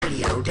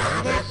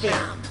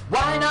MutinyRadio.fm.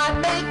 Why not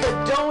make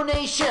a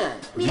donation?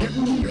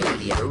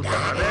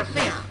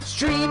 MutinyRadio.fm.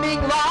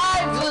 Streaming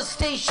live the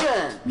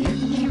station.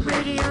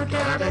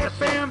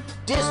 MutinyRadio.fm.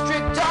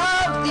 District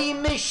of the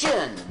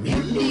Mission.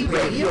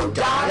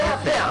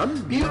 MutinyRadio.fm.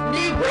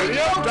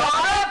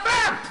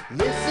 MutinyRadio.fm.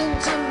 Listen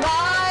to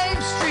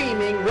live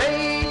streaming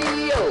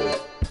radio.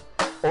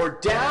 Or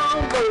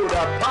download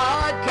a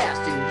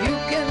podcast and you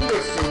can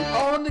listen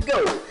on the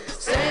go.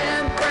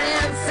 San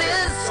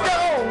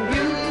Francisco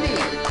Mutiny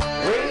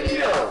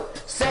Radio.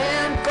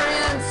 San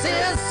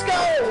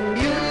Francisco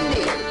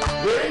Mutiny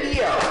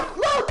Radio.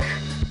 Look,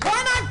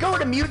 why not go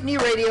to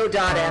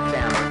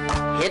MutinyRadio.fm?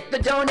 Hit the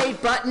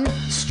donate button,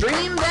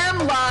 stream them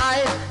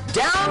live,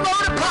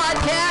 download a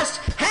podcast,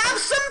 have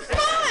some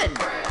fun!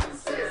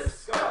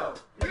 Francisco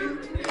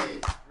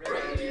Mutiny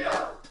Radio.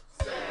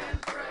 San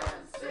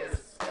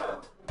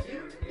Francisco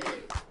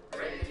Mutiny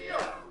Radio.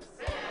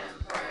 San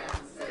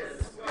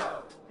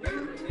Francisco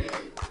Mutiny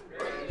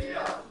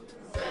Radio.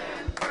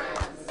 San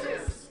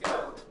Francisco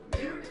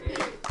Mutiny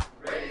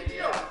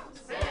Radio.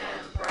 San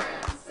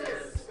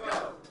Francisco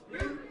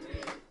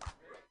Mutiny.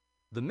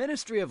 The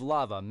Ministry of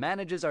Lava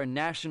manages our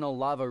national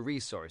lava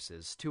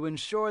resources to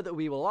ensure that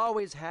we will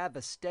always have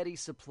a steady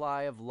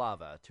supply of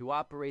lava to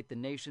operate the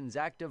nation's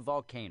active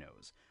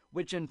volcanoes,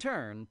 which in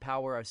turn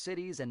power our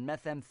cities and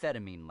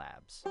methamphetamine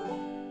labs.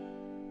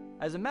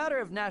 As a matter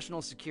of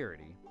national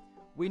security,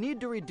 we need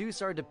to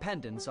reduce our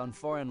dependence on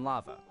foreign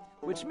lava,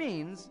 which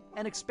means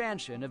an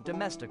expansion of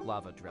domestic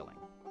lava drilling.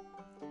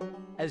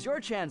 As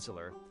your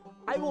chancellor,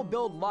 I will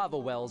build lava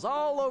wells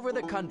all over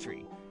the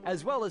country,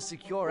 as well as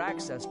secure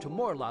access to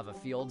more lava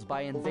fields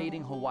by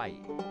invading Hawaii.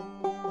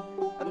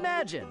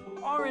 Imagine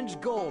orange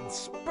gold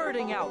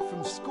spurting out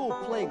from school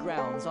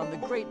playgrounds on the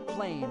Great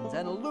Plains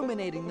and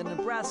illuminating the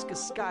Nebraska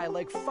sky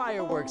like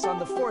fireworks on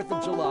the 4th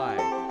of July.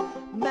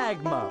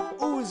 Magma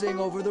oozing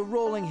over the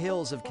rolling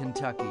hills of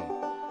Kentucky.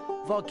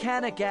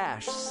 Volcanic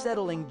ash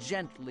settling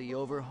gently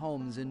over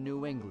homes in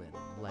New England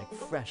like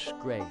fresh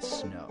gray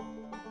snow.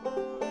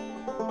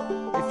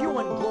 If you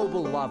want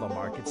global lava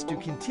markets to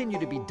continue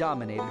to be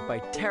dominated by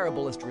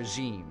terriblest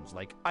regimes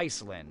like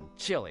Iceland,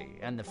 Chile,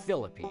 and the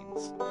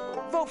Philippines,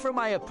 vote for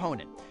my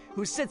opponent,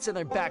 who sits in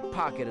their back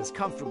pocket as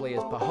comfortably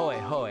as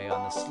Pahoehoe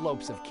on the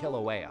slopes of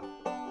Kilauea.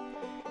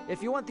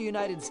 If you want the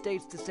United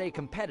States to stay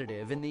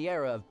competitive in the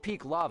era of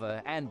peak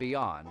lava and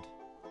beyond,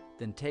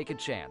 then take a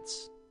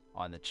chance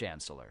on the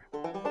Chancellor.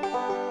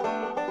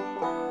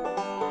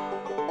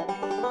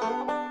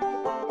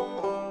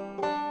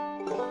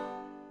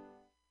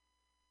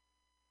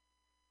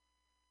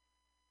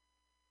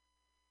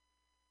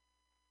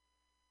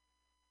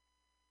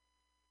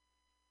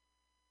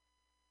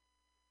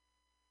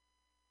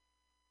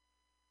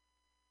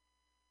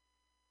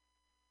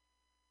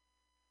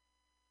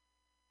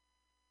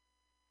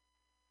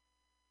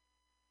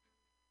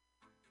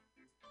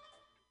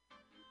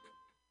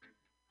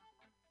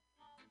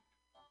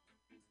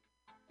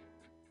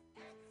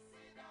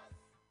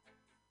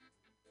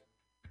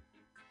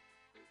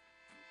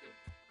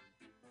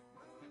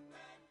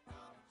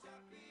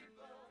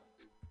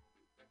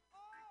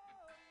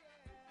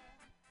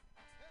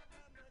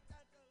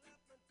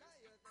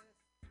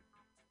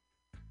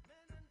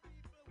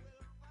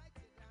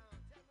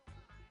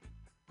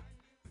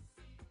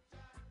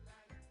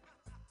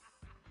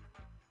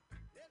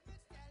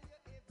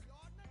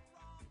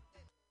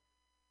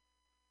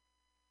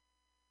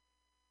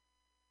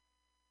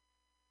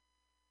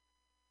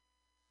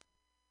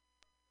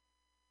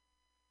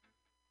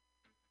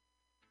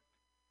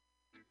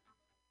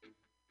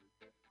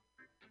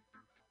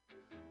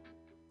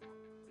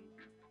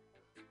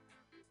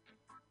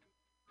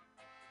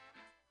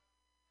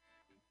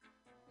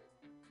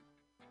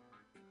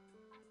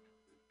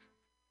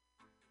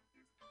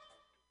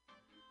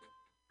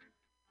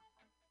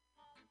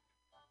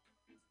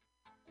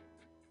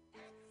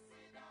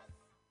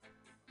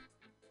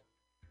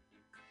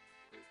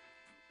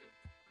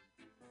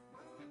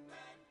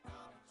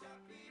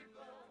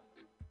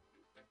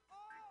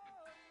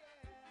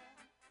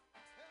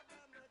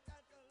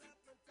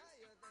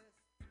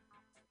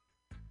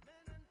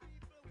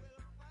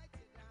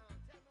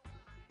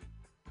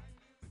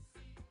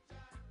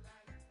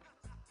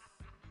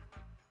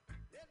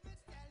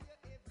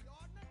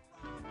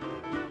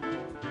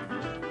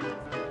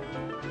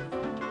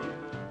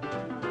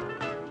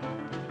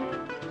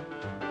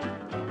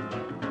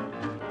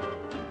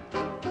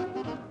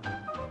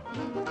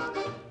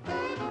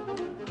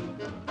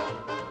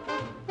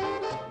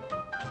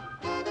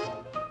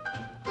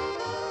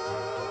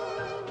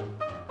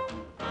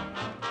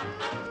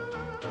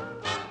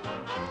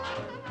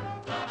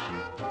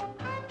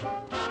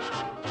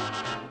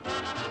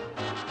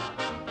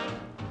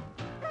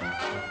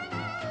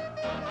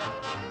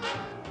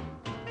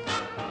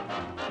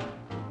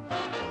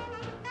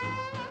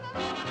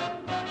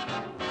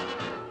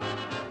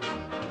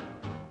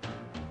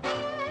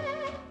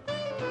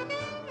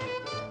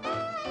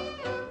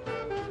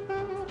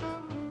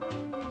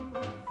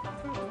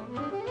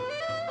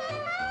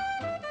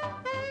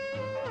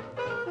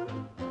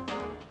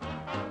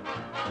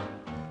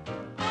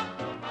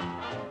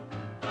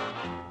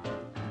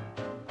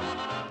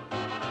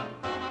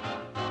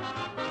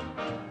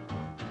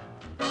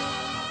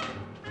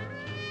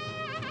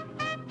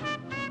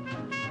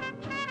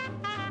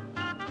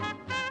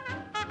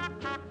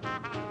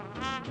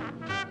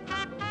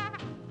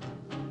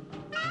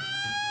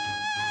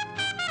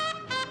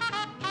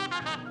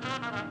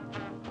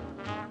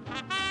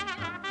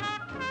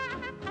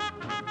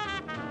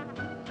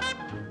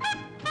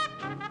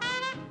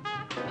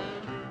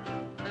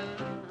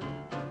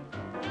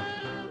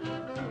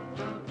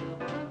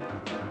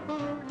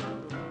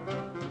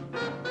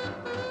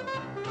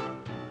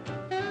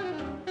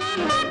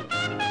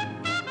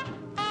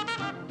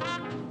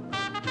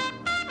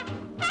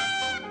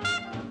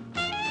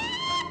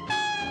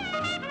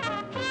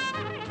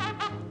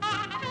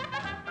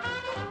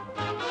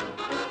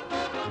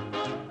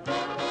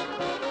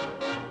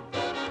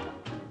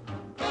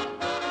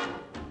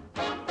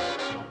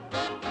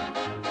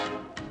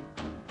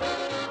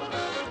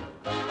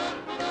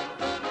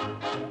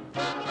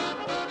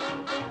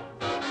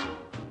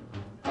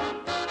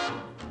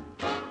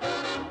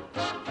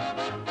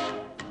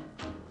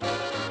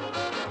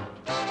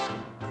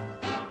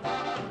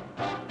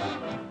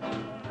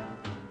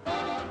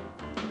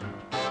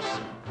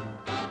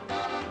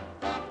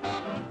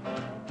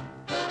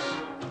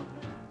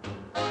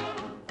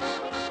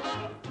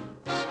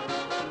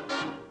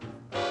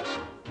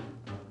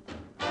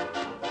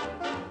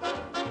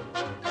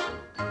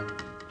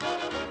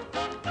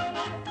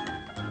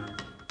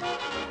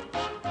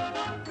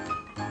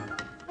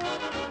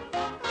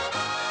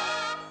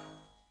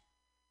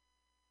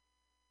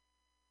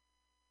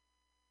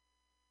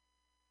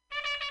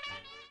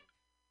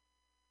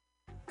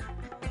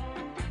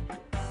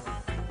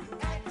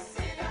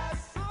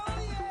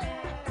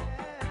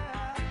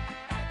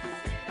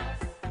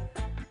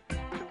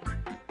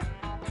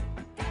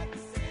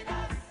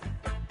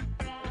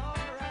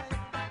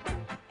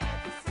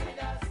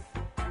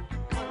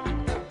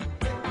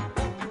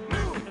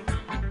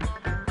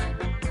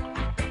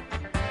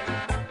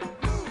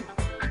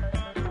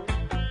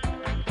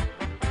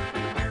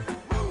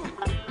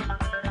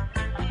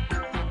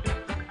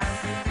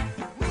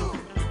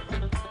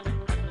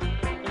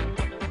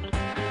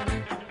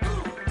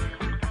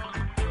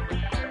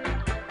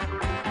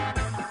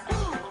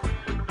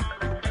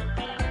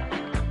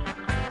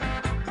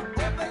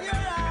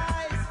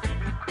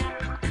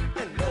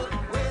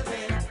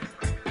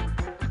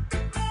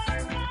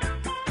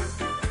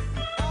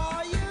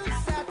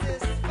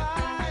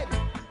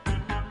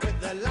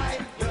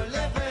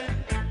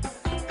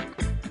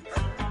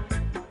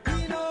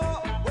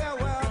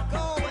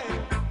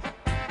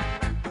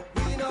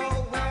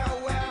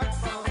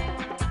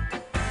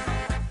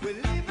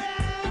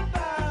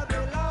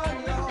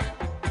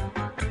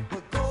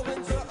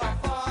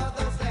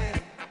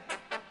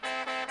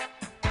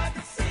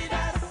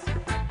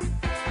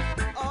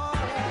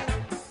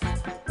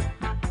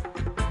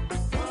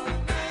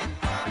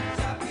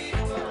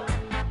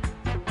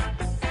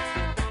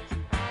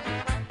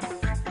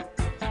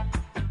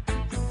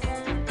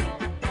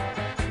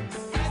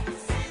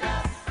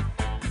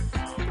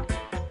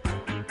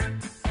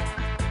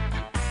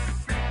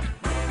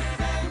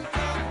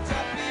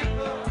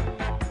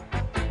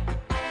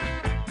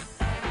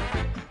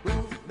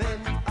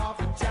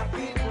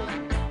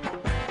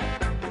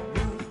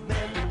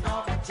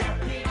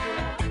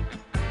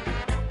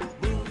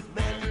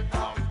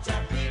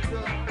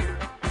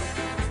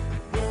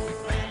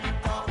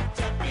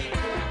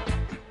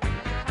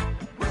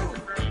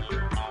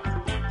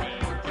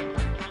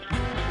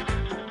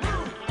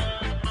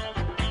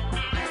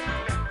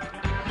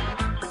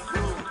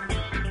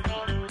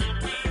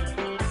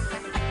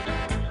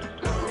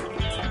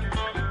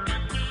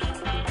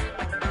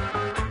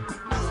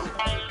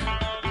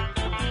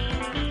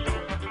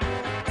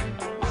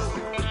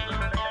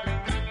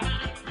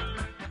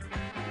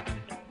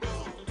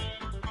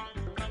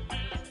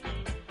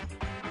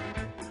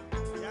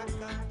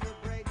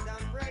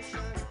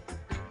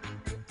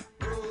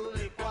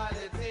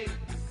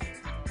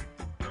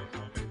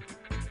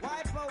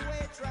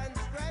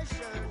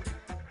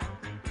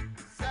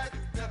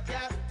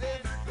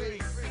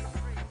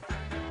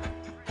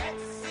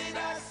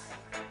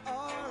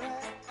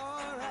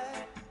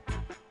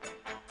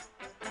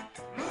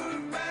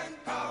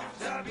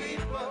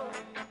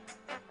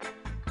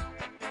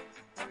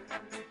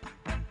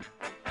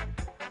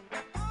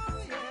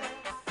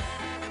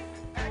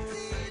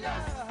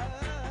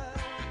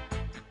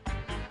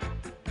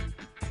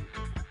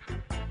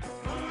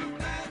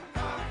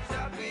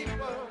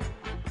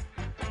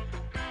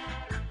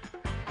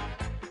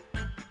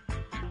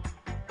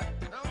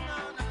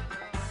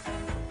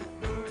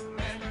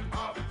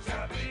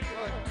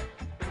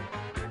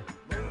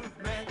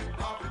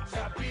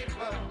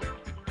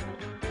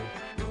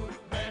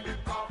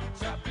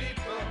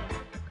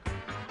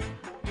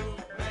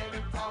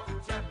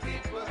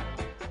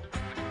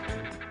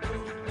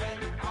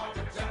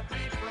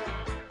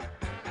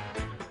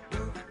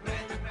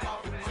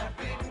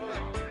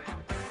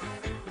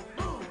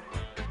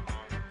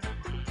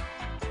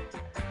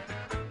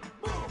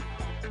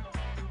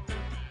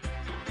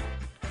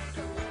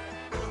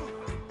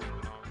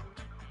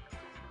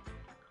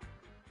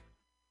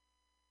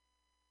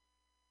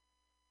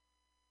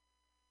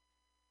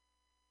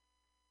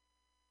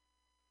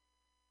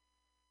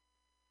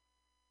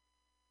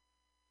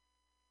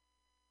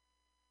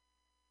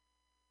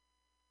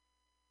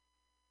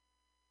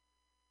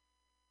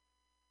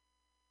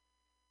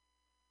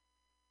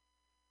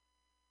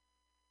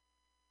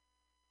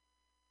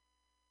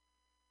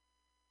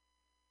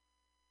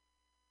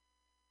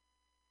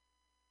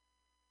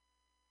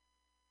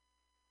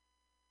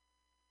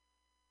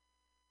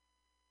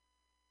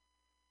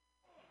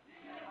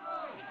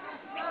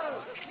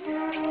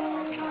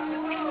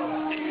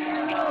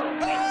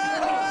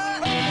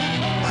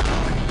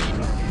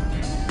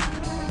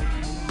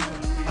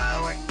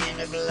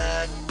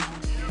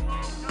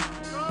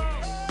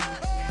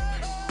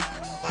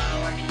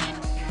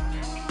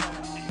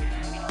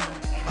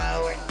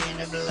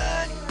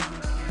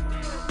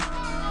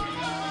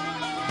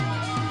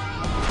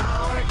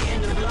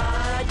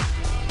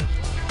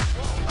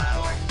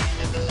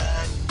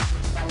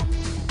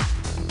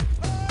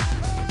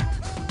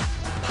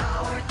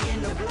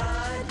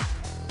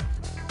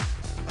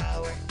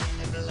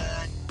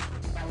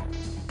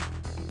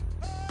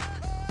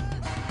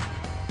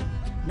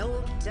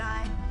 No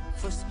time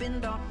for spin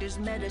doctors'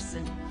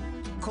 medicine.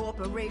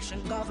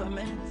 Corporation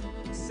government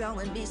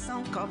selling me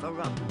some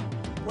cover-up.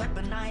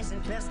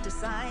 Weaponizing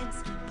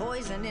pesticides,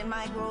 poison in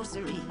my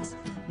groceries.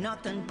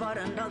 Nothing but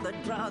another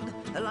drug,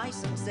 a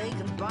license they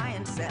can buy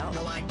and sell.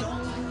 No, I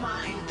don't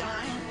mind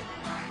dying.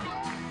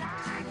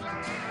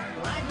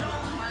 I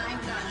don't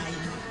mind dying.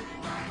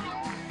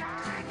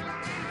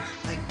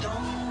 I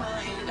don't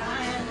mind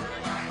dying.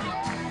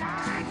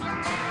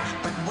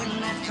 But when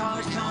that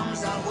card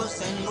comes, I will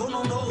say no,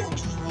 no, no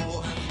to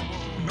war.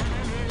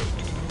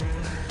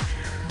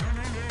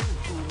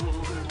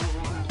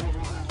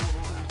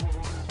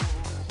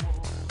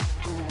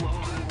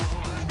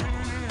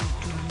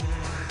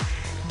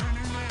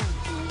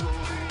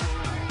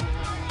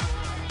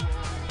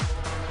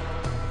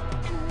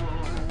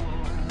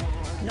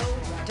 No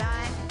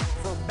time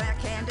for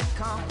backhanded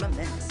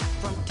compliments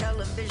from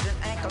television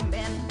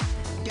anchormen,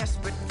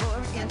 desperate for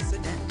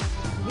incident.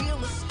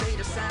 Real estate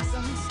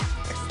assassins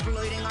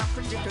exploiting our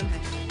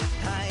predicament.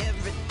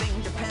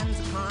 Everything depends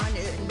upon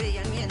it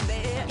being in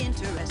their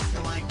interest.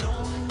 No, I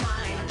don't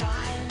mind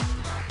dying.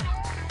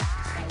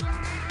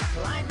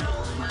 I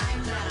don't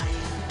mind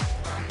dying.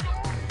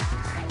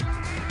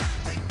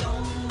 I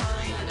don't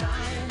mind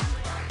dying.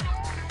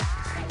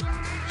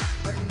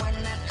 But when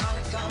that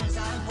color comes, I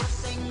will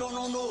say no,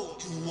 no, no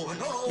to war.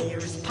 No. There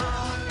is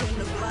power in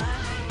the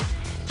blood,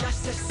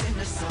 justice in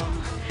the soul.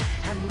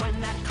 And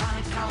when that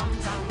color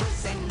comes, I will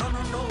say no,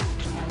 no, no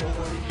to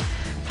war.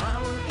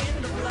 Power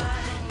in the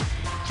blood,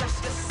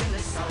 justice in the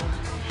soul.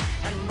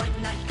 And when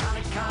that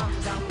color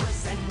comes, I will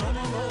say no,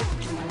 no, no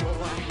to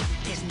war.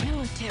 There's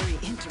military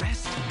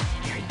interest.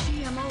 There are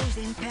GMOs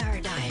in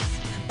paradise.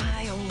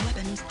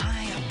 Bioweapons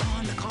high up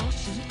on the call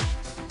sheet.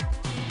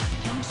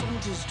 Young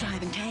soldiers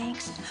driving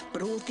tanks,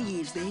 but old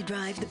thieves, they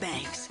drive the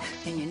banks.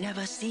 And you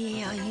never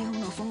see a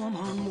uniform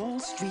on Wall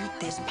Street.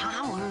 There's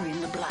power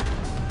in the blood.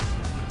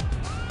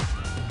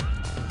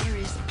 There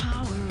is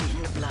power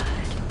in the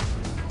blood.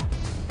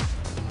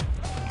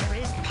 There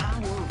is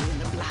power in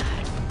the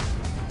blood.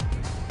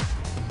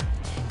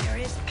 There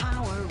is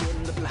power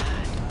in the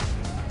blood.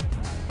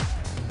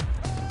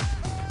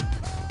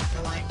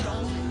 No, I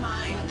don't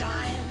mind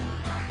dying.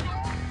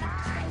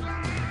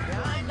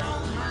 I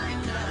don't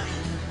mind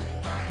dying.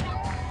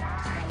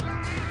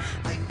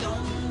 I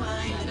don't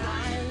mind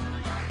dying.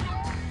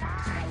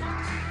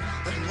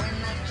 But when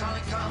that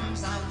color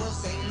comes, I will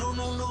say no,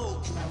 no,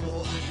 no to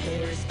war.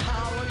 There is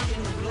power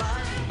in the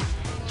blood,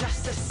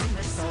 justice in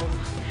the soul.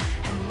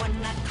 And when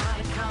that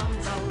color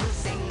comes, I will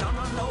say no,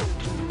 no, no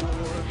to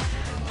war.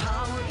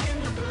 Power in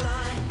the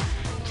blood,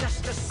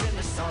 justice in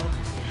the soul.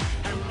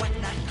 And when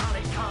that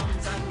color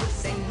comes, I will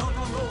say no,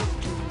 no, no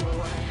to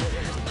war.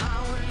 There's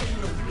power in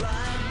the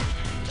blood,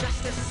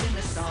 justice in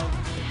the soul.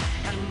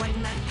 And when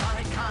that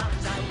color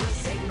comes, I will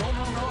say no,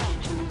 no, no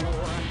to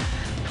war.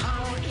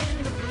 Power in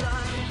the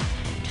blood,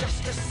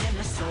 justice in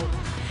the soul.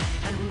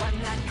 And when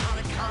that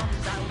color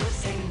comes, I will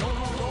say no,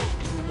 no, no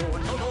to war.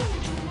 No, no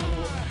to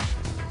war.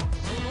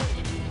 No, no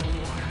to war.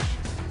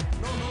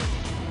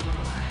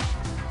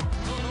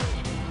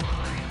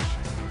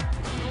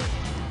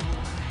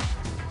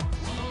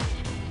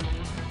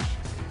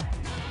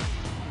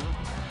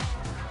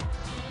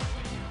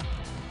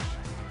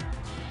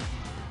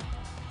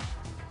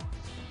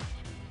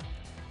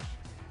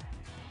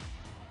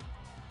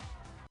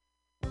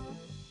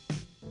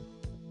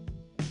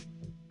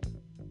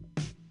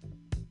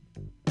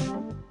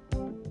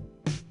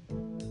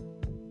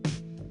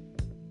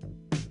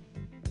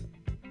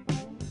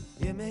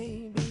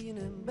 may be an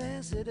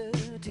ambassador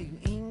to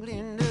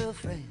England or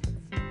France.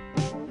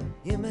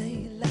 You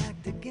may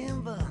like to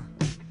gamble,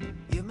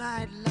 you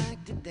might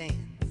like to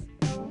dance.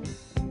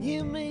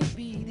 You may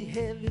be the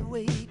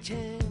heavyweight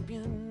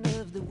champion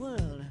of the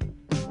world.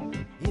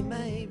 You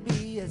may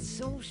be a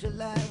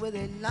socialite with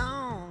a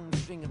long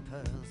string of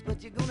pearls,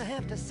 but you're gonna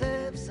have to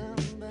serve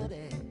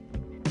somebody.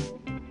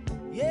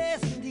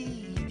 Yes,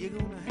 indeed, you're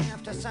gonna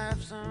have to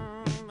serve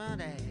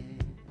somebody.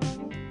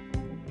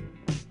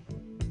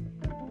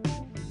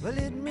 Well,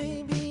 it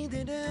may be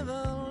the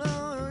devil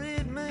or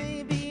it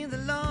may be the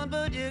Lord,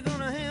 but you're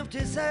gonna have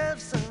to serve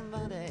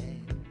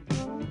somebody.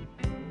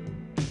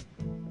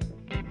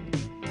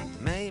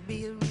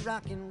 Maybe a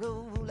rock and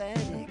roll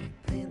addict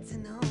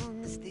dancing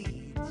on the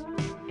stage,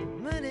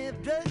 might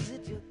have drugs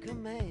at your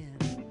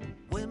command,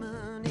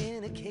 women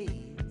in a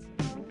cage.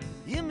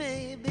 You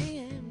may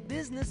be a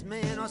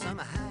businessman or some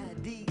high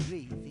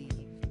degree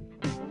thief.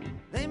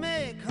 They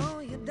may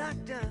call you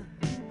doctor,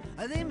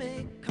 or they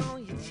may call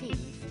you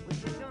chief, but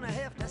you're gonna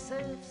have to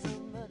serve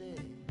somebody.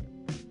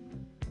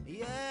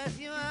 Yes,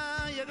 you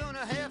are, you're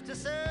gonna have to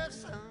serve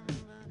somebody.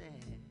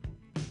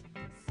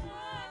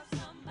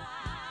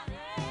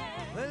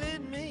 Well,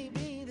 it may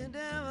be the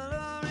devil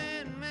or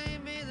it may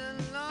be the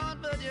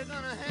Lord, but you're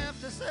gonna have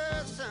to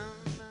serve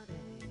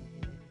somebody.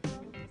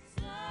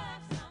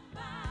 Serve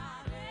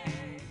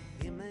somebody.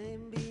 You may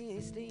be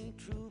a state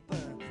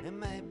trooper, it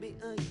might be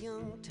a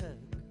young Turk,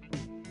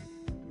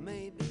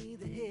 maybe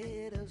the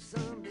head of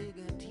some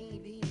bigger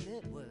TV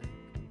network.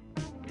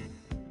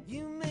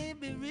 You may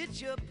be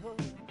rich or poor,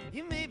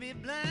 you may be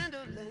blind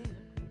or lame,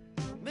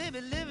 maybe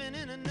living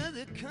in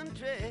another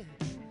country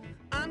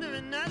under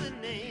another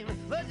name,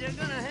 but you're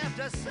gonna have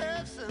to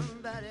serve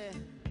somebody.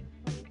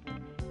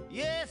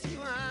 Yes, you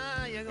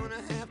are, you're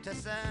gonna have to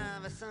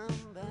serve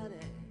somebody.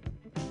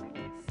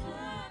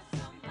 Serve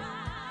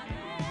somebody.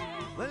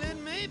 Well, it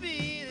may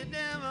be the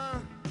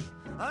devil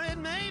or it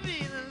may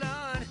be the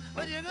Lord,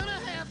 but you're gonna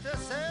have to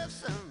serve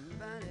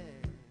somebody.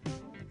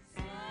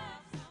 Serve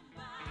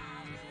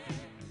somebody.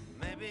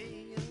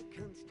 Maybe a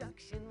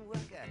construction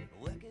worker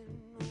working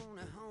on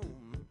a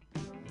home,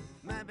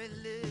 might be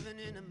living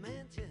in a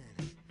mansion,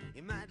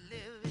 you might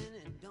live in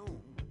a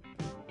dome.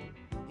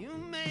 You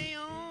may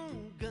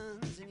own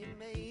guns and you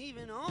may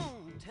even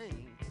own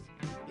tanks.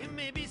 You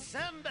may be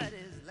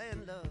somebody's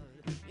landlord,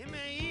 you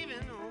may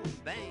even own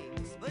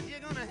banks, but you're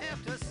gonna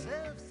have to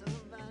serve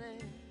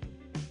somebody.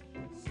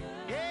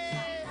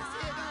 Yes,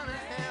 you're gonna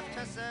have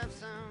to serve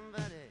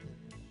somebody.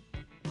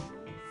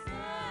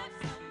 Serve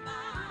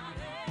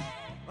somebody.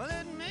 Well,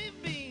 it may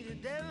be the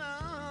devil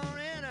or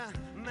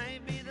it may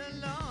be the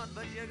Lord,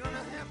 but you're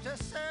gonna have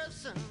to serve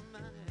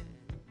somebody.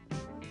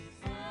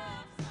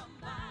 Serve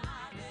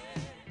somebody.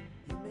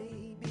 You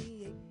may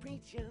be a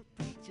preacher,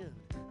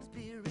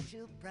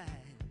 spiritual pride.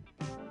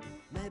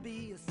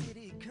 Maybe a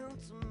city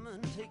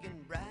councilman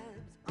taking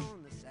bribes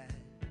on the side.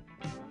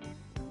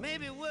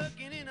 Maybe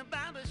working in a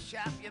barber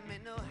shop, you may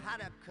know how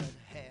to cut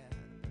hair.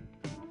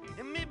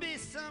 It may be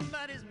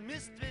somebody's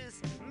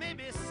mistress,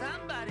 maybe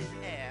somebody's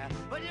heir,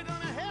 but you're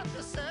gonna have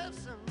to serve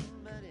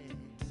somebody.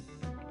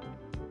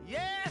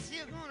 Yes,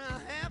 you're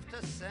gonna have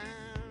to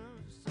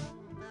serve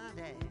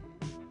somebody.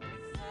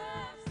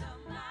 Serve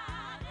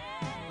somebody.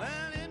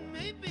 Well, it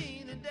may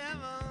be the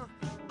devil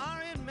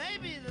or it may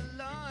be the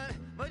Lord,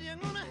 but you're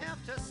gonna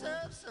have to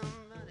serve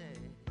somebody.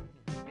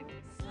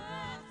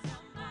 Serve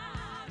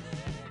somebody.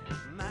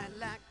 Might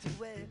like to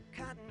wear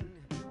cotton,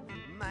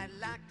 might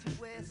like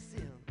to wear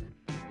silk,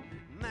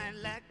 might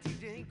like to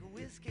drink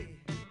whiskey,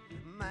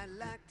 might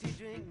like to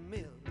drink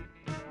milk,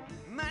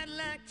 might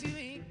like to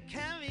eat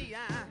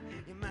caviar,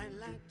 you might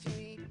like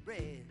to eat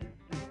bread,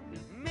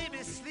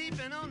 maybe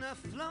sleeping on the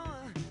floor,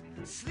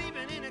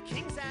 sleeping in a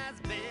king-size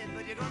bed,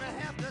 but you're gonna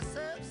have to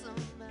serve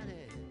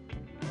somebody.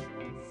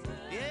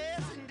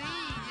 Yes,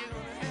 indeed, you're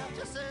gonna have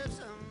to serve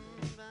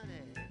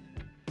somebody.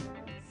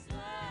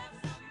 Serve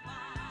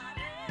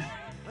somebody.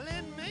 Well,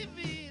 it may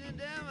be the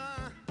devil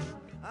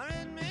or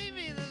it may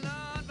be the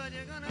Lord, but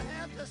you're gonna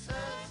have to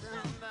serve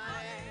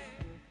somebody.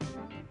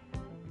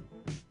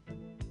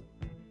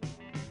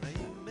 Now,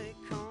 you may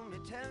call me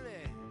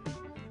Terry,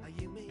 or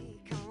you may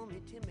call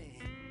me Timmy.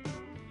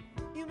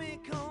 You may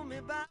call me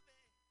Bobby,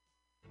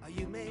 or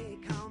you may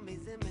call me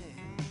Zimmy.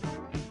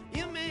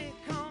 You may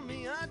call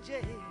me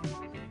RJ,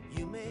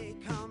 you may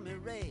call me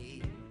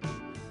Ray.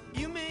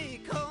 You may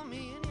call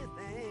me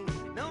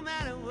anything, no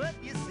matter what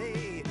you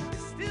say, you're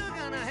still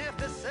gonna have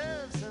to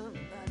serve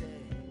somebody.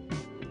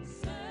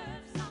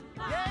 Serve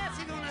somebody. Yes,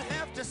 you're gonna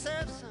have to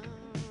serve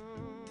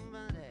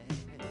somebody.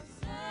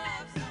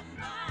 Serve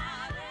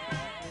somebody.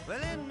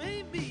 Well, it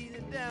may be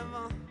the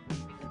devil,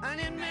 and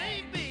it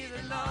may be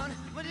the Lord,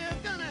 but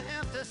you're gonna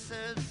have to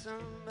serve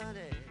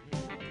somebody.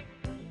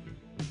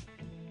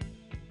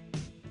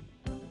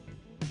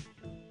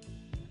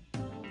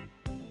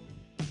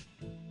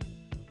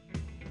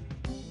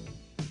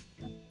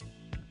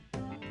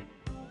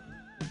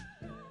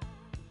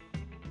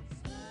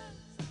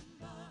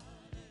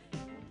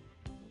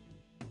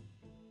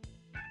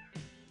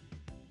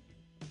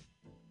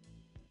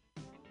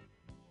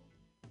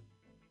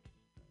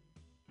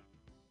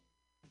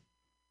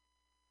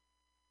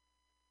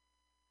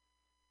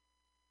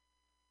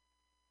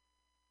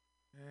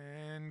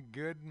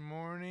 Good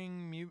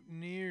morning,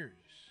 mutineers.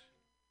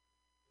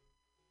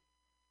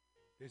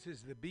 This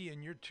is the B,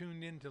 and you're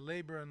tuned in to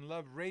Labor and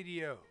Love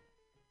Radio.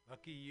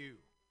 Lucky you.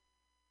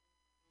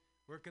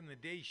 Working the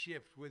day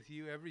shift with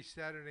you every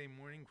Saturday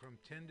morning from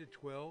 10 to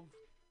 12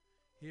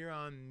 here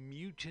on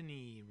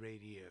Mutiny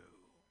Radio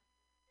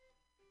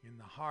in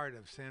the heart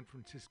of San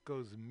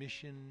Francisco's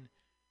Mission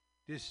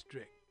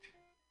District.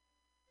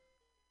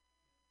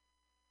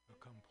 A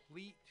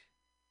complete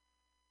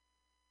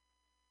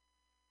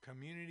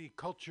community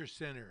culture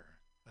center,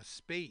 a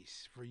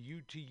space for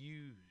you to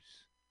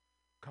use.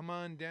 Come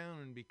on down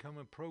and become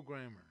a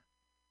programmer.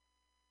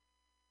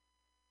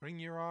 Bring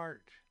your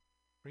art,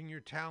 bring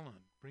your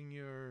talent, bring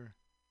your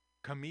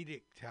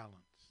comedic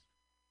talents.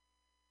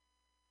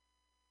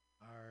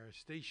 Our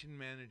station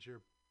manager,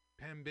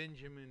 Pam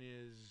Benjamin,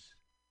 is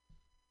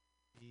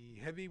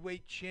the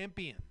heavyweight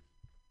champion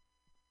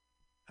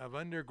of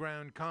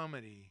underground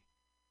comedy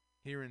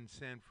here in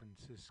San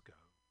Francisco.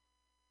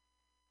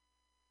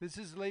 This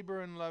is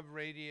Labor and Love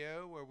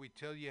Radio, where we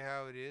tell you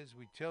how it is.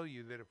 We tell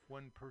you that if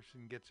one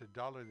person gets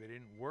 $1 they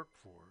didn't work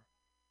for,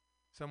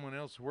 someone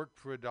else worked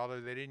for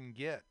 $1 they didn't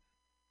get.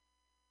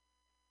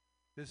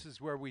 This is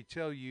where we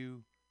tell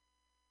you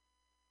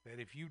that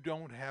if you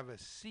don't have a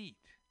seat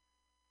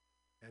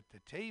at the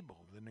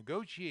table, the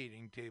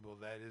negotiating table,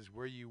 that is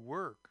where you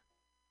work,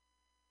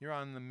 you're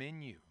on the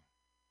menu.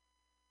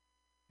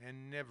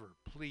 And never,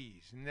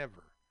 please,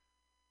 never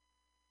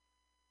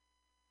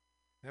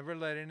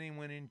let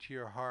anyone into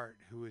your heart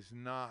who is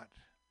not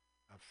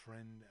a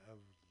friend of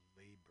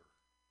labor.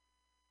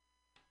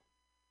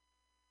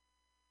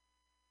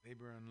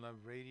 Labor and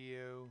Love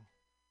Radio,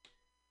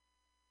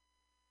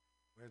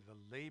 where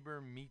the labor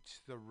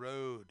meets the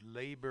road.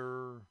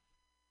 Labor,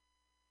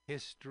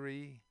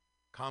 history,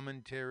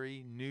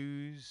 commentary,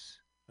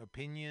 news,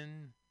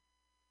 opinion,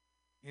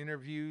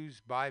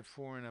 interviews by,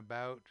 for, and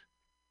about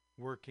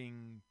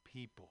working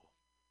people.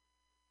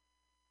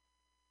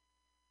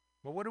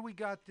 Well, what do we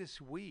got this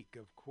week?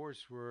 Of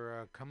course,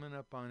 we're coming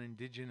up on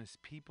Indigenous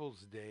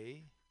Peoples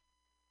Day.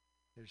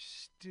 There's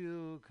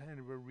still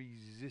kind of a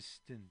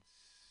resistance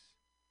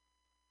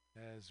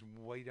as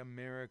white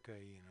America,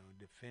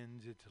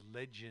 defends its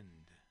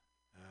legend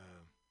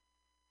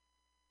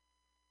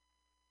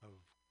of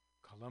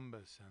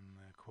Columbus and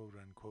the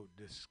quote-unquote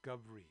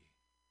discovery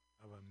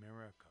of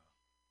America.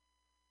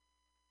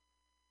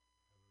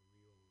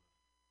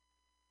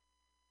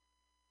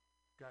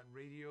 Got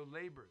Radio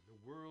Labor,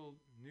 the world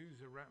news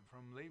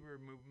from labor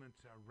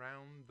movements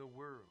around the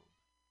world.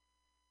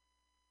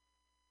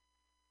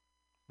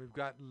 We've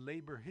got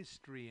labor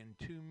history in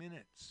 2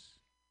 minutes.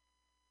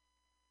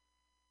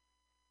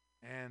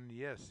 And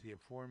yes, the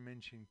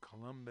aforementioned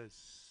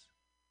Columbus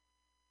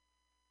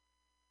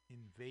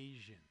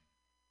invasion.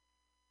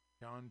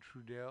 John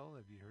Trudell,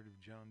 have you heard of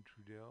John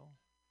Trudell?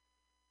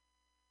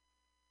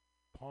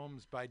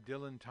 Poems by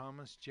Dylan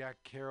Thomas, Jack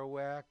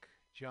Kerouac,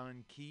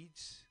 John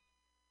Keats.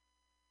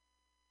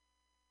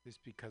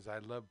 Just because I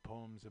love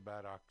poems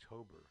about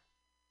October.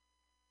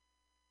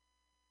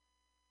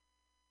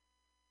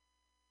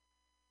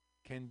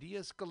 Can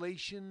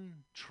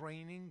de-escalation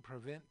training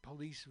prevent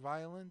police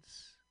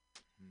violence?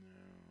 No,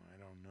 I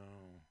don't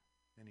know.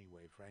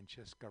 Anyway,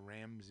 Francesca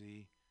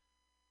Ramsey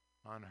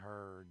on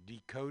her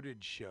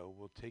Decoded show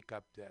will take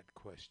up that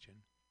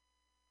question.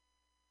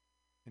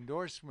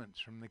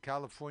 Endorsements from the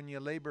California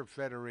Labor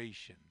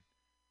Federation.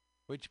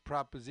 Which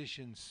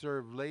propositions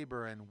serve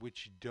labor and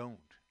which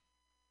don't?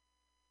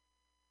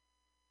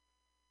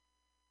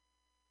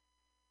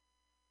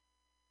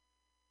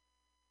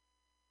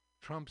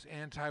 Trump's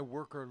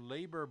anti-worker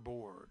labor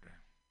board.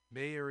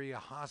 Bay Area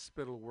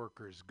hospital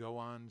workers go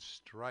on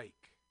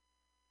strike.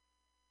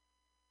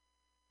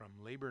 From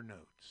Labor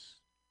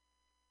Notes.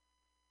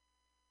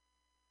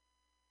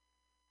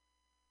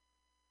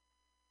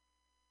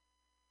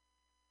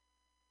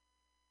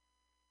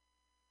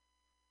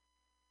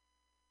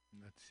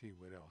 Let's see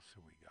what else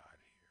we got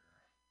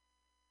here.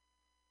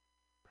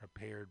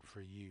 Prepared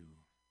for you.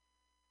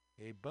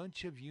 A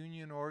bunch of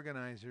union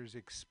organizers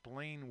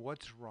explain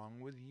what's wrong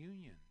with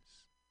unions.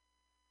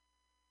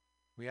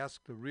 We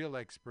ask the real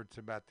experts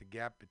about the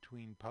gap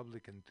between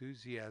public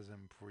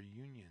enthusiasm for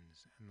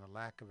unions and the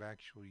lack of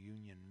actual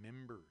union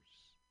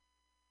members.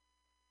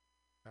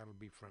 That'll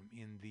be from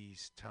In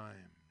These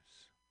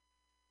Times.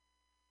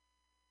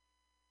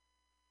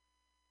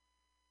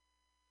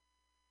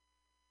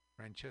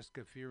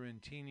 Francesca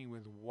Fiorentini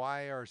with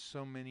Why Are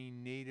So Many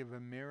Native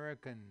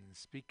Americans?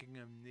 Speaking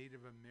of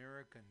Native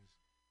Americans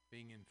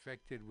being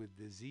infected with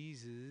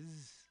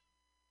diseases,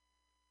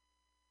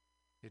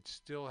 it's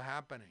still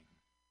happening.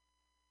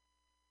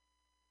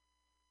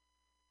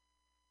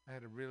 I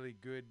had a really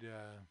good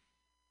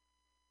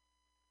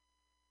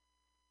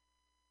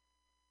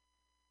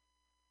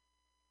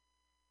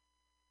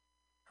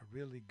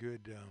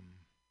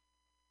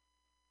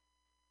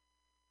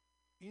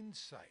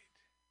insight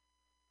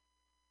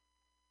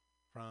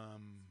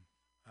from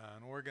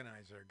an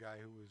organizer, a guy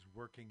who was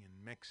working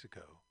in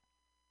Mexico.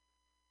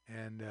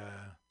 And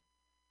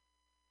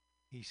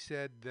he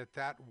said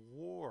that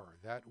war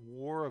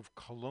of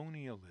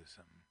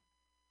colonialism,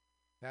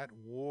 that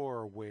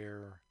war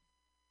where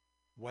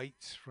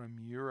whites from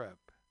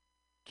Europe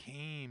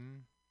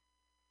came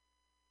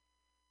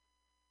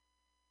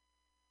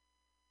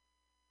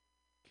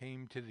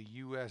to the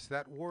U.S.,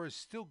 that war is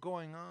still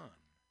going on.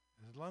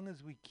 As long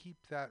as we keep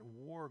that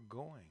war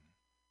going,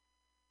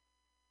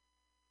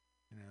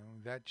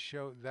 that's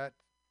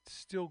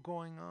still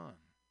going on.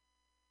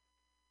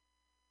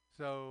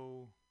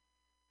 So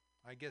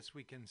I guess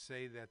we can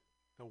say that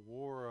the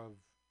war of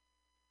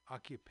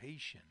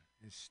occupation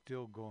is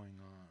still going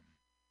on.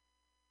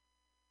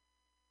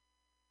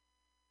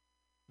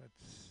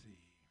 Let's see.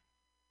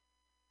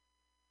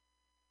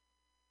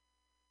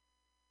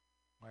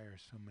 Why are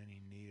so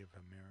many Native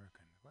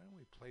Americans? Why don't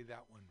we play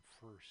that one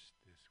first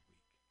this week?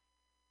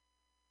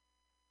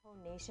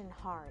 Nation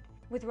hard.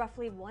 With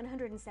roughly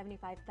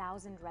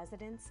 175,000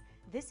 residents,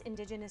 this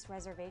indigenous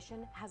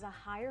reservation has a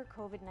higher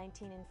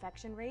COVID-19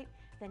 infection rate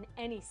than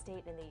any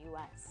state in the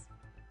U.S.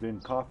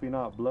 Been coughing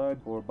out blood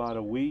for about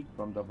a week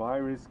from the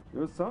virus. It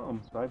was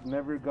something. I've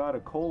never got a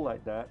cold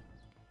like that.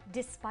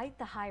 Despite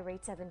the high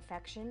rates of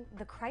infection,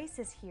 the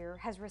crisis here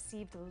has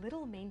received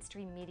little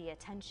mainstream media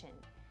attention.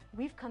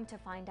 We've come to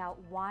find out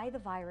why the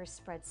virus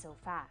spread so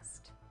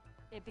fast.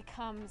 It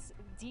becomes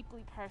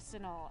deeply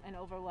personal and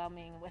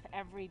overwhelming with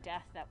every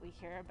death that we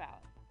hear about.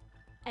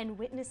 And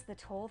witness the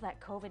toll that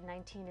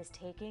COVID-19 is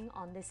taking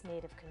on this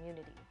Native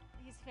community.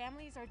 These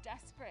families are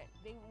desperate.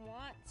 They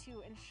want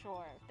to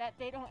ensure that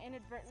they don't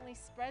inadvertently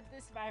spread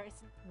this virus.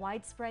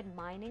 Widespread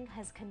mining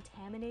has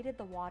contaminated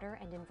the water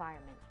and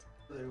environment.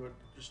 They would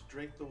just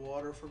drink the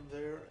water from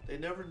there. They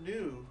never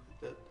knew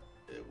that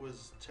it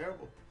was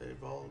terrible.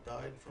 They've all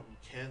died from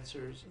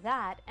cancers.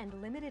 That and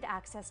limited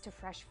access to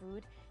fresh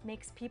food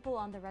makes people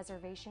on the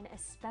reservation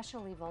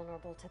especially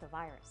vulnerable to the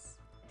virus.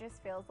 It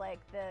just feels like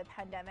the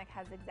pandemic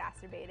has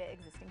exacerbated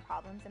existing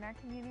problems in our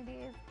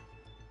communities.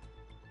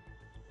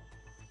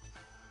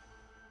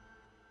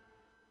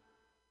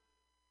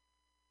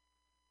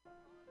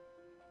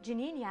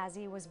 Janine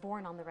Yazzie was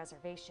born on the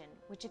reservation,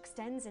 which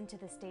extends into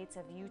the states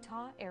of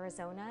Utah,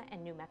 Arizona,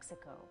 and New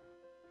Mexico.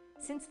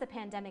 Since the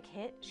pandemic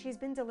hit, she's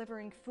been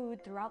delivering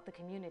food throughout the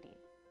community.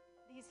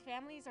 These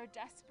families are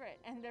desperate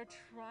and they're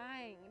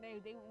trying.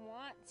 They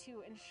want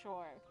to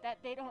ensure that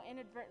they don't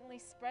inadvertently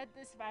spread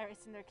this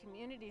virus in their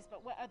communities.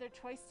 But what other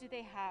choice do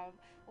they have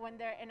when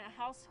they're in a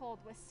household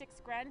with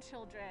 6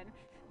 grandchildren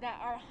that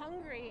are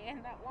hungry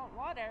and that want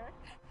water?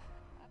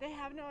 They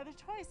have no other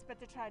choice but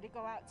to try to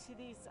go out to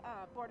these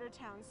border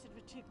towns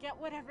to get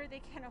whatever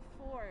they can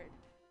afford.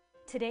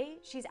 Today,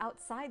 she's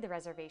outside the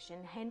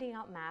reservation handing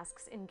out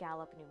masks in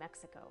Gallup, New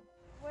Mexico.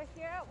 We're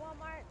here at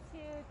Walmart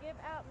to give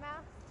out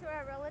masks to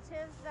our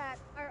relatives that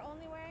are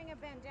only wearing a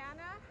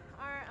bandana,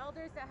 our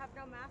elders that have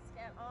no mask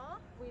at all.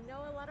 We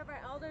know a lot of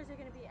our elders are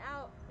going to be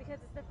out because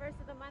it's the first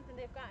of the month and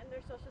they've gotten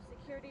their Social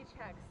Security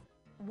checks.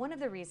 One of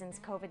the reasons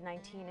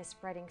COVID-19 is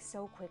spreading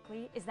so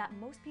quickly is that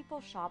most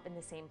people shop in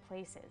the same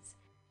places.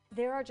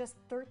 There are just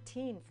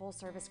 13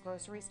 full-service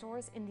grocery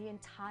stores in the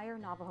entire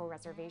Navajo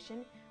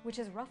reservation, which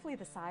is roughly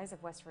the size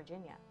of West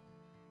Virginia.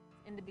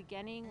 In the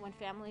beginning, when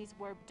families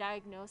were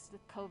diagnosed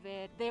with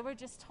COVID, they were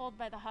just told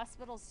by the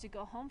hospitals to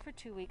go home for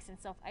 2 weeks and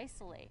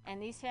self-isolate. And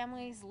these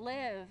families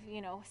live,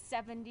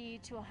 70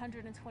 to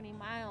 120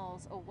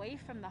 miles away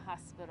from the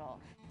hospital.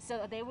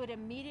 So they would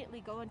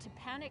immediately go into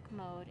panic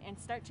mode and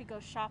start to go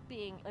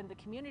shopping in the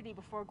community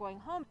before going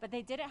home. But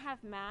they didn't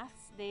have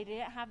masks. They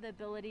didn't have the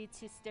ability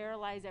to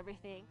sterilize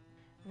everything.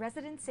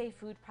 Residents say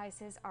food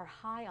prices are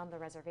high on the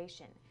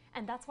reservation,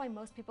 and that's why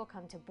most people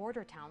come to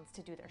border towns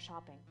to do their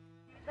shopping.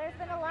 There's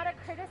been a lot of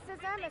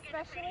criticism,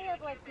 especially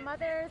of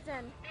mothers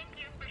and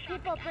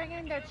people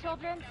bringing their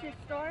children to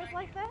stores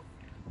like this.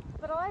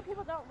 But a lot of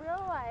people don't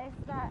realize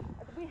that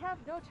we have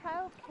no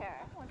child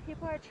care. When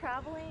people are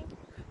traveling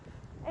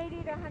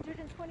 80 to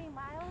 120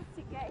 miles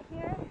to get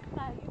here,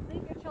 you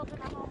leave your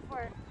children at home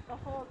for the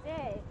whole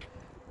day.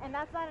 And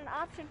that's not an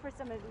option for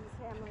some of these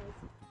families.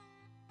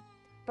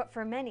 But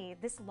for many,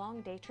 this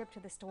long day trip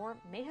to the store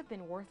may have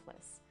been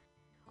worthless.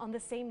 On the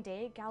same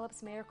day,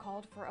 Gallup's mayor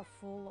called for a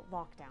full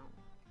lockdown.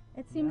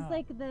 It seems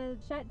like the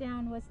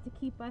shutdown was to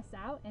keep us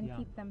out and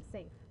keep them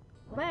safe.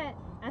 But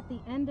at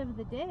the end of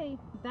the day,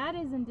 that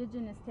is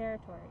indigenous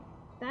territory.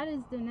 That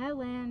is Dene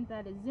land,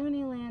 that is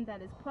Zuni land,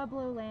 that is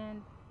Pueblo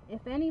land.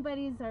 If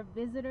anybody's our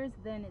visitors,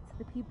 then it's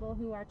the people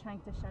who are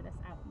trying to shut us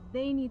out.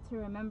 They need to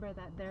remember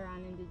that they're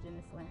on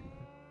indigenous land.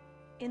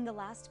 In the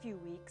last few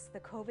weeks,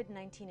 the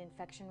COVID-19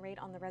 infection rate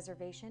on the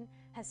reservation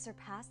has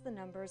surpassed the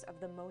numbers of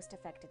the most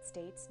affected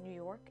states, New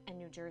York and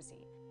New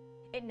Jersey.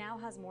 It now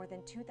has more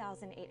than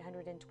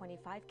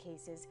 2,825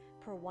 cases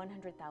per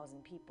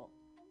 100,000 people.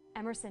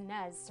 Emerson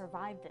Nez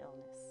survived the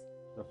illness.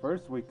 The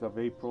first week of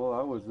April,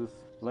 I was just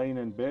laying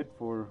in bed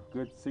for a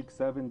good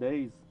 6-7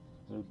 days.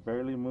 I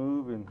barely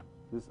move and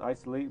just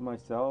isolate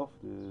myself.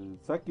 The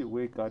second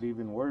week got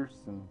even worse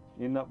and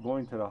ended up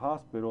going to the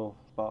hospital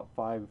about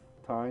 5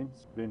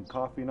 times. Been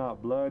coughing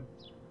out blood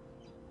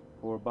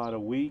for about a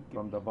week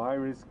from the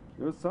virus.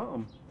 It was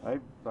something.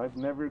 I've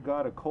never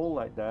got a cold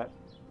like that.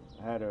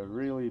 I had a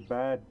really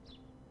bad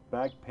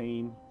back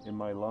pain in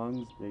my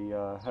lungs. They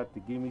had to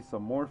give me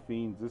some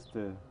morphine just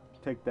to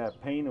take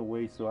that pain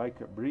away so I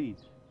could breathe.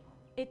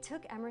 It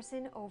took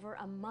Emerson over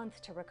a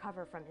month to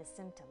recover from his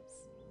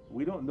symptoms.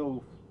 We don't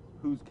know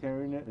who's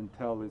carrying it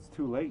until it's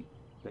too late,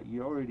 that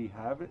you already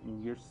have it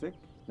and you're sick.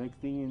 Next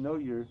thing you know,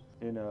 you're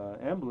in an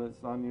ambulance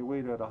on your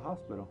way to the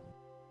hospital.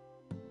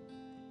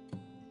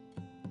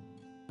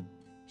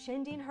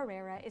 Shandine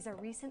Herrera is a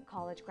recent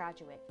college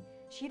graduate.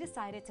 She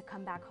decided to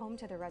come back home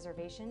to the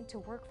reservation to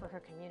work for her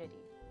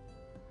community.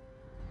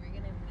 We're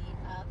going to meet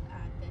up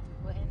at the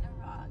Twin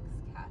Rocks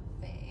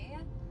Cafe,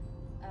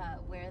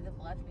 where the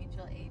Blood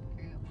Mutual Aid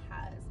Group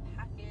has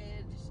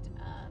packaged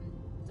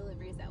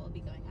deliveries that will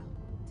be going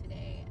out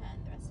today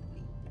and the rest of the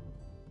week.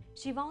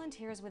 She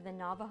volunteers with the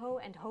Navajo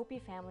and Hopi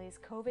Families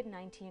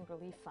COVID-19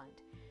 Relief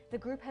Fund. The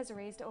group has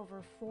raised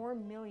over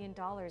 $4 million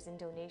in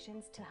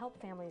donations to help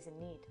families in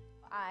need.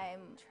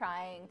 I'm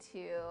trying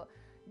to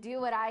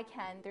do what I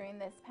can during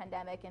this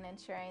pandemic and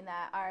ensuring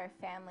that our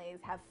families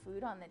have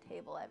food on the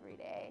table every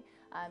day,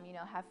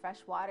 have fresh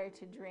water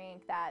to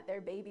drink, that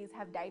their babies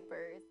have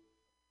diapers.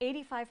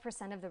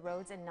 85% of the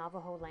roads in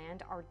Navajo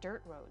land are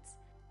dirt roads.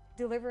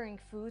 Delivering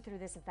food through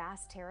this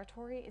vast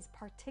territory is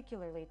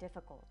particularly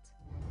difficult.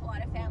 A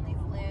lot of families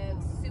live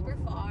super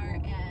far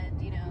and,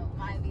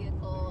 my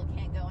vehicle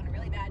can't go on a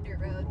really bad dirt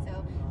road,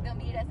 so they'll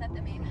meet us at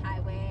the main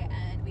highway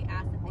and we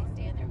ask that they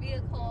stay in their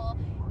vehicle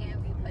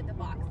and we put the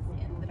box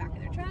in the back of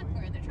their truck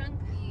or in their trunk.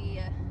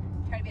 We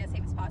try to be as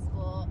safe as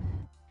possible.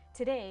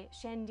 Today,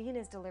 Shandine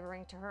is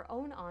delivering to her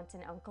own aunt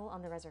and uncle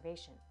on the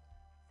reservation.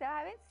 So I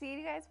haven't seen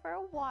you guys for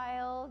a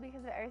while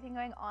because of everything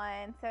going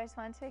on, so I just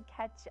wanted to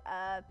catch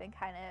up and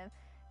kind of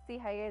see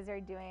how you guys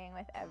are doing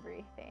with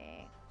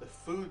everything. The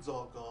food's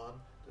all gone,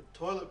 the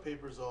toilet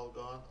paper's all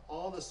gone,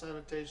 all the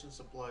sanitation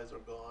supplies are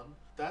gone.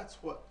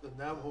 That's what the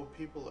Navajo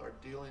people are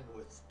dealing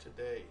with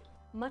today.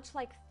 Much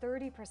like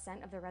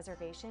 30% of the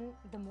reservation,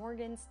 the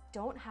Morgans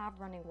don't have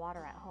running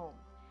water at home.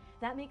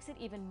 That makes it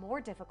even more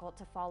difficult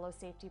to follow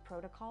safety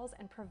protocols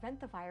and prevent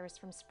the virus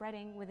from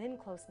spreading within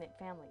close-knit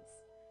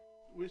families.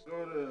 We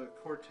go to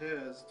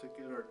Cortez to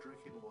get our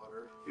drinking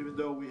water, even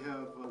though we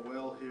have a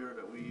well here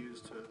that we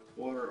use to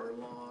water our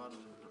lawn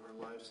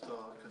and our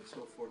livestock and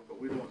so forth, but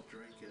we don't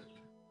drink it.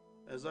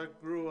 As I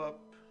grew up,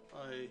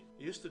 I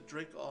used to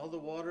drink all the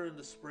water in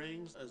the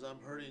springs. As I'm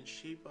herding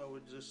sheep, I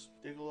would just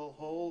dig a little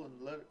hole and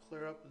let it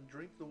clear up and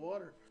drink the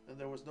water, and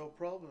there was no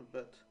problem.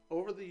 But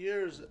over the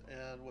years,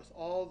 and with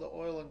all the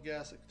oil and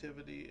gas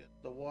activity,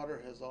 the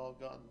water has all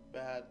gotten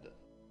bad.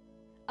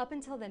 Up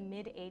until the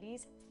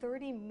mid-80s,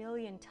 30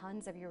 million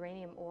tons of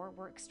uranium ore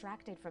were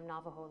extracted from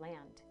Navajo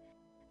land.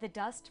 The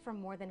dust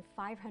from more than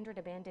 500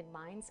 abandoned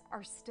mines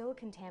are still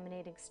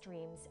contaminating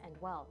streams and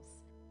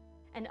wells.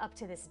 And up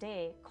to this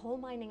day, coal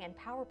mining and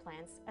power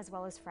plants, as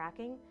well as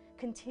fracking,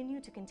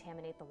 continue to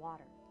contaminate the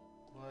water.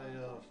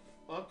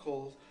 My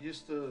uncles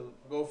used to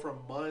go from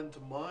mine to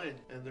mine,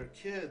 and their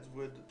kids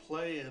would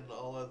play in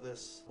all of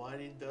this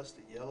mining dust,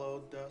 the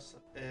yellow dust,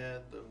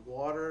 and the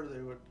water.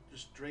 They would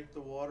just drink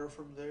the water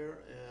from there,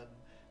 and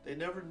they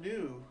never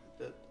knew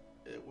that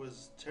it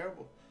was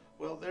terrible.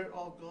 Well, they're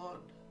all gone.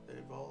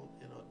 They've all,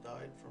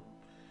 died from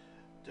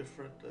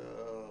different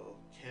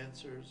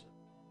cancers.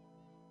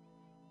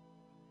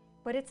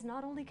 But it's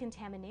not only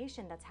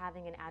contamination that's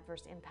having an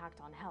adverse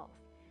impact on health.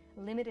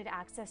 Limited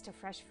access to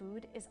fresh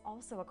food is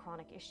also a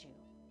chronic issue.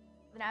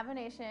 The Navajo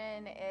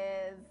Nation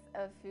is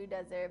a food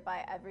desert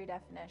by every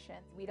definition.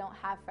 We don't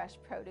have fresh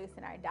produce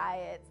in our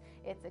diets.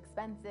 It's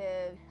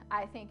expensive.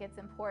 I think it's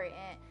important,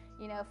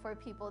 for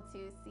people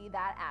to see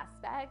that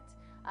aspect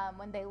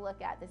when they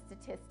look at the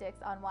statistics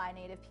on why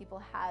Native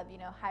people have,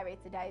 high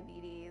rates of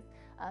diabetes,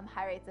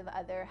 high rates of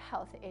other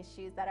health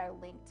issues that are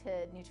linked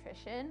to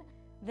nutrition.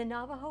 The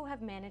Navajo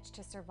have managed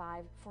to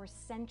survive for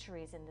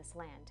centuries in this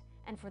land,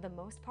 and for the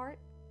most part,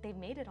 they've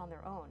made it on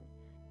their own.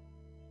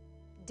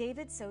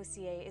 David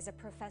Saucier is a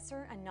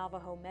professor and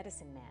Navajo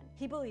medicine man.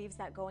 He believes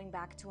that going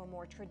back to a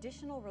more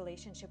traditional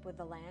relationship with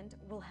the land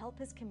will help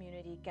his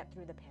community get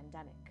through the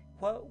pandemic.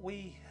 What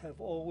we have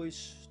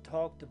always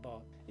talked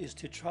about is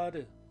to try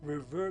to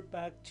revert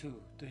back to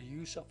the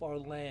use of our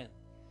land,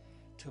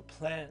 to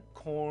plant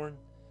corn,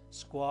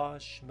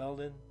 squash,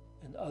 melon,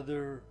 and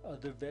other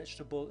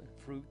vegetable and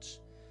fruits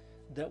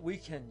that we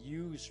can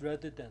use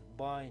rather than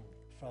buying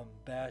from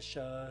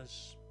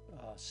Basha's,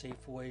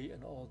 Safeway,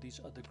 and all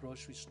these other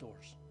grocery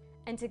stores.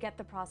 And to get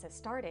the process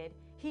started,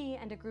 he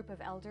and a group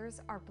of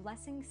elders are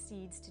blessing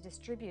seeds to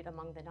distribute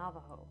among the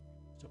Navajo.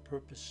 The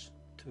purpose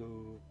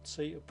to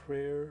say a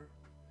prayer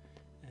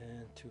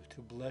and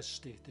to bless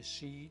the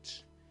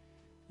seeds,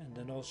 and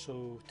then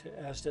also to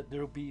ask that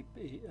there will be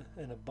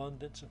an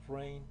abundance of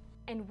rain.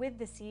 And with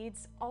the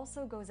seeds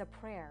also goes a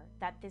prayer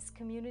that this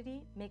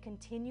community may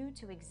continue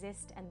to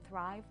exist and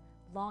thrive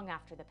long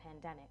after the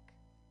pandemic.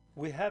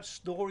 We have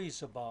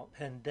stories about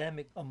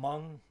pandemic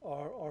among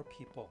our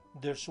people.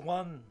 There's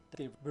one,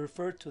 they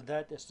refer to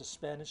that as the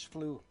Spanish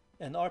flu.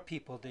 And our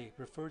people, they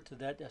refer to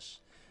that as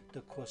the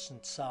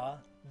Kosansa.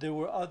 There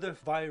were other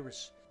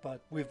viruses,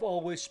 but we've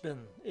always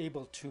been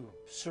able to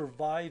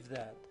survive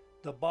that.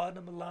 The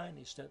bottom line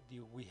is that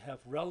we have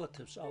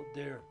relatives out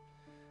there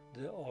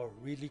that are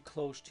really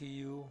close to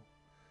you,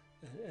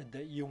 and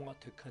that you want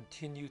to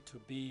continue to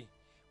be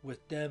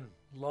with them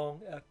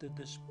long after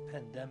this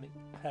pandemic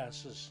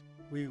passes.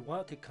 We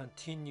want to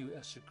continue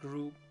as a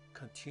group,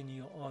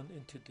 continue on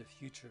into the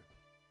future.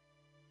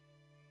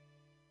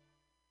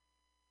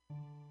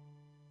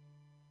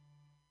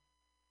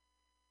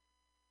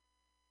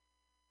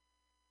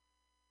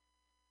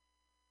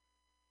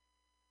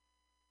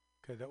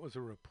 Okay, that was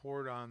a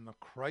report on the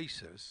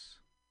crisis.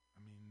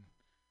 I mean,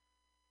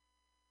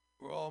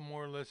 we're all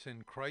more or less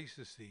in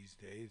crisis these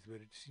days,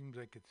 but it seems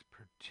like it's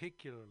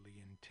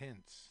particularly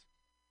intense.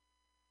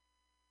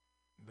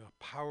 The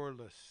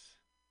powerless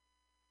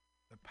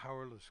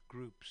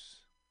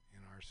groups in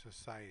our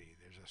society.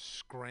 There's a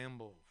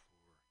scramble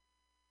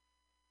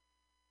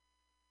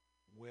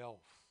for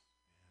wealth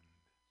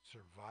and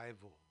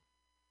survival,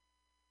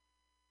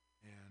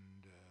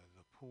 and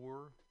the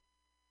poor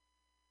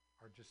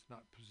are just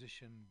not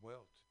positioned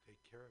well to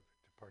take care of it,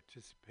 to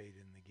participate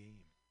in the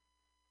game.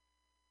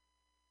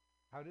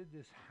 How did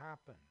this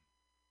happen?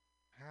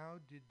 How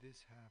did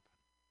this happen?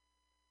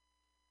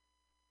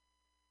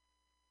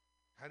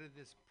 How did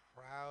this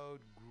proud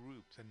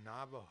group, the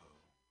Navajo,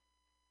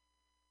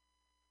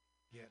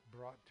 get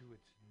brought to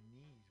its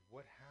knees?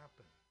 What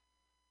happened?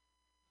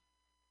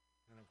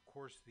 And of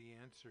course the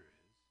answer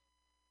is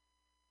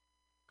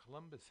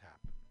Columbus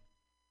happened.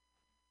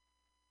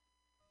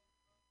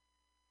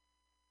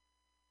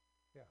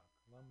 Yeah,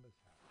 Columbus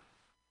happened.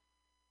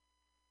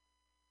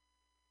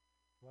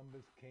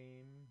 Columbus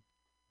came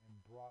and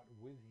brought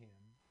with him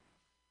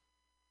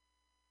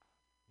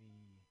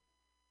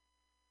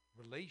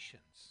the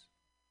relations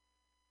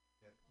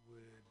that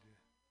would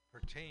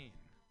pertain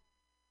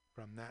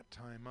from that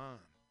time on.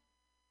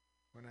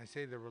 When I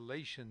say the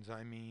relations,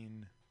 I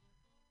mean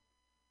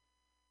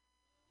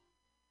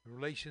the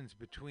relations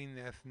between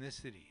the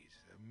ethnicities.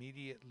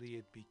 Immediately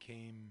it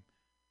became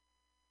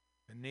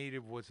the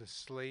native was a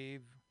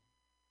slave,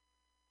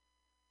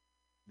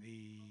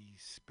 the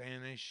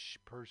Spanish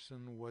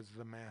person was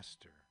the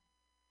master.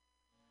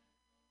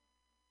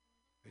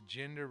 The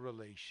gender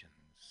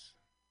relations.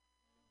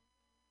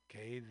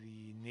 Okay,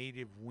 the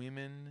native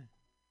women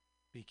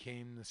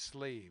became the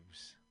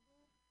slaves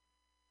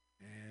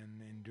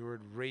and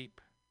endured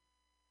rape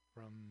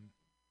from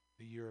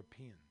the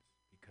Europeans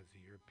because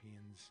the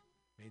Europeans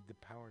made the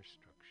power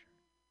structure.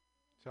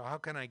 So how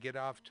can I get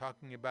off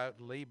talking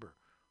about labor?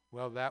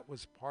 Well, that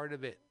was part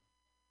of it.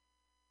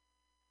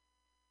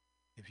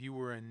 If you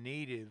were a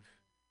native,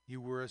 you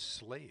were a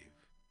slave.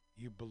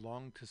 You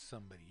belonged to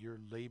somebody. Your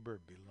labor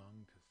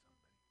belonged to somebody.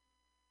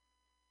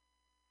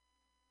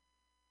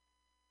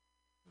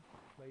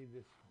 Let's play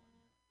this one.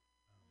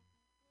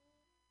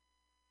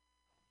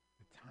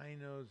 The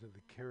Tainos of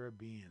the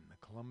Caribbean,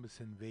 the Columbus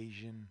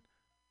Invasion,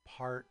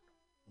 Part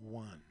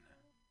 1.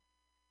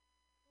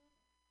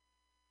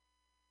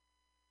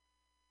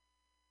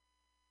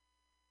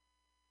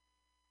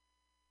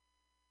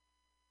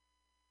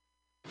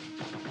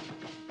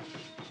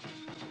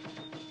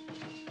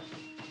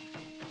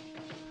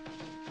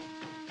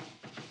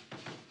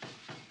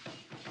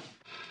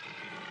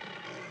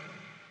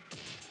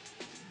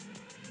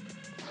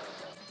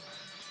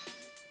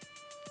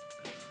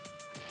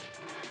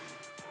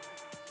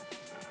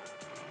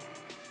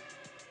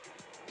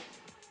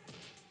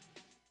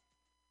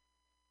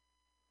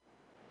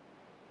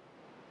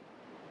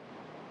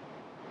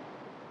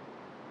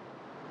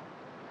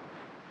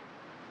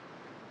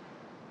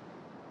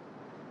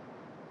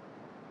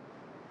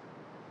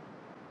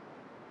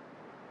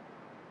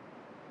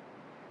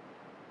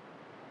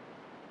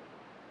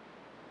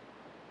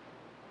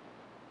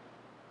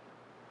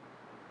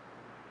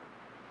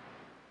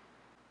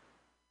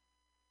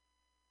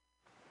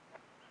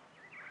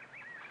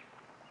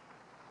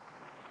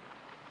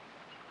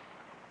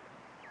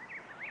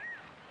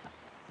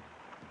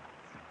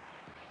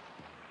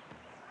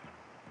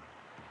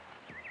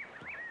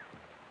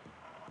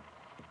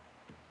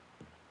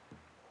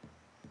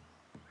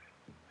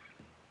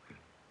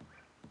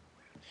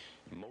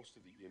 Most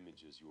of the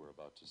images you are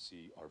about to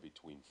see are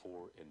between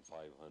 400 and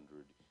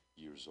 500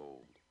 years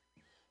old.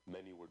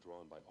 Many were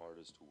drawn by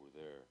artists who were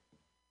there,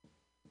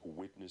 who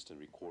witnessed and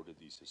recorded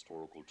these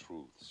historical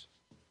truths.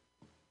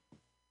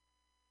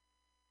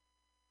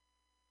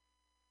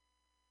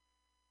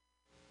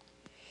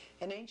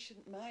 An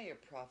ancient Maya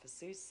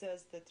prophecy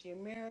says that the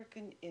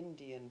American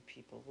Indian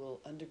people will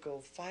undergo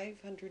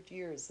 500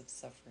 years of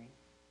suffering.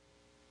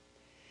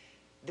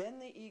 Then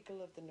the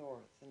eagle of the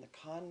north and the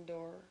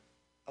condor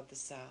of the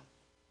south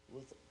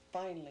will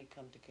finally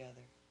come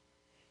together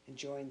and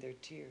join their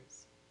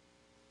tears.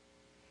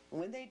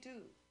 And when they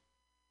do,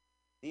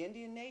 the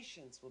Indian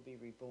nations will be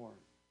reborn.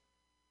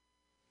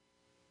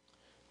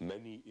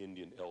 Many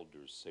Indian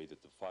elders say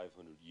that the 500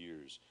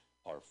 years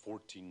are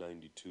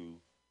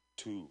 1492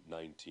 to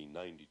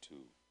 1992,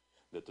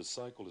 that the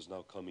cycle is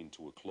now coming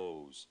to a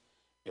close,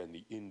 and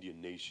the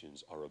Indian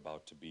nations are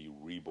about to be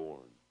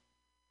reborn.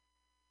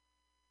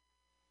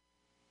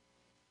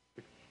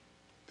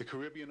 The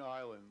Caribbean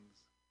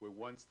islands were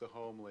once the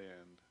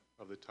homeland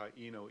of the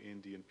Taino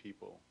Indian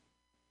people.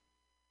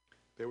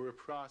 They were a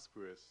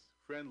prosperous,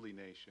 friendly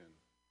nation,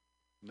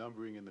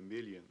 numbering in the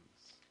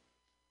millions.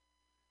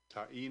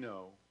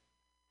 Taino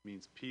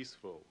means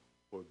peaceful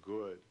or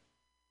good.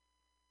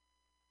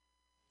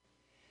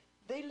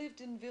 They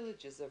lived in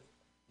villages of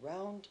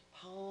round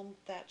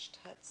palm-thatched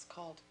huts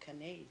called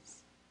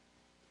canays.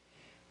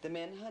 The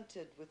men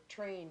hunted with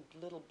trained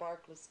little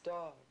barkless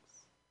dogs.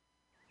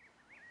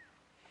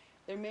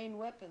 Their main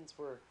weapons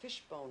were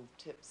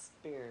fishbone-tipped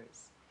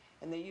spears,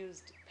 and they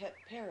used pet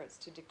parrots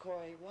to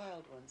decoy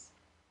wild ones,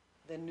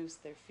 then noose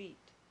their feet.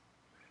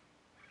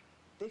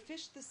 They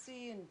fished the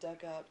sea and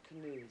dug out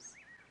canoes,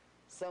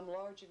 some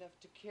large enough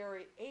to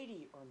carry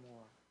 80 or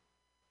more.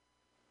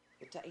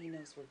 The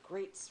Tainos were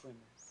great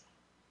swimmers.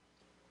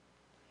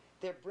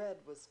 Their bread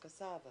was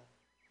cassava,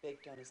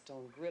 baked on a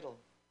stone griddle.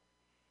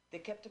 They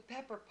kept a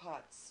pepper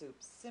pot soup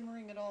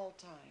simmering at all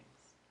times.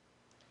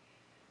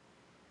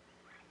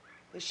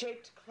 They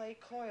shaped clay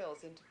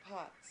coils into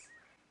pots,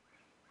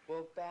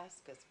 wove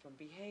baskets from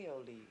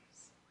biheo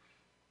leaves.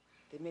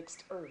 They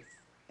mixed earth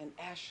and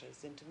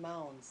ashes into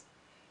mounds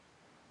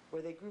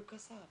where they grew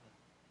cassava.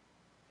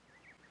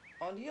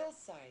 On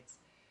hillsides,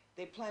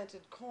 they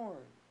planted corn,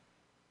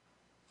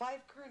 5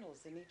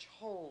 kernels in each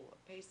hole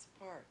a pace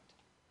apart.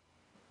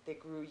 They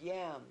grew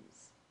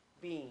yams,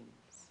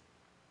 beans,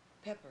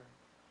 pepper,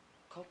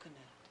 coconut,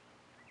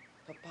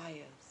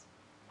 papayas,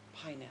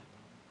 pineapple.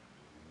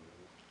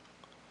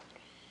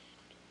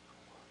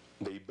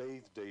 They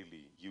bathed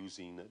daily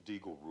using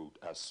deagle root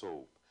as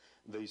soap.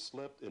 They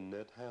slept in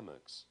net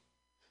hammocks.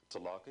 To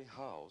lock a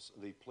house,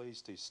 they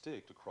placed a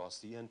stick across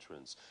the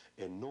entrance,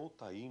 and no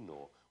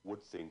Taino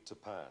would think to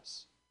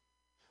pass.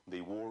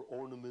 They wore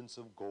ornaments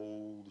of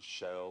gold,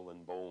 shell,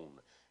 and bone,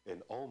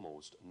 and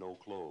almost no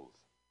clothes.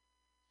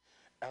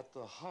 At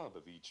the hub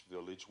of each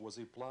village was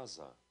a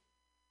plaza,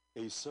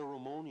 a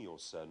ceremonial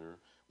center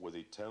with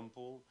a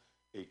temple,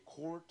 a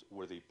court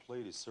where they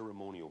played a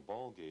ceremonial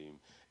ball game,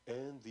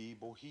 and the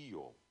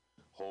bojillo,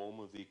 home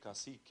of the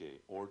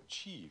cacique or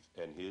chief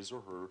and his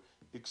or her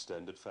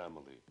extended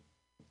family.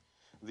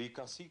 The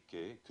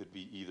cacique could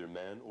be either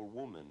man or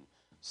woman,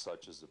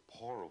 such as the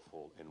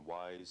powerful and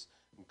wise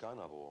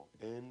Ganabo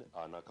and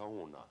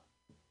Anacaona.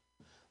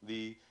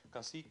 The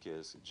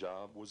cacique's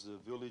job was the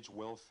village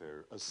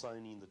welfare,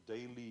 assigning the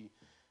daily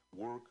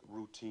work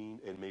routine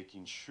and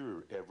making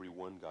sure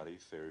everyone got a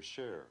fair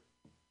share.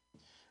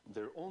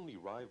 Their only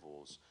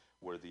rivals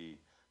were the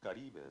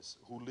Caribes,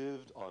 who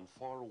lived on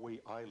faraway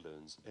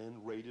islands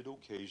and raided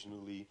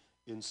occasionally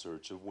in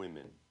search of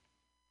women.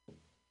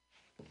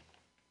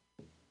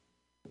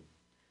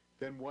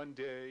 Then one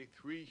day,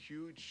 3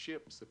 huge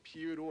ships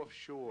appeared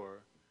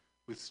offshore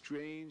with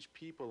strange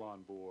people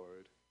on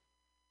board.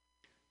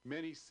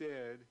 Many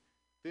said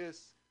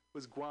this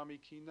was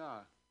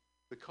Guamikina,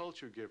 the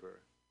culture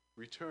giver,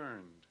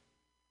 returned.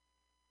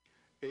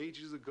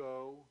 Ages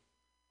ago,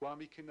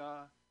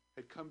 Guamikina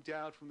had come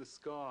down from the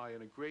sky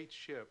in a great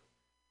ship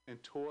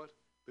and taught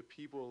the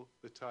people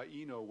the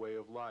Taino way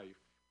of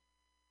life.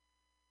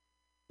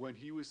 When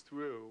he was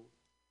through,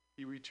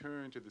 he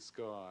returned to the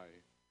sky,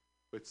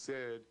 but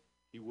said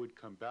he would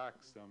come back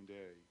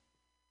someday.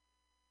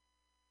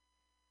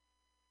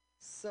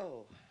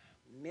 So,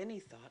 many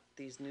thought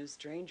these new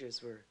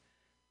strangers were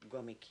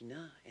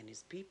Guamikina and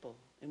his people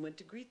and went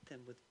to greet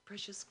them with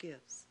precious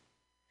gifts.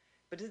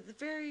 But at the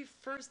very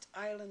first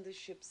island the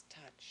ships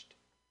touched,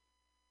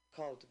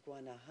 called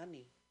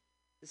Guanahani,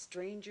 the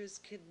strangers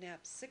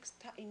kidnapped 6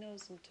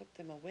 Tainos and took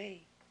them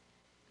away.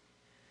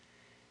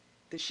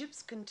 The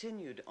ships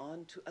continued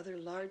on to other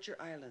larger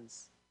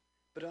islands,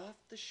 but off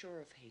the shore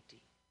of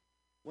Haiti,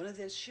 one of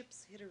their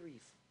ships hit a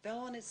reef, fell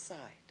on its side,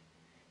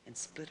 and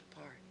split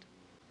apart.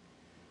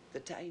 The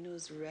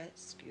Tainos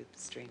rescued the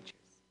strangers.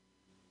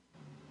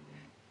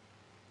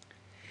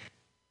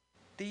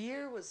 The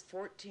year was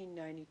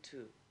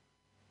 1492.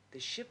 The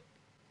ship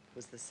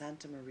was the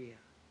Santa Maria,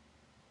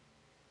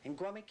 and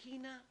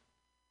Guamikina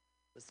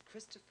was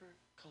Christopher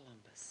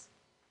Columbus.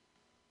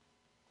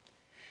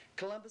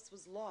 Columbus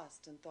was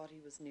lost and thought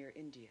he was near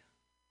India.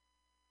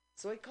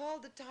 So he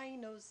called the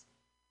Tainos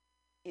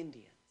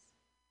Indians.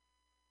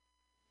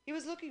 He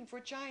was looking for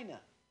China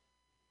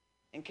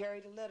and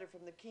carried a letter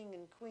from the King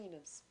and Queen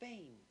of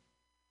Spain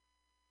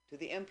to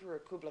the Emperor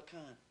Kublai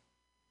Khan.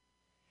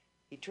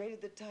 He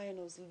traded the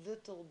Tainos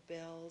little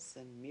bells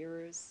and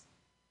mirrors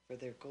for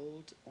their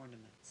gold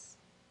ornaments.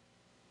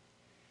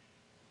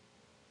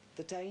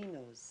 The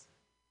Tainos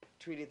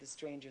treated the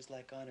strangers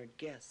like honored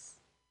guests.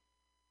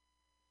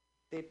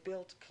 They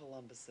built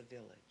Columbus a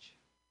village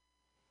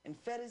and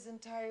fed his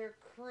entire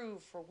crew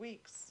for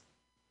weeks.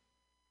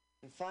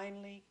 And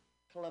finally,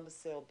 Columbus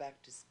sailed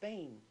back to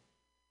Spain,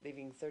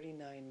 leaving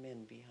 39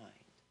 men behind.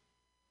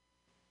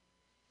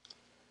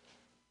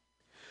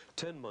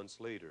 10 months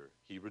later,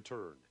 he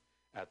returned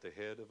at the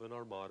head of an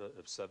armada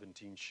of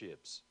 17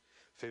 ships,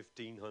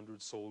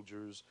 1,500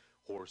 soldiers,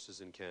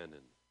 horses, and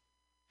cannon.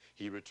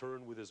 He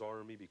returned with his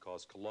army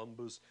because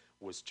Columbus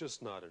was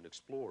just not an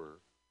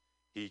explorer.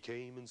 He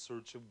came in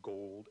search of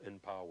gold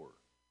and power,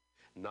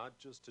 not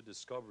just to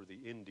discover the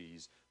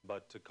Indies,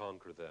 but to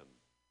conquer them.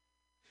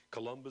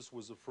 Columbus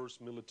was the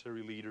first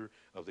military leader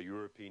of the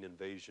European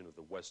invasion of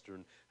the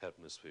Western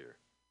Hemisphere.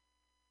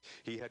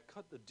 He had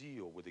cut the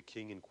deal with the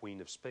King and Queen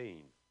of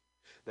Spain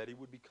that he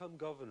would become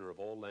governor of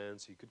all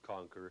lands he could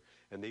conquer,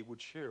 and they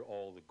would share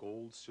all the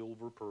gold,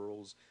 silver,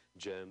 pearls,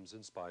 gems,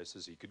 and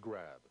spices he could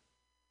grab.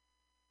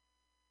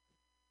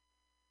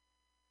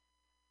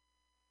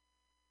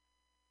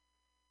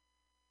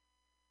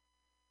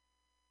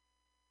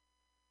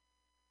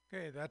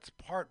 Okay, that's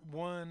part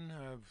one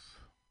of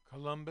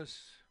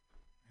Columbus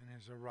and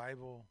his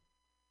arrival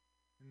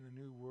in the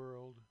New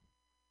World.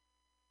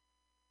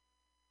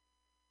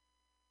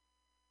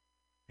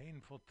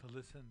 Painful to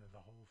listen to the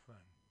whole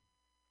thing,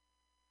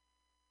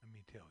 let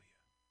me tell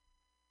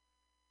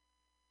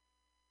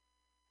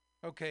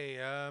you. Okay,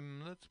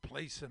 let's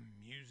play some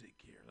music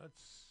here.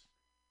 Let's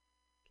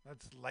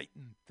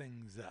lighten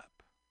things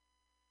up.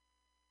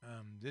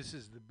 This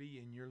is the B,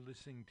 and you're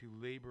listening to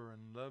Labor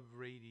and Love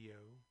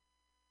Radio.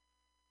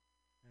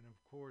 And of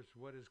course,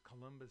 what does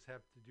Columbus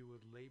have to do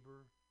with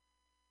labor?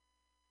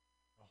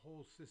 The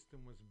whole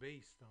system was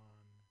based on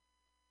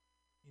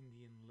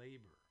Indian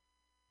labor,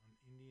 on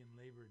Indian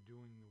labor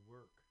doing the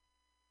work.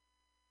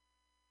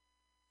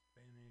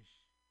 Spanish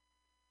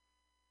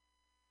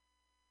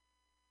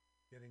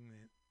getting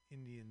the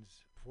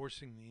Indians,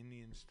 forcing the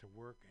Indians to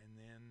work, and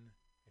then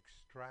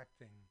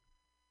extracting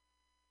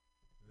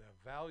the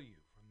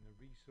value from the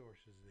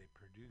resources they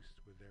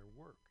produced with their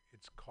work.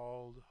 It's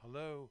called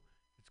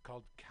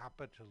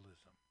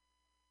capitalism,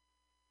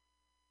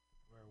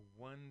 where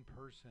one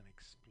person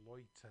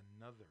exploits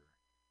another,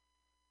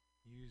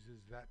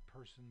 uses that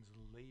person's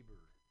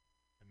labor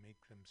to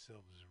make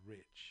themselves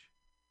rich.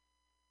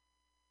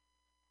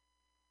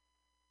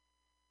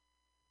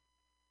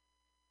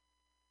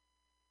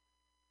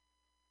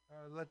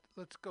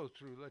 Let's go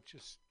through. Let's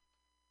just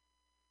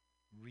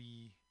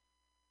reboot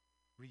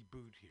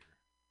here.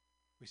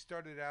 We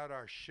started out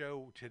our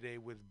show today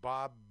with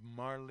Bob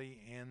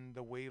Marley and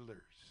the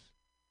Wailers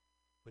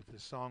with the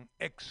song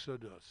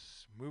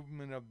Exodus,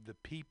 Movement of the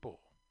People.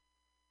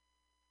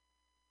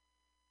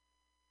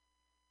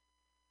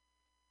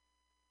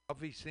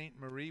 Coffee St.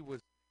 Marie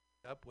was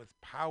up with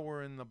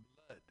Power in the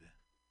Blood.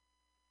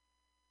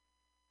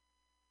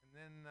 And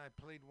then I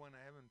played one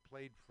I haven't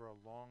played for a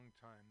long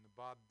time, the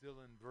Bob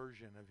Dylan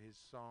version of his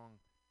song,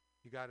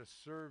 You Gotta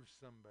Serve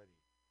Somebody,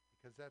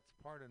 because that's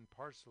part and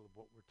parcel of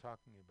what we're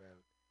talking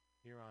about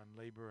here on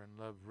Labor and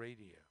Love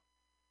Radio.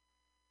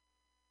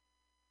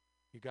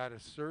 You gotta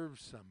serve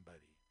somebody.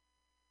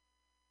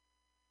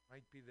 It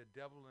might be the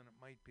devil and it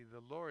might be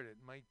the Lord. It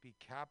might be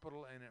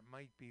capital and it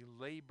might be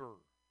labor.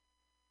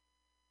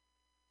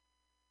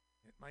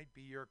 It might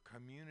be your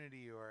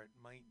community, or it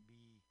might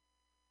be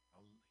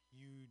a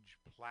huge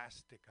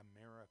plastic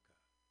America.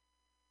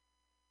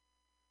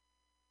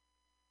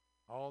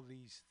 All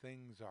these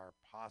things are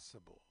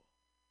possible.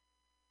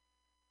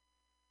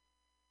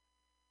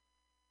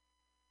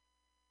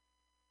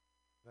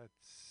 Let's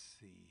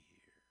see here.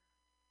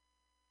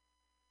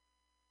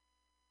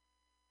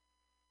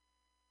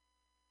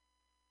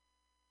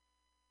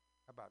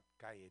 How about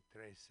Calle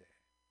 13?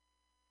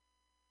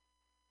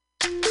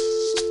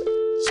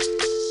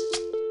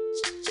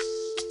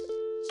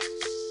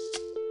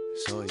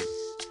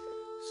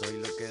 Soy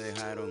lo que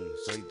dejaron,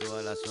 soy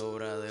toda la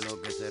sobra de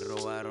lo que se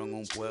robaron.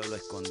 Un pueblo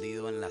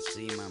escondido en la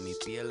cima, mi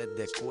piel es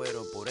de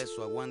cuero, por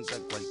eso aguanta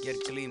cualquier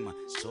clima.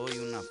 Soy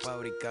una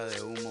fábrica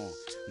de humo,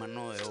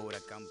 mano de obra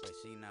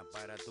campesina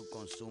para tu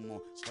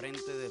consumo.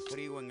 Frente de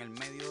frío en el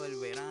medio del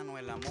verano,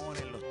 el amor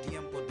en los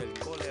tiempos del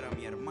cólera,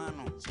 mi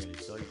hermano. El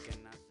sol que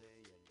nace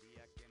y el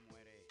día que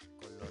muere,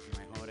 con los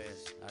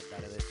mejores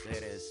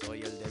atardeceres.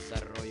 Soy el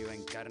desarrollo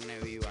en carne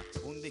viva,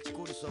 un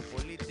discurso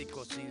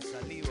político sin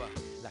saliva.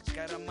 Las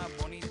caras más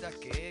bonitas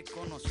que he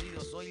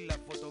conocido, soy la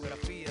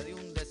fotografía de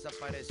un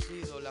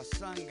desaparecido. La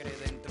sangre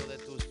dentro de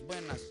tus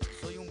venas,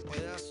 soy un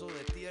pedazo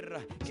de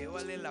tierra que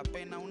vale la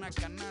pena una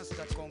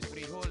canasta con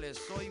frijoles.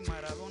 Soy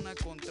Maradona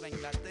contra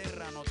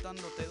Inglaterra,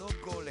 anotándote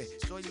 2 goles.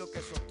 Soy lo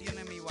que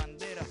sostiene mi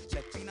bandera, la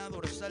espina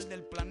dorsal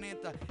del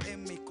planeta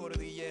en mis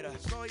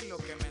cordilleras. Soy lo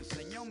que me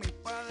enseñó mi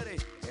padre,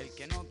 el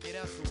que no quiere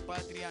a su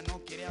patria,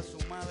 no quiere a su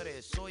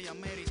madre. Soy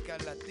América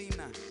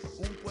Latina,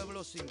 un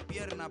pueblo sin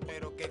pierna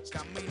pero que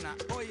camina.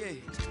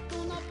 Oye,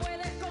 tú no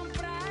puedes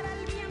comprar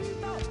al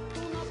viento,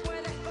 tú no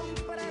puedes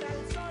comprar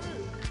al sol,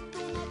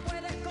 tú no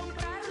puedes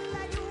comprar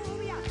la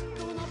lluvia,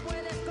 tú no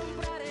puedes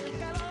comprar el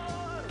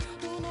calor,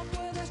 tú no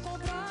puedes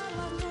comprar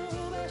las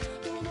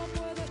nubes, tú no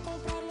puedes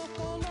comprar los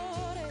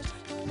colores,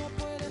 tú no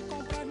puedes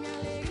comprar mi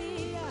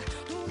alegría,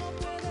 tú no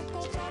puedes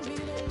comprar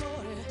mis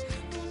dolores,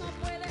 tú no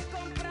puedes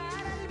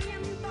comprar al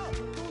viento,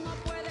 tú no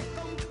puedes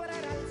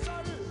comprar al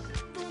sol,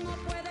 tú no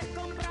puedes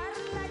comprar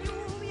la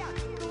lluvia,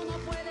 tú no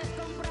puedes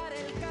comprar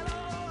el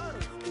calor,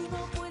 tú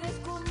no puedes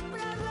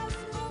comprar las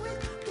nubes,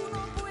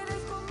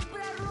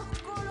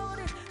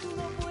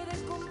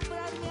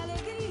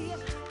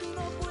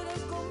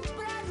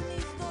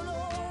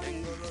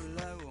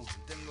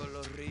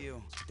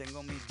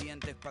 Tengo mis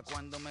dientes pa'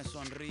 cuando me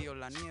sonrío,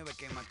 la nieve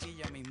que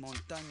maquilla mis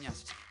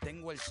montañas.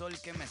 Tengo el sol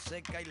que me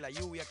seca y la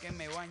lluvia que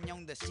me baña.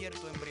 Un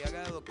desierto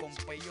embriagado con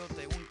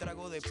peyote, un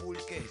trago de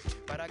pulque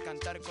para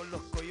cantar con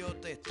los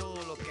coyotes.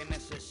 Todo lo que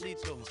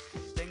necesito.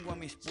 Tengo a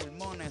mis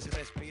pulmones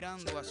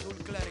respirando azul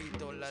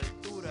clarito, la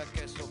altura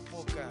que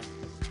sofoca.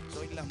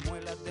 Soy las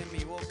muelas de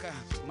mi boca,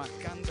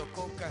 mascando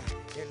coca.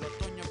 El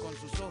otoño con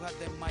sus hojas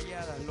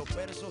desmayadas, los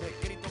versos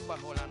escritos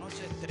bajo la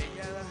noche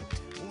estrellada.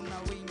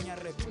 Una viña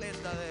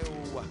repleta de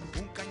uvas,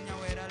 un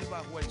cañaveral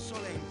bajo el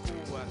sol en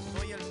Cuba.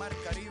 Soy el mar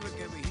Caribe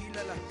que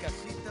vigila las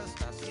casitas,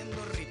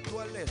 haciendo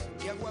rituales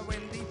de agua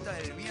bendita.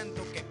 El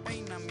viento que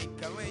peina mi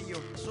cabello.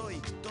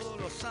 Soy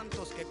todos los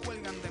santos que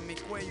cuelgan de mi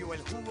cuello.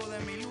 El jugo de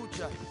mi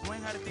lucha no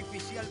es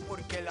artificial,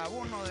 porque el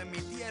abono de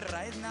mi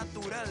tierra es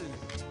natural.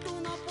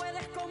 Tú no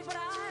puedes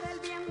comprar el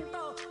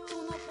viento,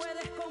 tú no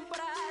puedes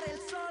comprar el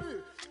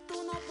sol,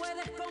 tú no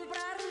puedes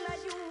comprar la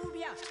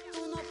lluvia,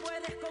 tú no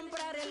puedes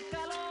comprar el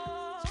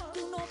calor,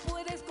 tú no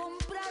puedes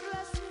comprar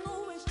las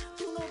nubes,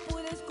 tú no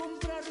puedes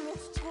comprar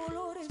los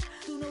colores,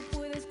 tú no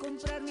puedes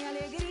comprar mi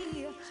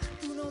alegría,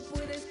 tú no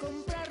puedes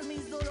comprar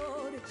mis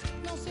dolores.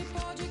 Não se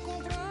pode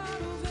comprar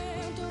o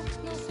vento,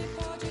 não se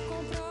pode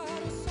comprar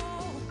o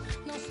sol,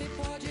 não se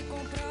pode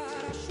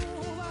comprar a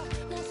chuva,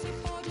 não se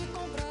pode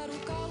comprar o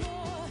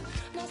calor,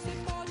 não se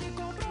pode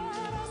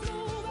comprar as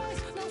nuvens,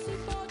 não se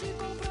pode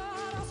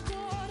comprar as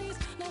cores,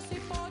 não se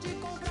pode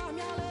comprar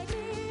minha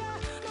alegria,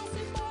 não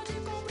se pode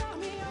comprar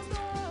minhas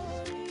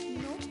dores.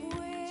 Não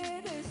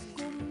puedes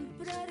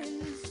comprar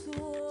el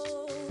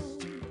sol,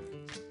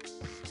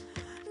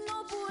 no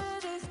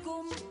puedes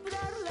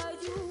comprar la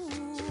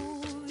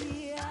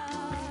lluvia.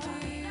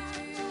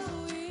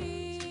 Y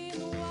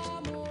no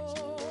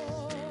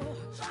amor,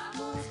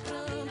 vamos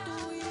pranto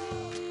y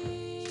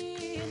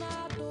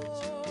nado,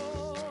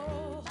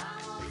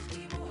 vamos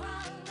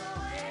dibujando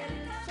el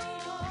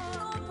sol.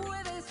 No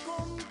puedes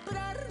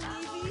comprar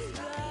mi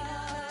vida,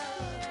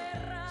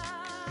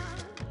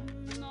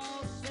 no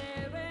se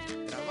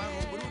vende. Trabajo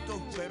bruto,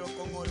 pero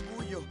con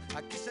orgullo.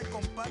 Aquí se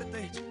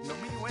comparte, lo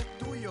mío es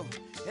tuyo.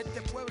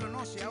 Este pueblo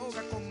no se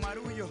ahoga con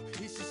marullo,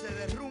 y si se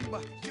derrumba,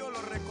 yo lo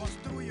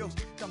reconstruyo.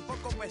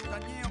 Tampoco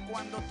pestañeo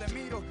cuando te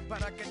miro,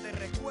 para que te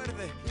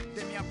recuerdes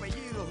de mi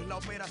apellido. La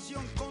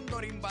operación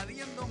Cóndor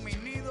invadiendo mi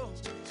nido.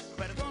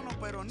 Perdono,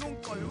 pero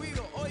nunca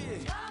olvido.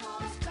 Oye,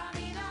 Vamos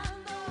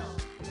caminando,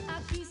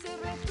 aquí se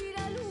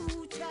respira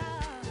lucha.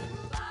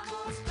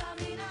 Vamos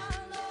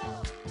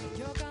caminando,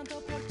 yo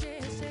canto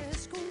porque se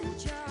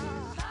escucha.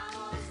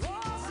 Vamos,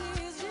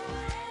 voces de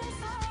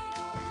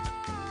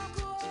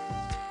saco.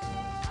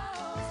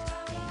 Vamos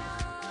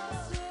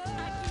caminando,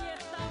 aquí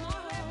estamos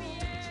de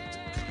pie.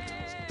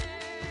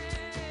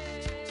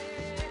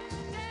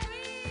 ¡Que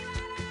viva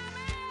la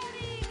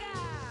América!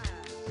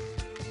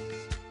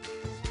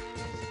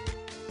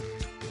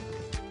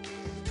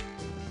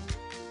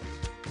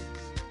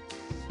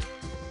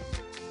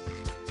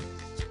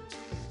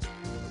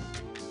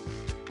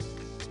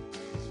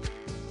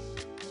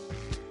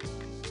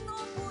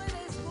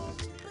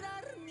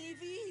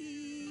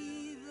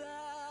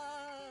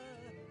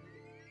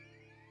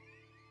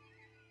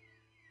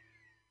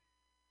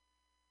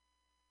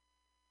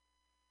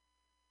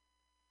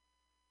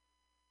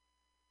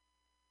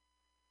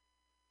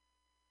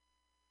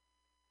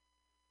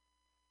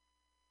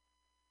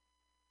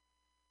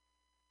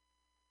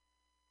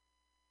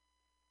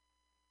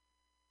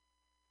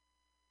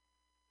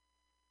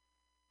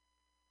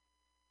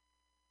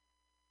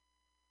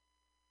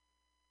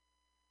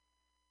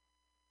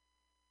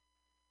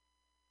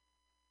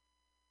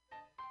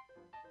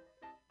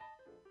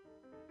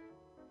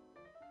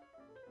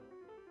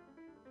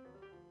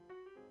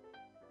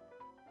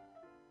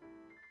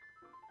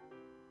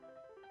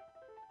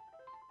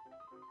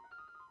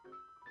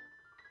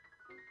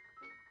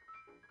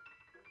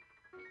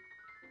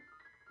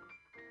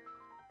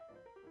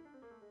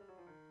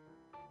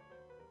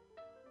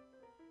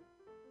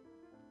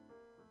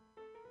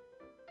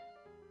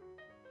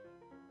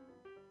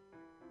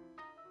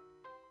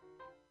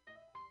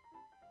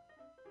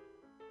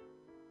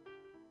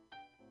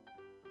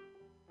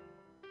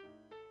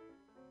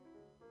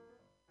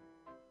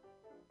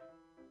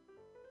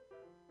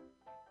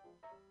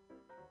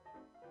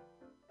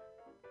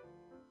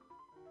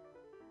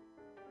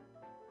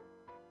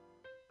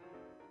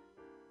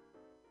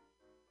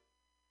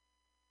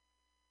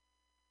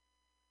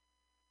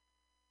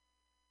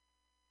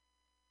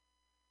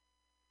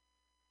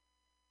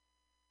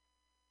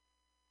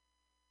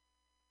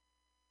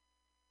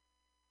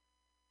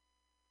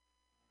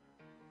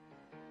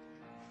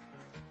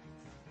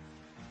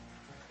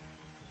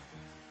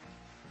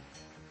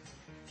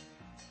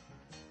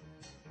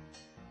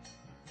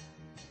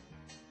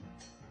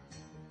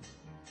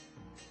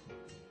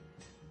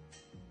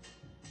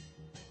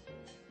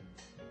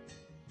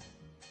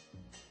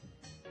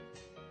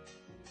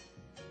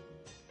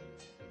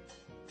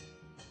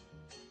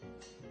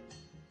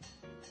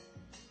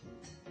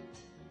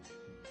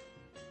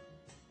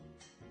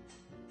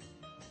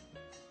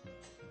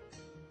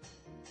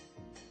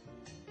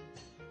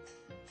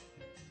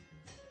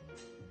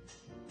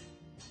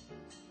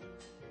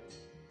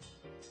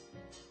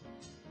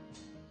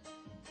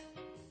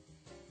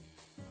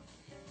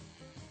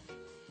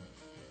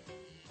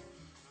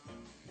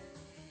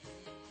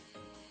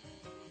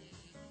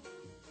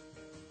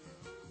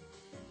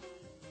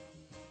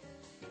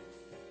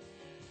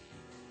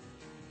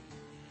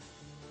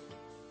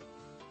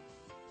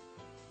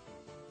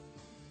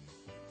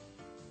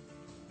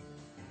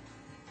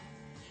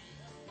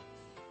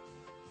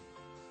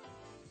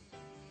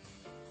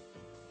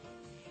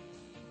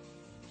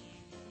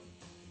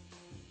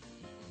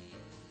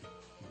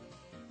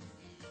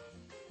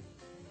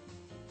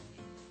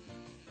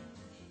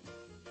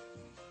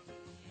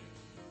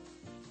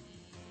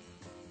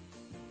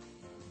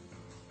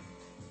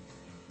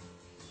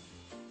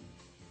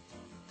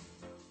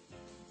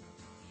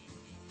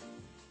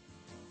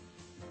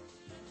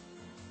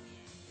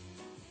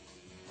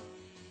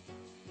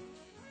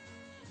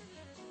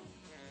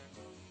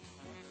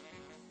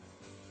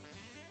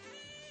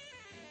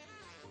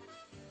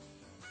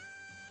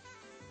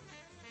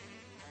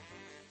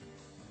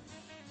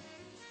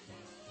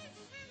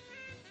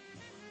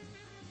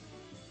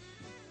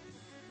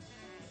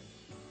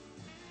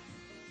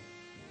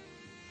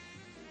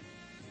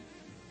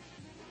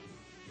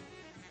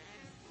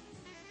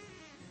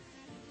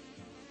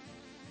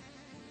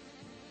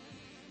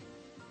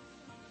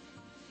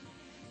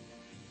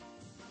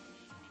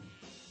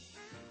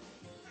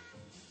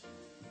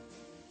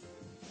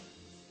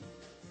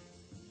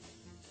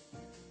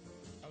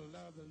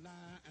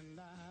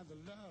 the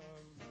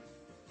love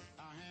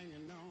are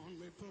hanging on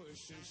me,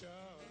 push and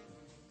shove.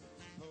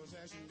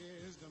 Possession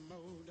is the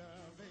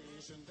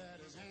motivation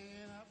that is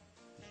hanging up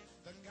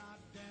the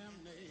goddamn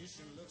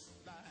nation. Looks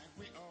like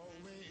we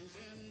always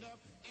end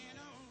up in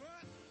a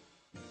rut.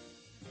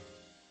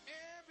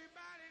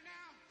 Everybody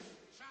now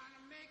trying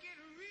to make it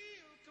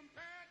real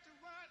compared to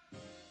what?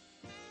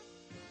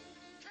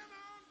 Come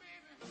on,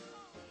 baby.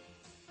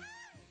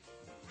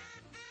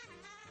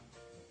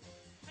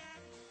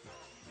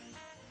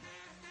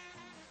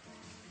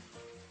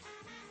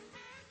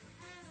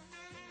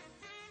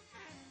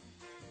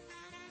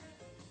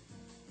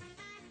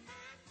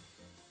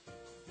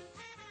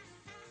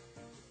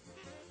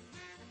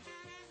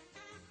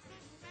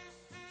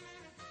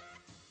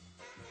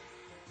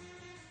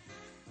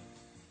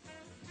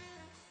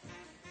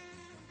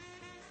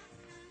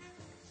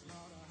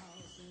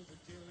 Slaughterhouses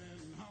are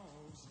killing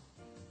hogs.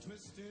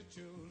 Twisted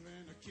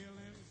children are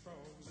killing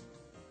frogs.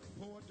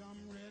 Poor dumb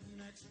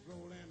rednecks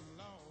rolling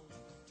logs.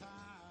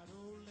 Tired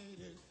old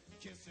ladies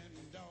kissing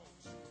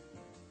dogs.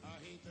 I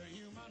hate the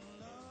human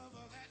love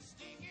of that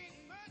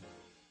stinking mud.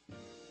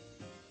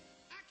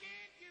 I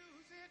can't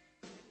use it.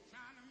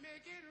 Trying to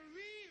make it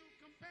real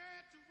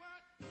compared to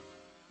what?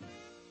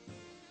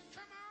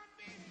 Come on,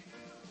 baby.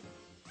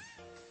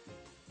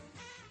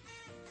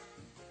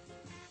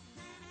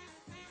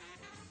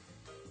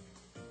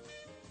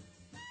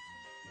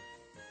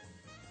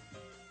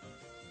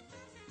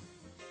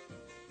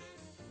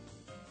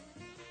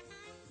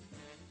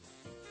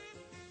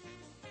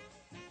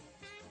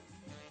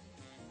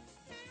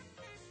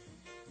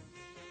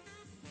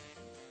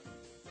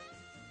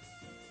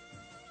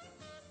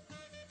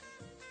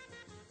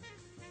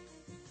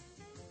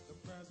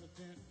 The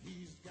president,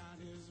 he's got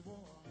his war.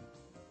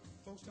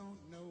 Folks don't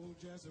know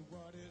just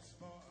what it's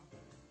for.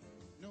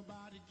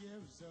 Nobody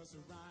gives us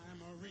a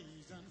rhyme or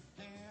reason.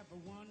 Have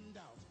one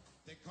doubt,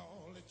 they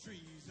call it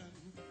treason.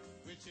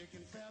 With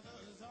chicken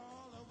feathers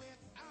all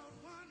without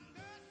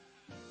wonder.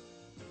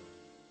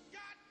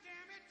 God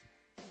damn it,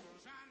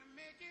 trying to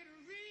make it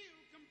real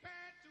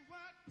compared to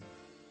what?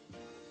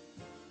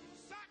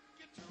 Suck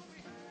it to me.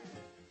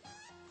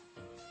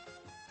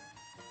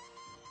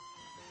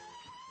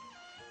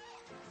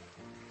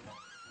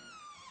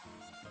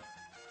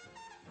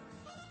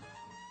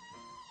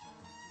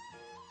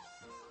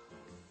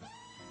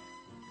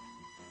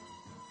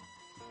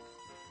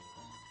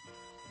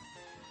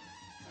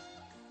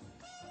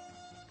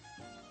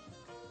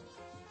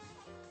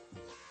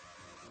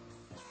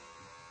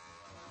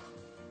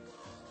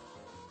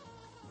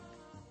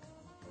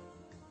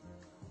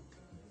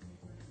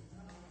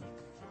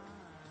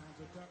 Trying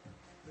to duck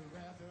the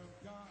wrath of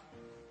God.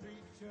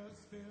 Preachers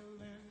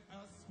filling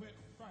us with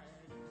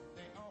fright.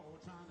 They all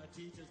trying to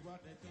teach us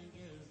what they think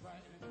is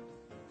right.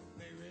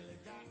 They really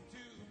got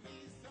to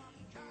be some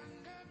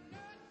kind of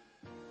nut.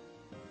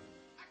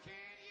 I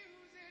can't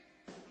use it.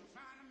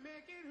 Trying to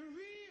make it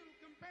real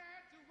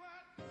compared to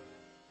what?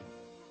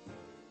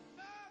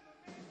 Love of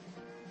it.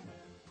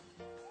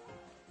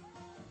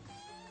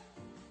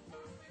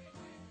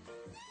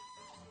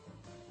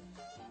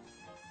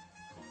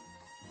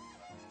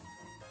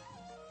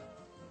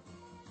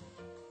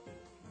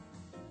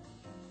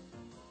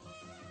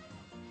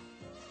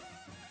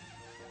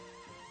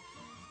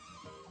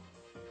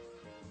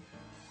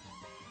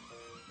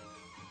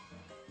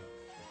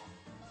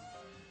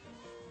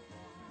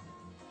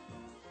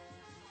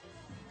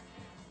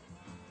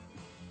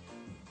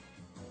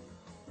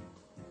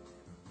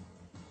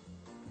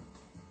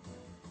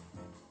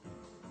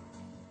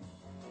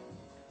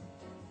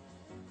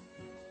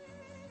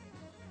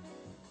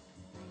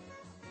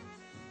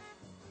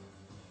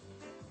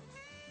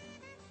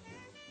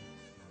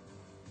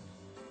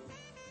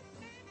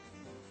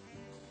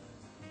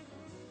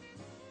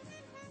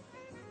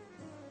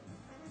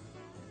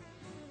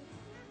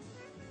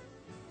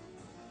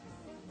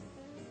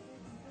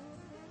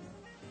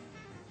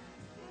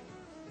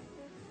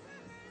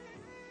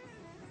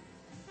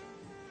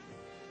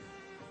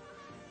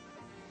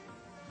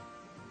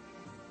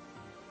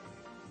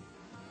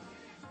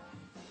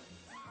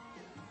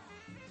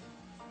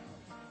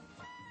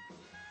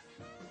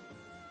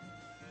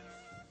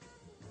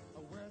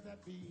 Where's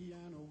that bee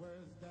and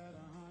where's that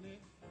honey?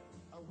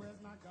 Where's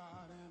my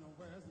God and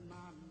where's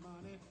my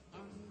money?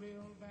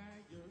 Unreal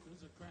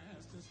values, a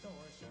crash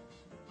distortion.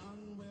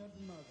 Unwed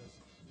mothers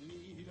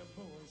need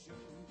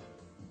abortion.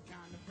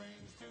 Kind of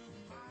brings to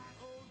mind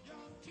old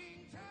young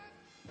King Tut.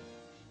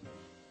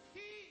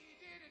 He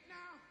did it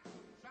now,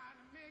 trying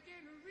to make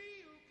it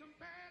real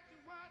compared to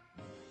what?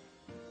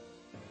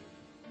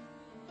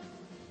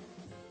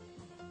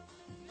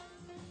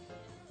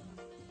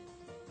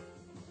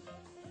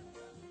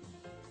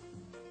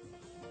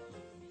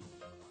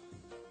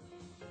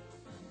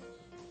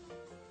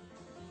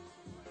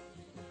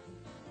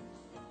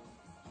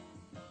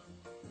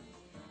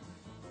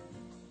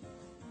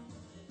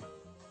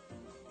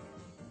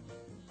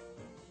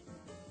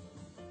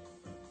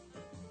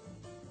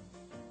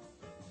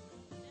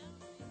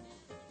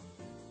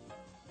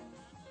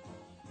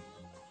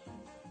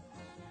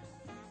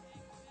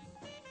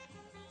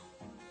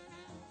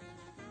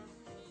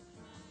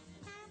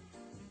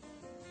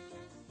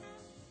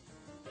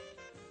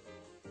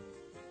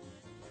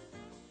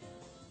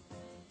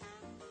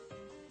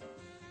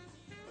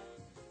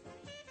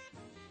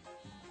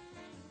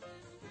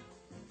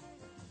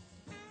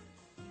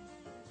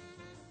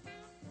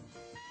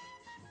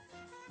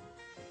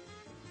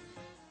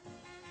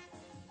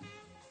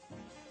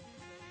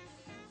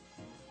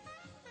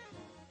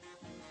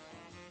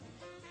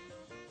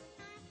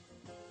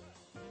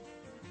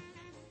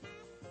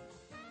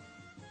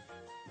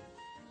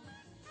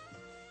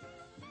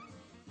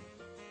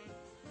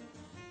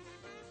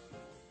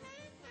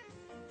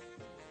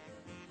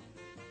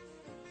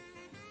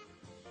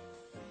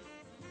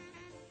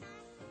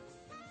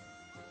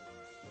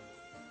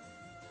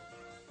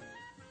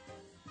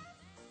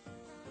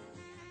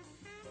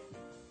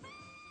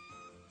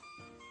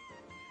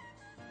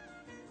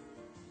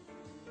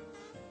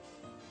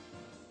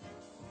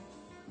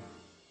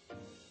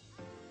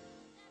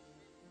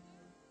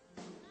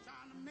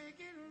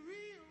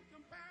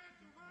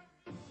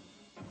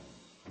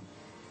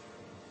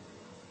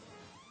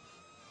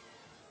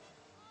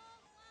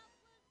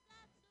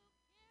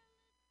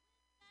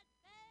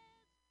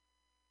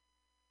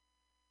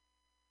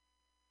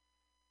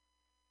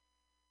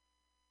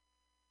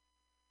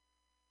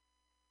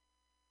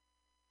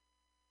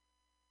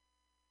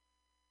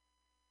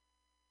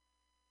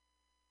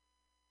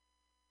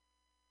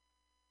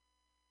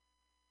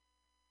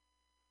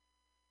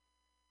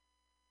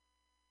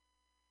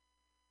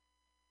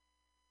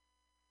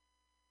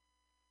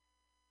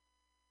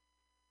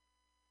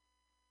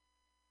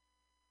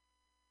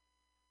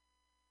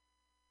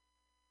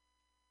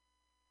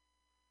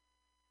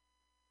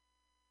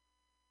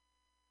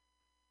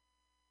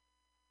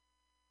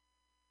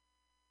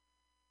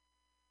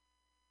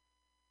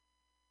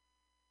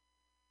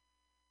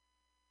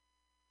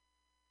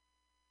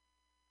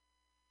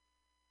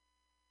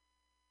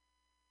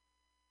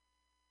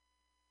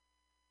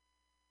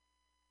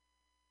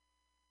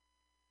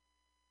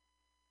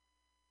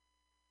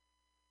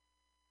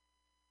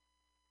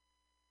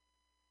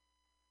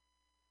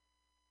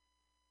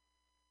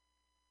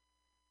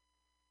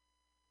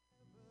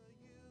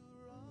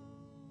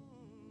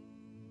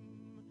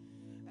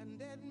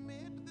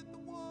 admit that the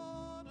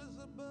waters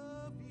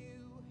above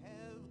you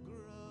have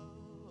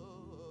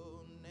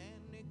grown,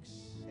 and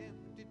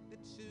accept it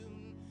that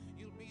soon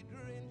you'll be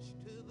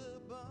drenched to the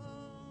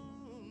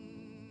bone.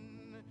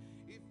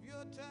 If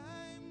your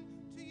time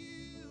to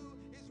you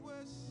is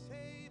worth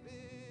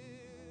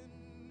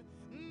saving,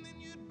 then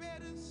you'd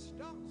better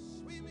stop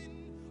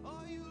swimming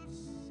or you'll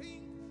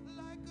sink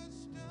like a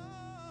stone.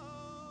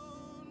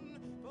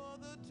 For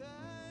the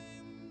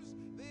times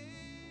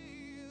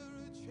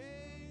they're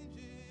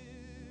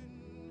changing,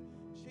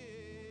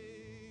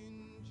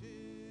 changing.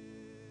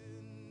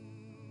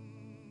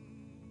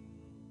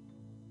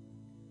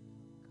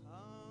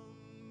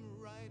 Come,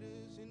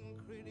 writers and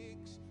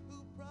critics who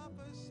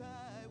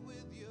prophesy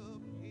with your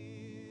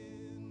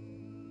pen,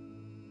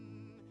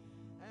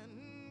 and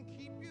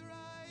keep your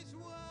eyes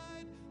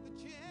wide, the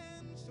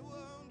chance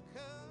won't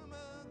come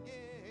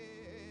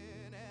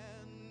again.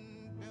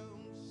 And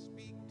don't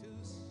speak too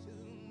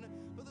soon,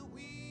 for the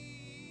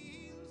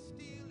wheel's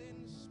still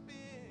in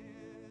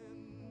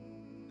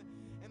spin,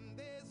 and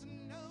there's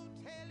no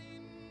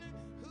telling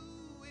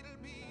who it'll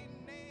be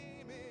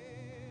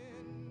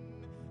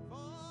naming.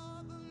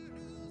 For the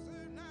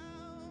loser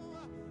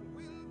now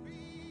will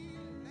be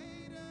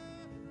later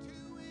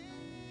to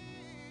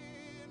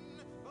win.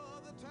 For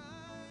the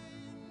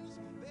times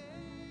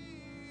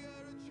they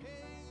are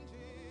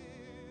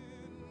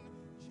changing,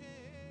 changing.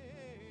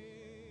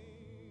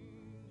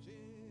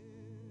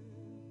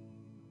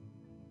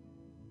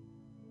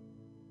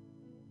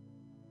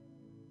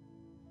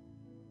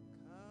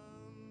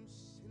 Come,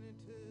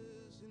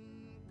 senators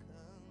and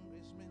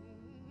congressmen,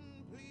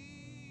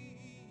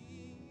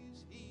 please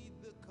heed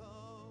the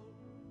call.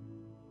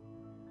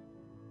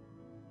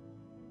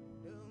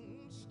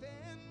 Don't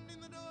stand in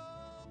the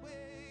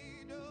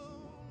doorway,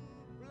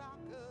 don't block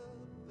up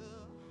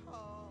the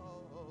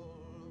hall,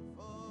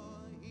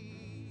 for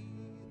he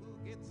who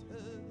gets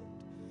hurt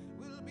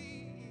will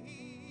be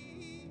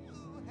he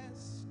who has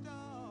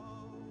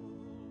stalled.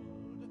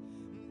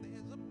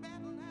 There's a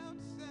battle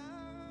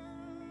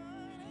outside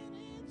and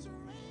it's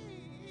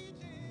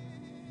raging.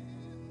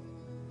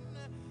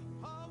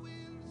 For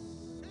we'll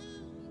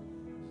soon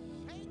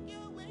shake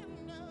your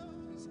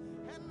windows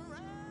and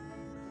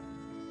ride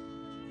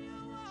on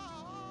your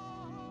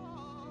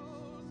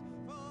walls.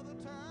 For the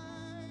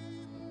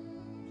times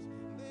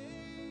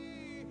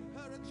they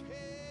are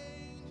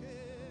changing,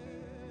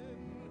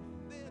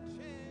 they're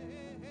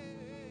changing.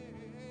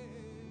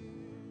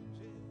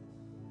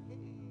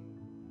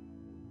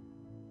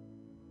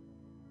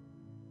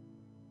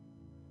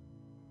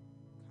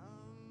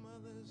 Come,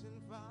 mothers and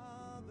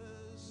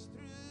fathers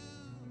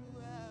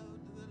throughout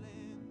the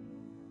land.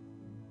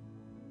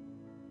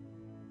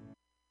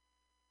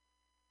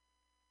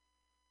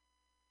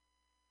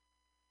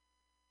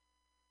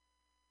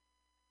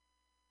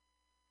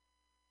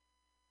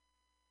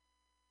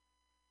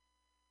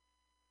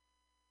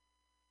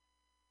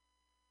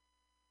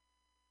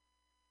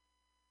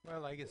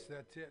 Well, I guess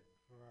that's it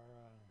for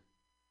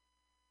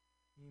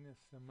Nina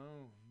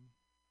Simone.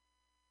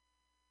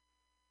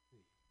 Let's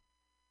see.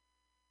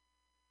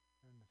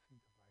 Trying to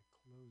think if I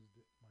closed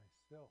it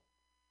myself.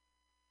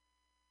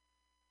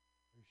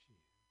 There she is.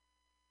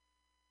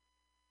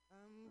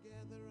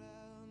 Gather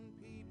round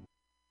people.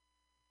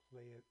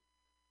 Play it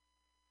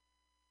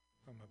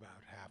from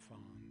about half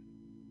on.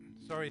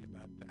 Sorry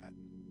about that.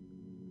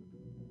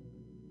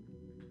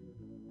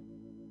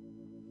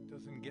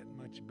 Doesn't get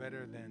much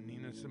better than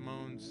Nina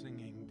Simone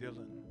singing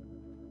Dylan.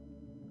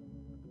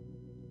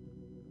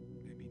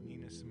 Maybe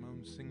Nina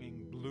Simone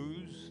singing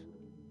blues.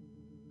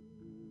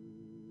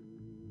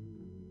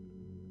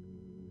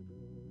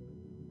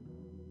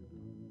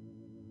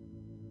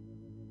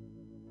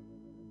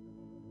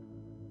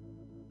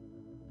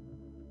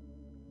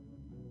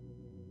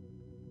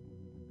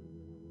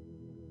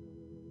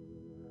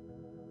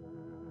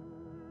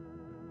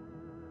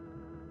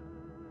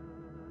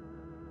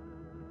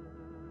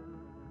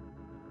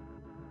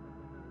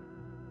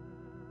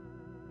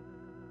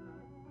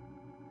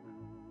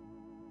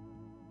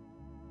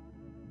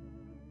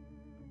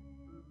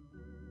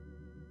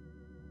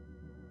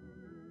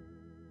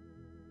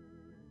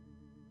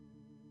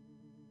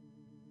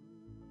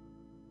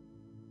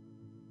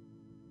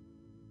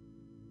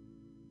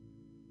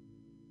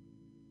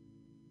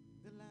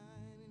 The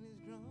line is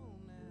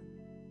drawn now,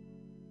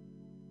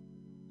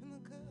 and the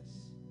curse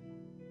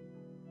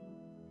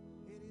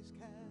it is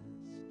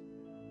cast,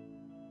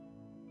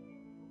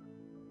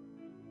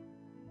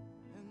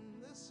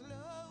 and the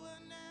slower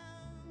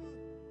now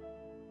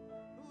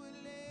will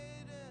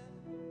later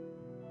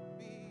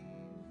be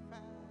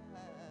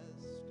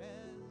fast,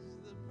 as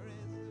the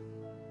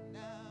present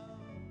now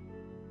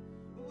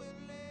will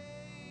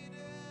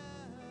later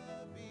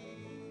be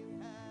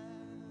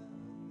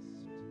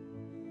past.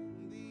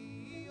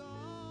 The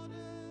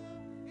order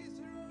is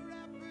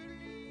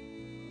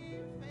rapidly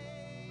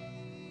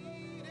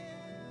fading,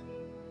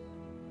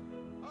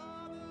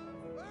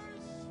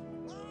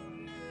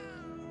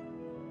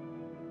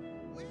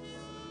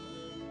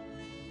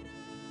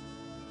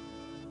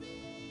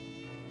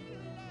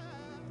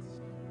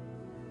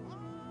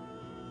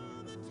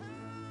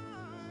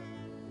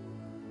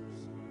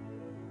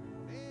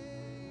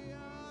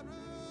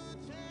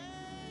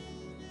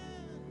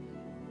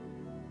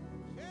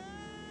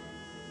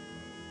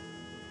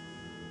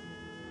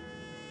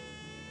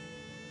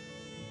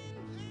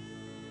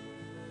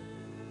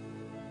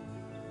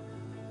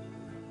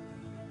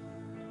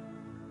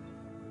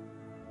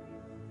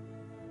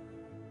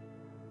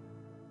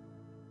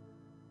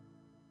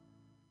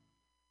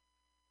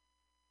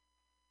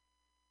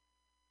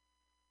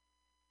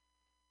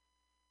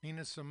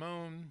 Nina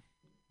Simone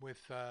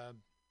with the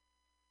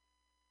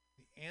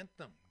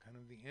anthem, kind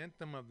of the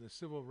anthem of the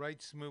civil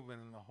rights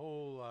movement and the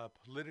whole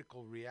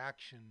political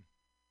reaction,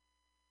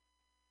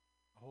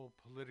 the whole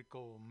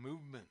political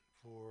movement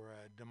for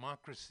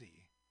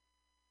democracy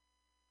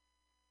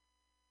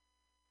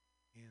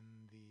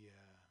in the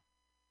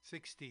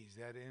 60s.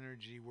 That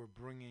energy we're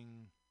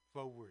bringing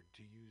forward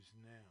to use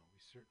now. We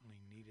certainly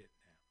need it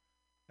now.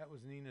 That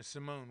was Nina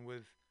Simone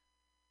with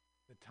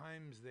The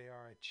Times They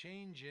Are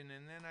A-Changin',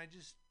 and then I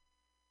just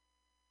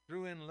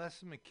threw in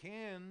Les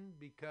McCann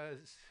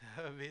because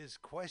of his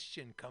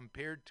question,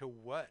 compared to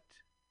what?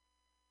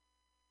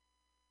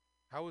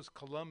 How is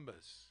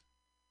Columbus?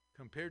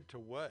 Compared to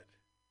what?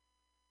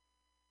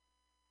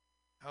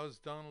 How is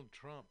Donald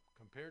Trump?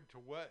 Compared to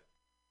what?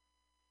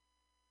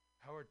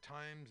 How are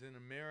times in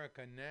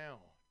America now?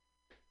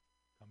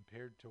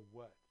 Compared to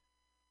what?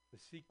 The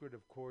secret,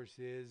 of course,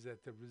 is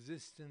that the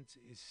resistance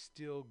is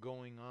still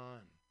going on.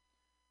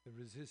 The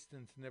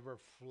resistance never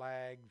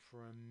flagged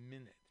for a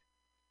minute.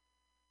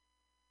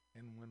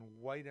 And when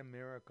white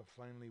America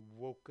finally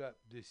woke up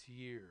this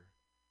year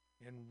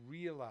and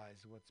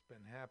realized what's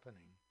been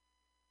happening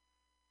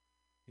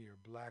here,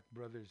 black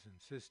brothers and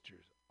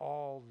sisters,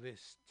 all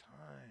this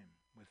time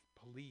with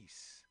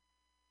police,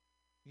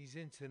 these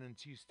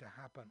incidents used to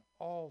happen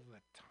all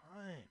the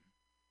time.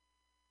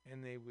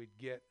 And they would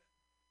get,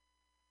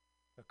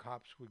 the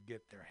cops would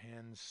get their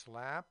hands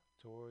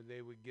slapped, or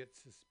they would get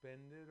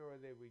suspended, or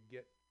they would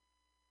get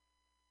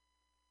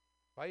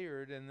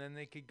fired, and then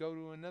they could go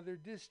to another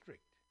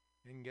district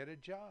and get a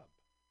job.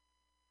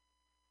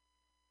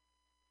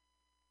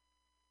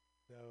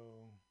 So,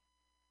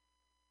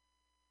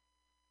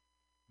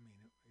 I mean,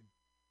 it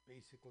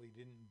basically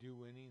didn't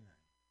do anything.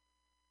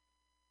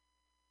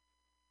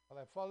 Well,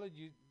 I followed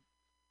you,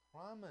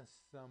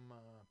 promised some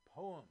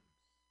poems.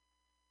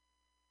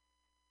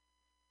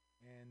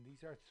 And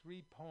these are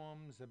 3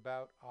 poems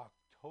about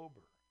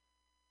October.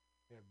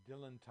 We have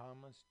Dylan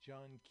Thomas,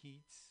 John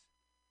Keats,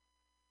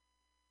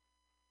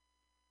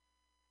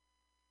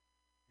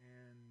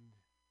 and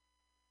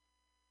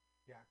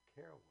Jack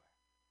Kerouac.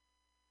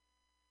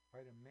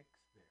 Quite a mix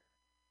there.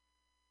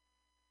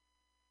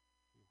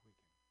 See if we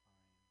can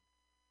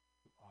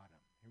find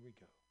autumn. Here we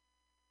go.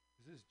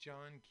 This is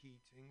John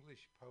Keats,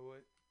 English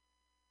poet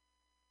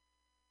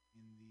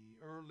in the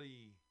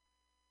early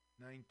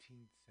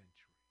 19th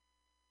century.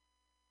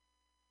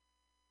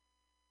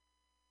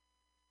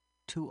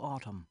 To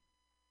Autumn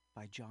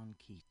by John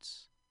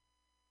Keats.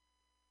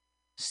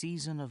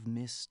 Season of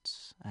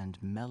mists and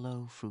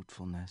mellow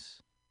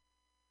fruitfulness,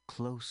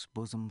 close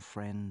bosom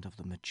friend of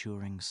the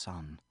maturing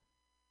sun,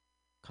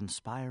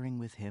 conspiring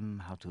with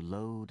him how to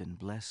load and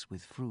bless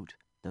with fruit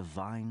the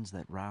vines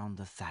that round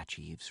the thatch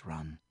eaves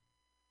run,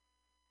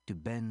 to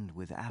bend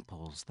with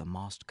apples the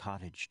mossed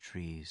cottage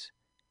trees,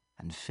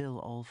 and fill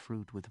all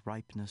fruit with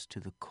ripeness to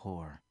the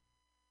core,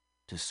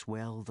 to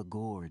swell the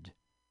gourd,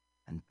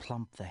 and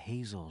plump the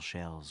hazel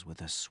shells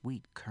with a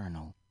sweet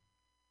kernel,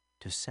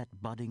 to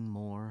set budding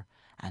more,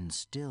 and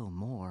still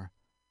more,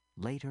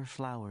 later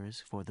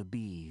flowers for the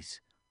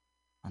bees,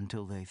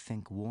 until they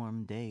think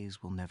warm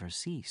days will never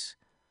cease,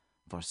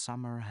 for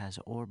summer has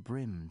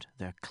o'erbrimmed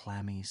their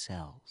clammy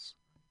cells.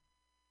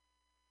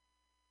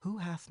 Who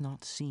hath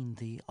not seen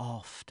thee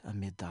oft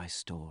amid thy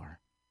store?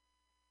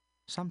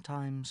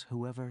 Sometimes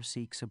whoever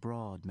seeks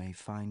abroad may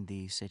find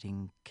thee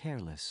sitting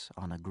careless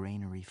on a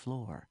granary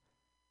floor,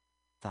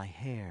 thy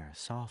hair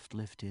soft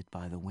lifted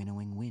by the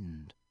winnowing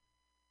wind,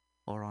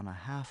 or on a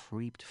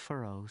half-reaped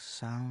furrow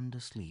sound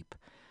asleep,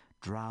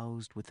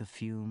 drowsed with the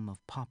fume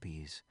of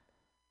poppies,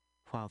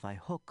 while thy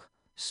hook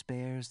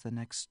spares the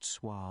next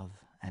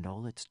swath and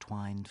all its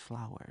twined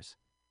flowers.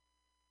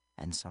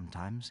 And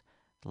sometimes,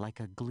 like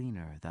a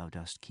gleaner, thou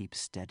dost keep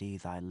steady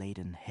thy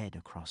laden head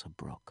across a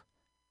brook,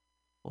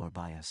 or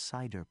by a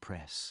cider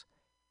press,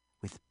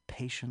 with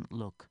patient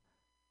look,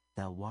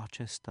 thou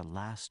watchest the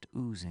last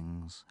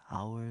oozings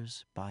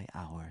hours by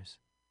hours.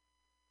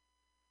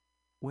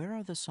 Where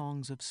are the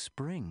songs of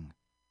spring?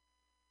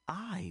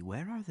 Aye,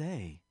 where are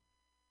they?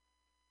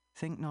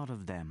 Think not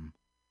of them.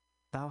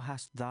 Thou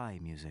hast thy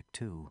music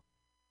too,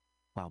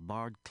 while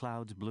barred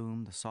clouds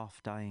bloom the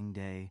soft dying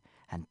day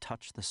and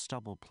touch the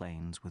stubble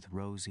plains with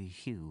rosy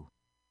hue.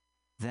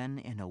 Then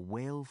in a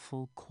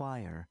wailful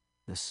choir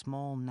the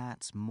small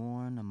gnats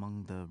mourn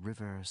among the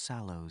river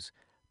sallows,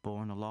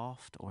 borne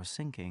aloft or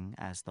sinking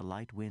as the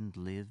light wind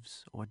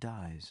lives or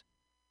dies.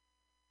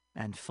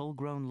 And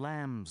full-grown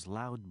lambs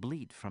loud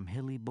bleat from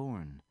hilly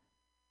bourne,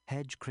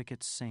 hedge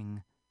crickets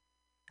sing,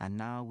 and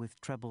now with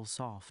treble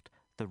soft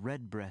the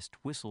redbreast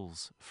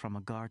whistles from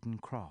a garden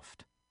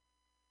croft,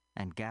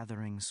 and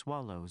gathering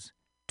swallows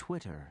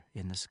twitter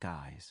in the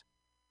skies.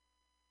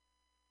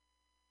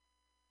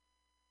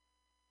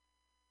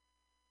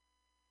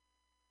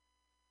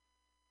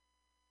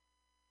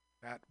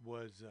 That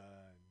was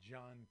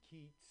John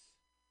Keats'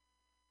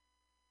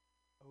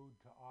 Ode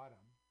to Autumn.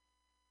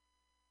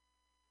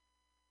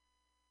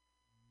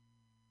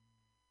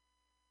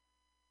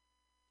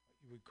 What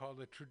you we call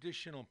a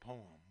traditional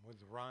poem with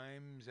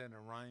rhymes and a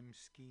rhyme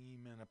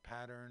scheme and a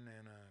pattern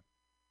and a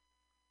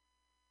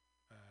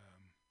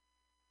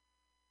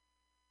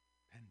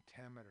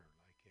pentameter,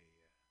 like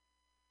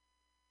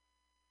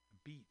a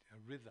beat,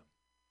 a rhythm.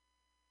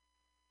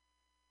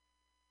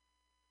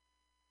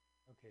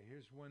 Okay,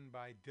 here's one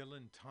by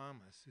Dylan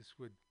Thomas. This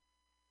would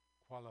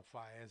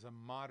qualify as a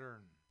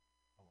modern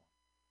poem,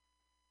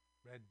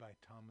 read by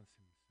Thomas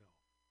himself.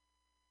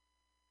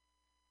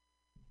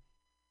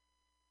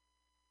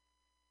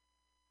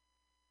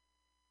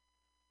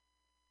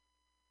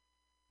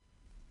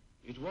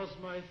 It was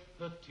my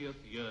 30th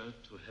year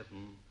to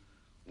heaven,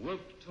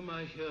 woke to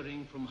my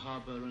hearing from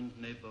harbour and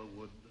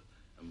neighbourwood,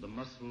 and the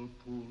mussel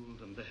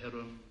pooled and the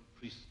heron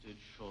priested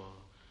shore.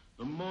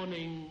 The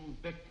morning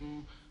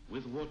beckon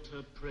with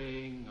water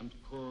praying and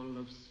call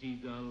of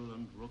seagull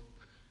and rook,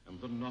 and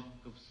the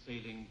knock of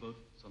sailing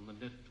boats on the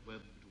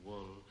net-webbed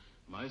wall.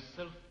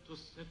 Myself to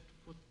set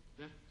foot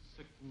that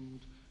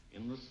second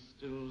in the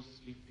still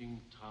sleeping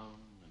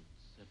town and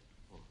set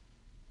forth.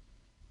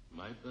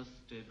 My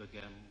birthday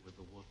began with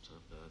the water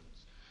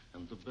birds,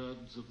 and the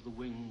birds of the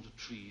winged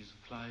trees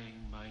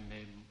flying my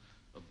name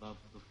above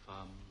the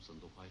farms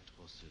and the white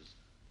horses.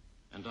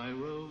 And I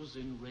rose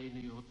in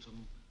rainy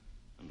autumn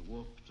and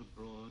walked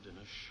abroad in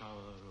a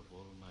shower of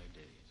all my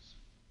days.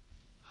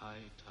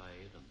 High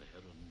tide and the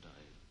heron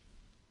died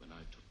when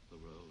I took the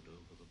road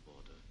over the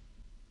border,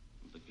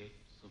 and the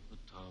gates of the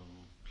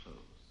town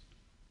closed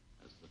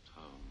as the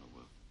town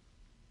awoke.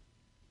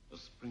 A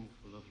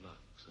springful of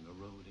larks and a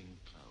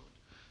rolling cloud,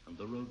 and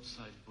the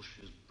roadside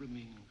bushes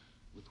brimming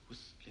with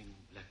whistling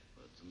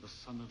blackbirds, and the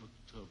sun of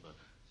October,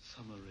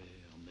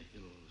 summery on the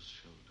hill's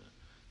shoulder.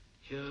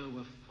 Here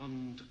were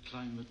fond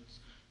climates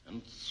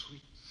and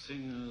sweet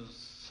singers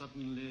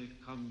suddenly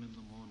come in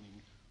the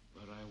morning,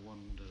 where I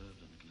wandered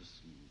and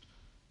listened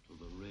to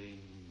the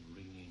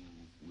rain-ringing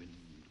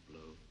wind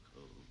blow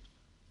cold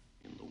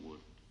in the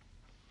wood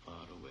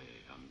far away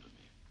under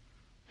me.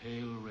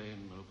 Pale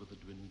rain over the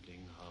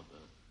dwindling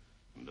harbour,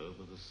 and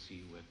over the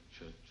sea-wet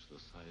church the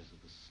size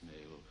of a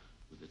snail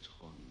with its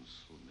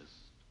horns full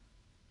mist,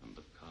 and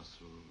the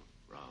castle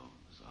brown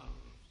as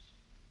owls.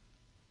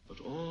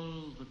 But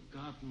all the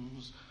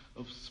gardens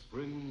of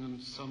spring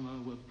and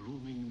summer were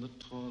blooming in the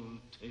tall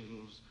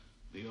tales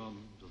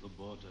beyond the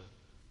border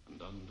and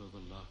under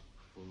the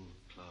lark-full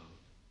cloud.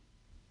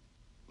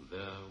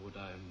 There would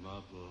I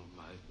marvel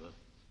my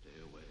birthday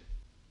away,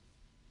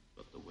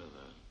 but the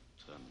weather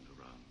turned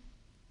around.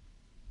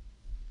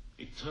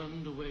 It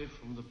turned away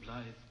from the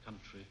blithe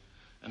country,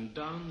 and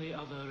down the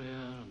other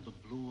air and the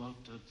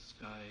blue-altered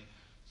sky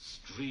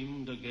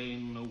streamed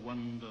again a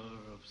wonder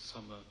of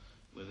summer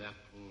with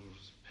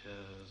apples,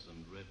 pears,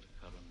 and red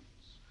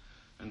currants.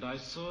 And I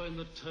saw in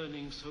the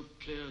turning so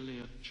clearly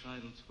a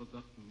child's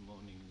forgotten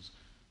mornings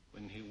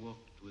when he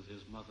walked with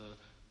his mother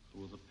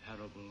through the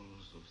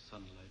parables of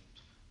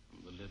sunlight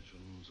and the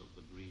legends of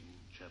the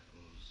green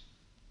chapels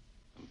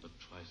and the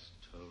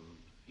twice-told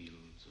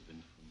fields of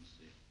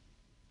infancy,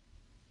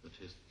 that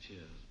his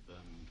tears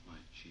burned my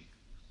cheeks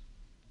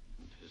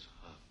and his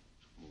heart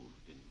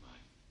moved in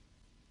mine.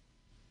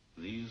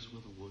 These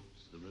were the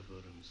woods, the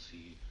river and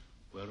sea,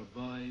 where a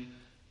boy,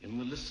 in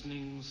the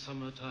listening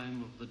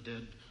summertime of the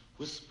dead,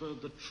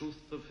 whispered the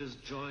truth of his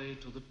joy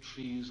to the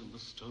trees and the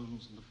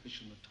stones and the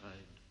fish in the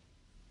tide.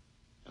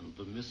 And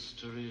the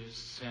mystery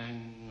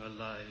sang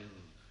alive,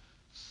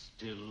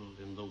 still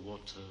in the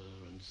water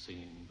and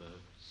singing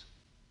birds.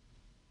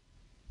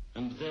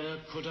 And there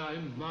could I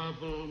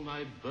marvel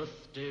my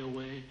birthday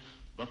away,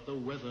 but the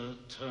weather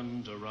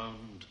turned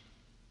around,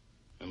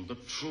 and the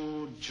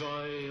true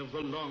joy of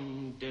the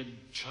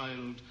long-dead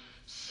child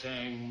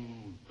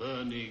sang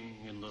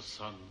burning in the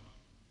sun.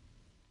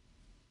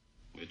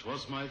 It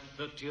was my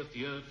 30th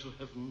year to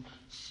heaven,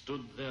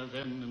 stood there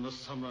then in the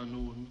summer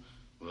noon,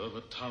 where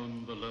the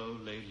town below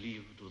lay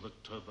leaved with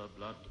October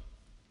blood.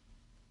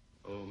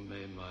 Oh,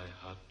 may my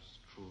heart's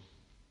truth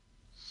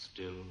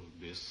still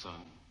be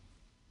sung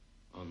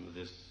on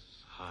this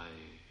high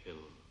hill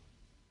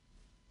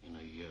in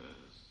a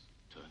year's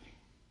turning.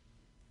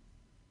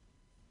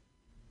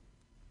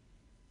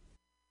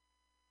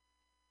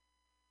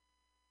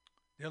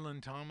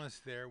 Dylan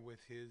Thomas there with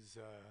his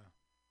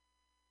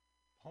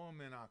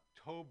poem in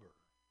October.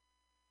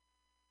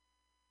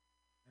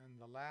 And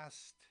the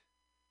last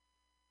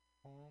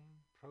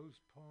poem,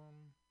 prose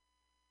poem,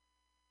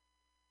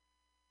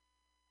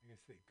 I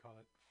guess they'd call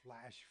it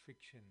flash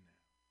fiction now.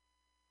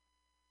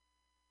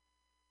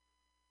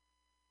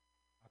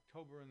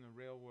 October and the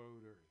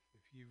Railroad Earth.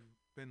 If you've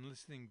been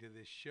listening to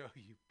this show,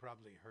 you've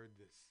probably heard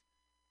this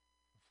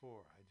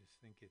before. I just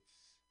think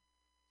it's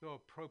so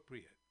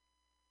appropriate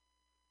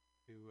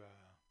to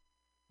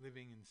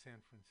living in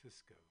San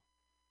Francisco.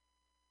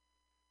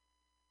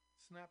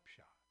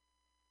 Snapshot,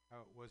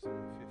 how it was in the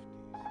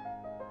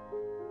 50s.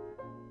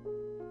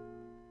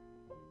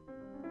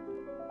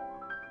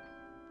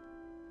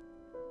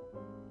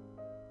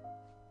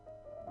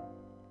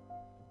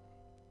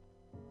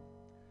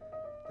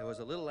 There was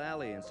a little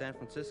alley in San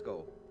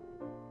Francisco,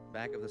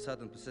 back of the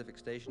Southern Pacific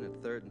Station at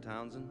 3rd and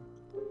Townsend,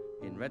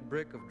 In red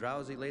brick of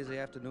drowsy, lazy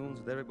afternoons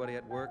with everybody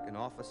at work in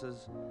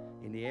offices,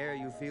 in the air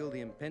you feel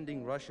the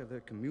impending rush of their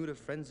commuter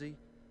frenzy.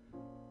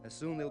 As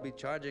soon they'll be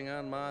charging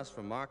en masse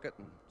from market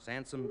and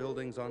Sansom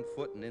buildings on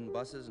foot and in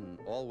buses and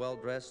all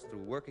well-dressed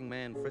through working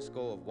man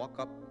Frisco of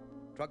walk-up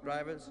truck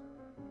drivers.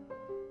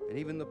 And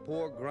even the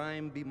poor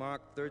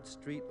grime-bemarked 3rd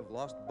Street of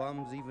lost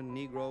bums, even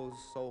Negroes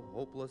so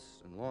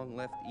hopeless and long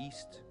left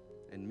east,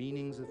 and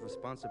meanings of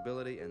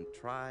responsibility and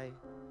try,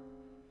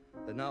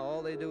 that now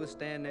all they do is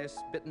stand there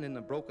spitting in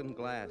the broken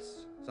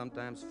glass,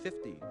 sometimes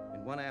 50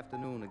 in one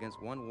afternoon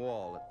against one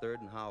wall at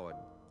 3rd and Howard.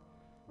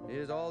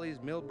 Here's all these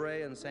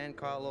Millbrae and San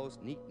Carlos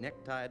neat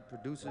necktied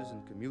producers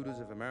and commuters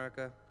of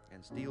America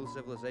and steel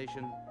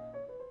civilization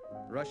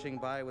rushing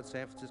by with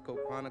San Francisco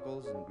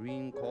Chronicles and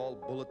green call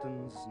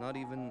bulletins, not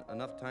even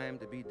enough time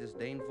to be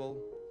disdainful.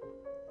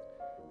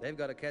 They've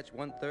got to catch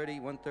 130,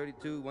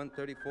 132,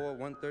 134,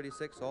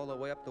 136, all the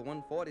way up to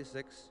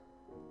 146,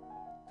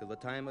 till the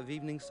time of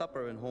evening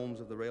supper in homes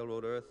of the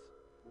railroad earth,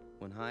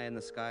 when high in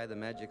the sky the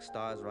magic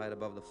stars ride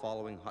above the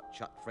following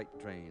hot-shot freight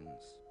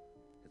trains.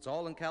 It's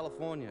all in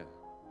California.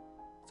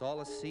 It's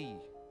all a sea.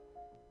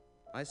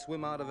 I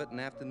swim out of it in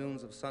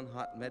afternoons of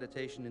sun-hot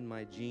meditation in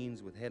my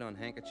jeans with head on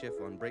handkerchief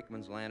on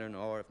brakeman's lantern,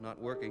 or, if not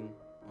working,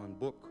 on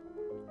book.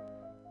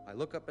 I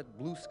look up at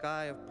blue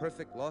sky of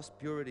perfect lost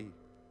purity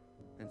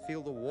and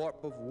feel the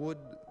warp of wood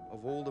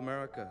of old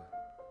America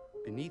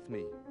beneath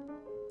me.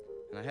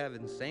 And I have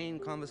insane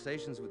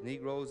conversations with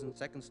Negroes in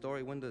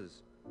second-story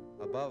windows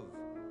above,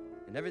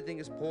 and everything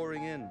is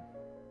pouring in.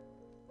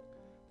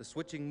 The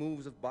switching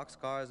moves of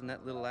boxcars in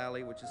that little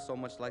alley, which is so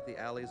much like the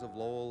alleys of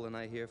Lowell, and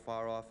I hear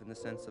far off in the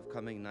sense of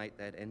coming night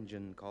that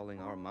engine calling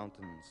our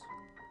mountains.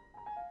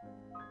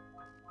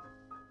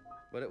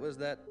 But it was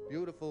that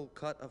beautiful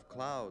cut of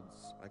clouds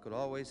I could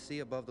always see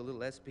above the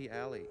little SP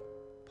alley,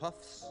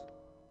 puffs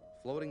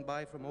floating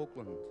by from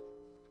Oakland,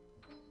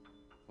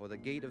 or the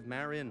gate of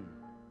Marin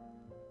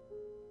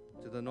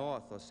to the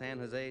north, or San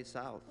Jose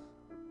south.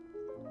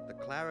 The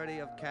clarity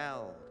of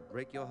Cal to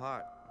break your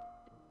heart.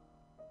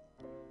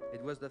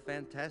 It was the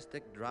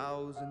fantastic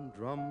drowse and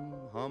drum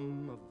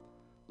hum of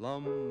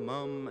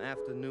lum-mum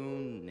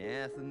afternoon,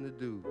 nothing to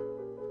do.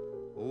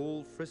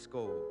 Old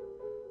Frisco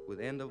with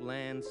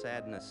end-of-land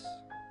sadness.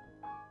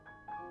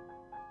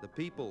 The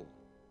people,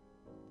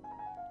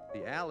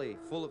 the alley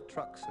full of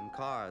trucks and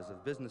cars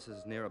of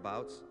businesses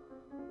nearabouts.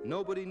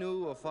 Nobody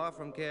knew or far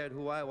from cared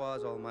who I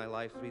was all my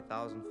life,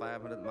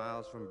 3,500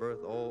 miles from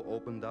birth, all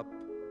opened up,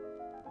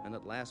 and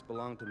at last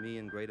belonged to me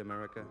in great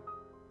America.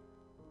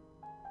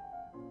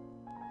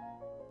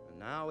 And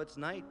now it's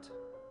night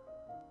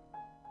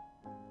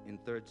in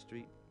 3rd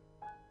Street.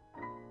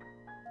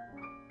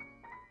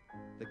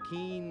 The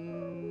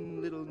keen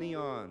little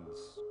neons,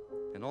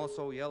 and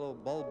also yellow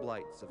bulb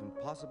lights of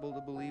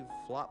impossible-to-believe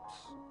flops,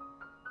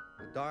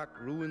 the dark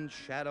ruined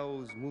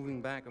shadows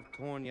moving back of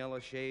torn yellow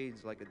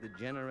shades like a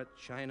degenerate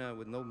China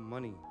with no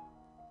money.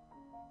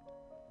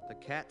 The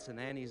cats in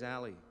Annie's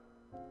alley.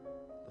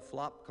 The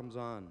flop comes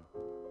on,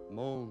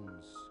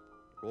 moans,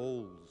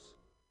 rolls.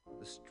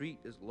 The street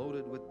is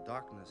loaded with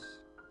darkness.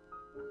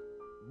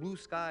 Blue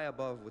sky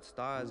above with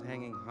stars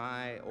hanging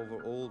high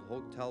over old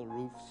hotel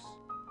roofs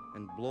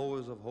and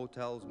blowers of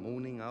hotels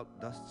moaning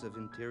out dusts of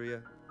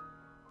interior.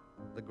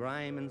 The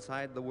grime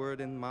inside the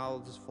word-in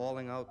mouths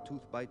falling out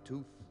tooth by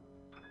tooth.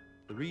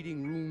 The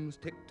reading rooms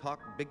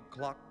tick-tock, big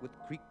clock with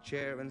creak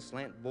chair and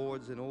slant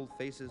boards and old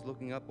faces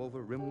looking up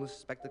over rimless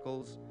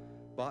spectacles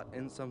bought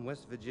in some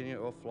West Virginia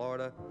or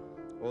Florida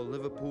or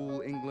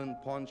Liverpool, England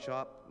pawn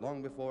shop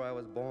long before I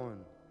was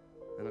born.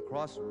 And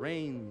across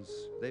rains,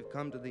 they've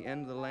come to the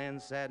end of the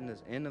land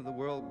sadness, end of the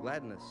world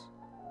gladness.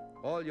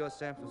 All your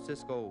San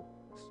Francisco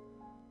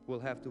will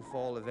have to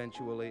fall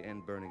eventually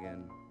and burn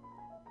again.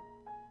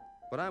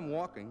 But I'm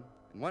walking,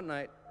 and one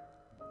night,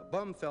 a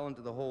bum fell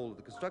into the hole of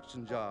the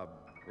construction job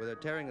where they're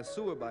tearing a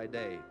sewer by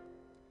day.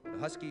 The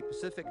Husky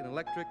Pacific and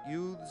Electric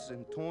youths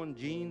in torn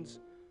jeans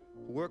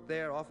who work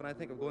there, often I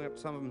think of going up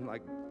to some of them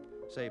like,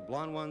 say,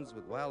 blonde ones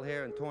with wild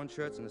hair and torn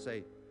shirts, and they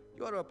say,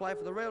 "You ought to apply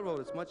for the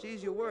railroad. It's much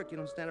easier work. You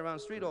don't stand around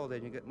the street all day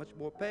and you get much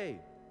more pay."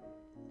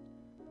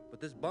 But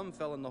this bum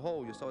fell in the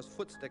hole. You saw his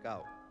foot stick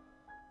out.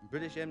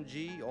 British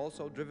MG,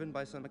 also driven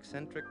by some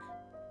eccentric,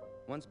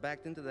 once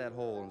backed into that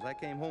hole. And as I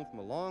came home from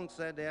a long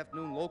Saturday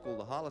afternoon local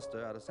to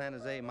Hollister out of San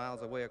Jose,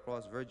 miles away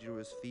across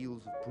verdurous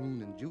fields of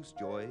prune and juice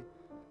joy,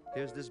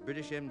 here's this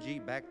British MG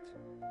backed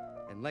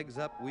and legs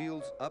up,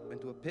 wheels up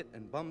into a pit,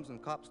 and bums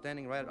and cops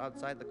standing right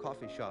outside the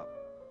coffee shop.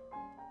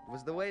 It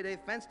was the way they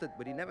fenced it,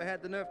 but he never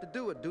had the nerve to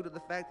do it due to the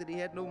fact that he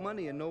had no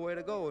money and nowhere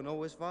to go, and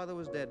oh, his father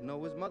was dead, and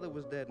oh, his mother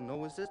was dead, and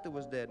oh, his sister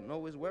was dead, and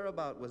oh, his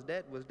whereabout was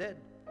dead.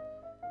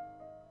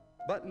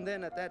 But and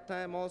then at that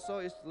time also,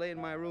 I used to lay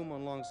in my room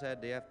on long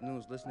Saturday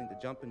afternoons listening to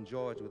Jumpin'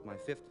 George with my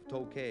fifth of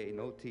Tokay,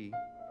 no tea,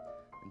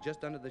 and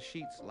just under the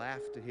sheets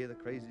laugh to hear the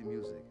crazy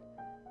music.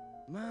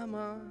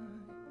 Mama,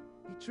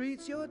 he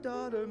treats your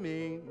daughter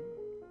mean.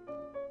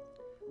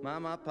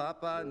 Mama,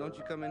 Papa, don't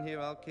you come in here,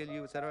 I'll kill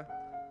you, etc.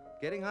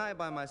 Getting high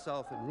by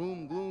myself in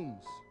room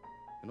glooms,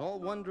 and all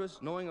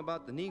wondrous knowing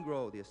about the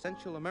Negro, the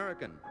essential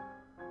American,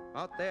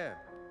 out there,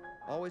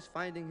 always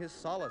finding his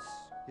solace,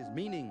 his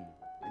meaning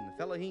in the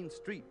Fellaheen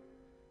street,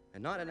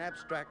 and not in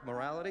abstract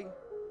morality.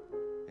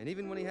 And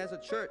even when he has a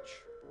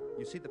church,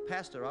 you see the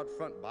pastor out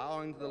front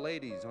bowing to the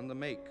ladies on the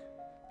make.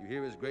 You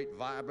hear his great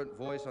vibrant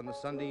voice on the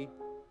Sunday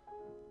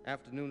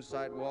afternoon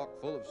sidewalk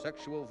full of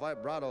sexual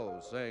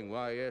vibratos saying,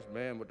 "Why, yes,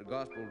 man, but the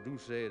gospel do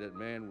say that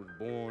man was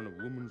born of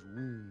woman's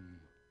womb."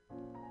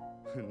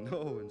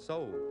 No, and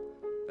so,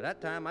 by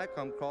that time I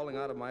come crawling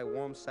out of my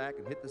warm sack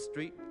and hit the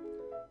street.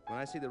 When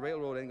I see the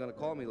railroad ain't gonna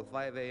call me till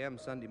 5 a.m.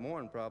 Sunday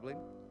morning probably,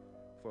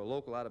 for a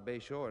local out of Bay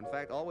Shore. In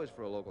fact, always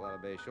for a local out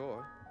of Bay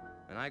Shore.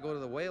 And I go to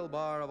the whale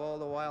bar of all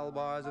the wild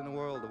bars in the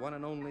world, the one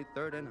and only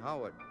 3rd and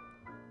Howard.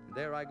 And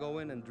there I go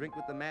in and drink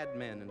with the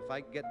madmen, and if I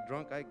get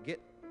drunk, I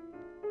get.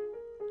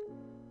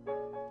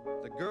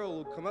 The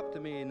girl who come up to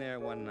me in there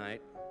one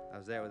night, I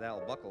was there with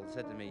Al Buckle,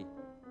 said to me,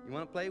 "You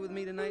want to play with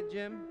me tonight,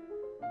 Jim?"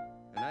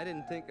 And I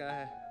didn't think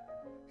I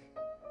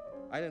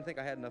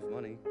had enough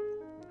money.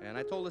 And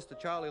I told this to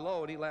Charlie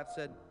Lowe, and he laughed,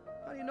 said,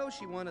 "How do you know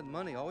she wanted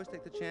money? Always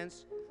take the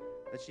chance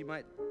that she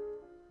might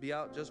be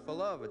out just for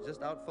love, or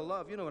just out for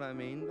love. You know what I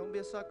mean? Don't be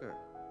a sucker."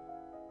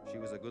 She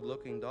was a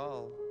good-looking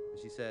doll. And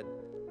she said,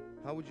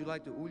 "How would you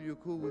like to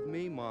ulyuku with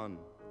me, Mon?"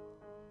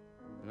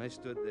 And I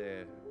stood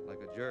there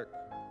like a jerk.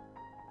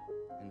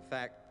 In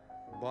fact,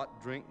 bought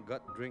drink,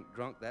 got drink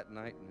drunk that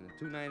night. And in the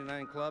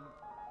 299 club,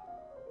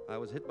 I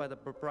was hit by the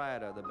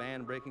proprietor, the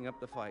band breaking up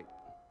the fight,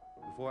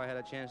 before I had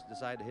a chance to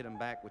decide to hit him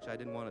back, which I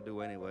didn't want to do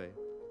anyway.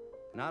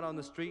 And out on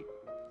the street,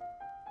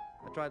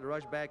 I tried to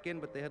rush back in,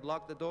 but they had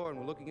locked the door and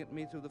were looking at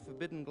me through the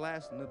forbidden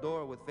glass in the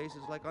door with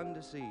faces like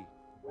undersea.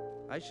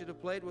 I should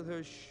have played with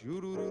her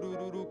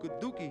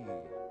shoo-doo-doo-doo-doo-doo-dookie.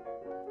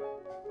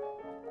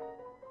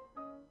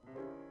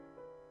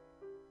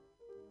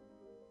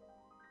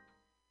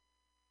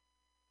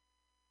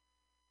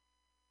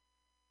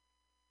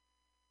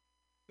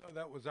 So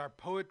that was our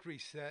poetry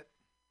set.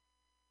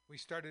 We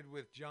started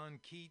with John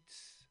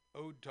Keats'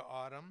 Ode to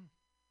Autumn,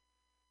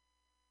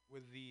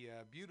 with the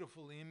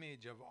beautiful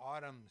image of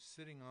autumn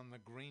sitting on the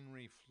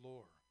granary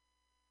floor.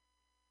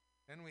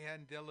 Then we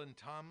had Dylan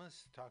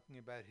Thomas talking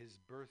about his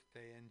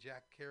birthday, and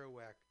Jack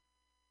Kerouac,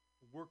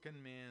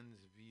 Working Man's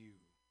View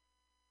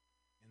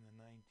in the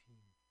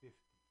 1950s.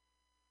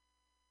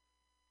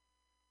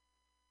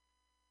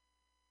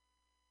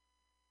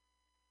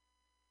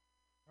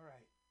 All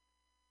right.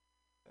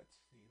 Let's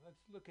see.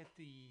 Let's look at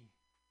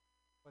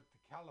what the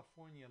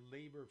California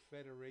Labor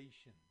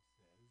Federation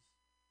says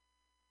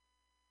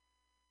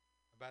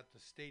about the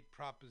state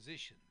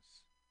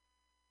propositions.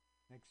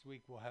 Next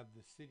week we'll have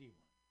the city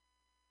one.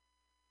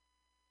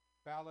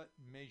 Ballot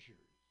measures.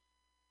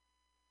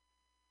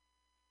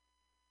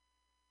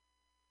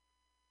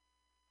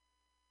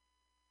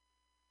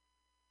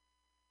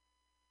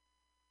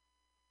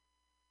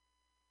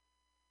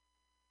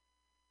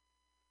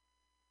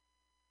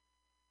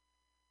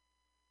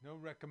 No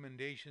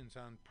recommendations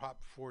on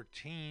Prop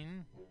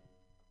 14.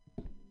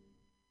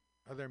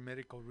 Other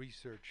medical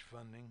research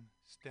funding,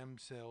 stem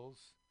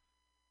cells.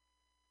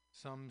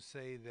 Some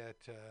say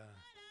that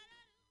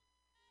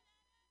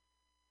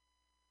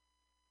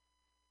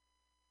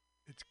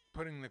it's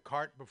putting the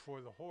cart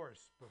before the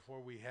horse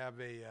before we have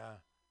a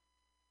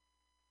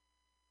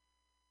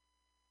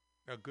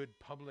good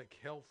public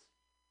health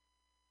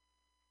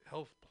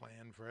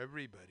plan for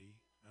everybody.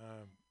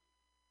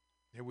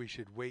 That we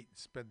should wait and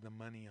spend the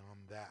money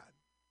on that.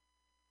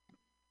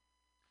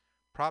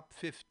 Prop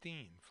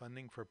 15,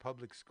 funding for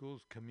public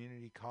schools,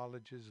 community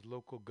colleges,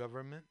 local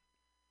government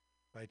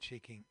by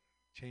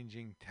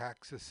changing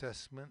tax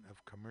assessment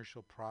of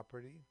commercial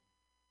property.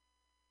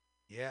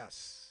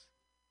 Yes,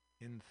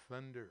 in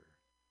thunder.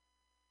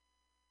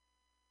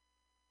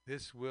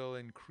 This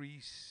will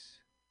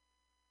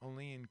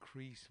only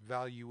increase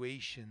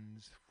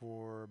valuations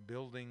for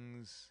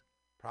buildings,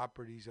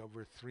 properties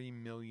over $3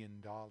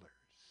 million.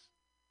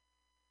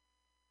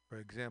 For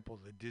example,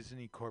 the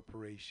Disney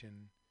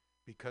Corporation,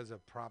 because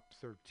of Prop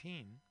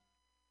 13,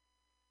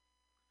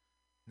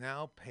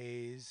 now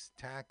pays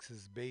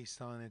taxes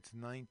based on its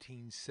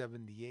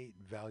 1978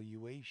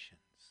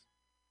 valuations.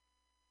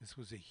 This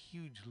was a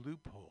huge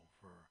loophole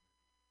for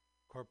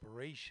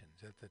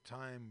corporations. At the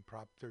time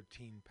Prop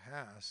 13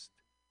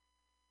 passed,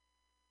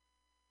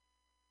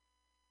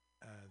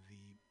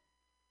 the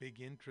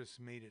big interest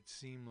made it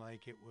seem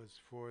like it was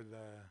for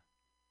the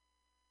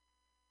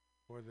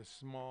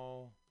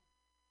small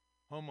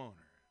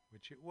homeowner,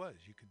 which it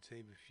was. You could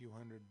save a few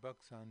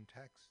 $100 on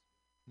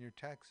your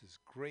taxes.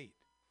 Great.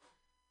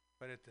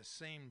 But at the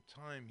same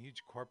time,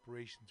 huge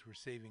corporations were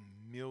saving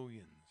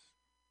millions,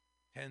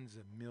 tens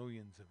of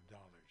millions of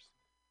dollars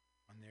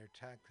on their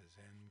taxes.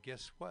 And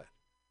guess what?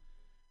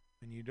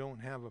 When you don't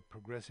have a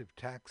progressive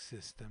tax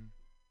system,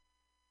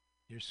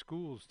 your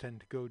schools tend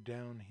to go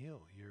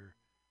downhill. Your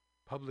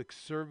public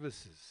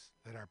services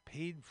that are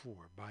paid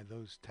for by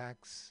those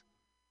tax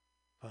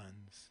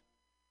funds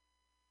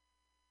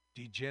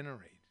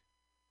degenerate.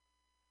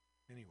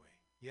 Anyway,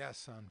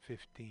 yes on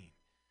 15.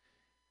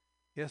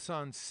 Yes,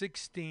 on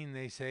 16,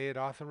 they say it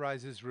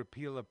authorizes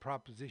repeal of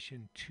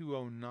Proposition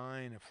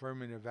 209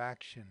 Affirmative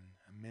Action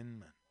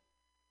Amendment,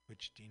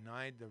 which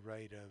denied the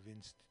right of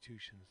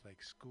institutions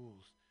like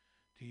schools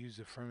to use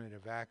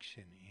affirmative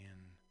action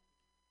in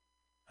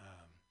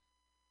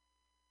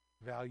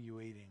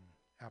evaluating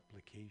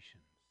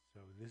applications. So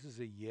this is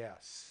a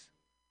yes.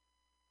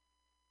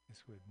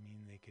 This would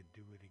mean they could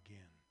do it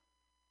again.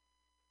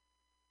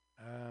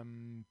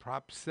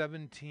 Prop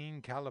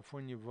 17,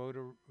 California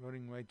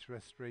voting rights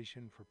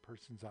restoration for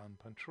persons on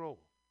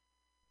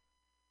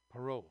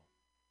parole.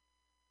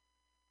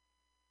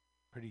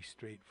 Pretty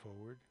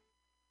straightforward.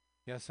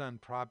 Yes on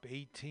Prop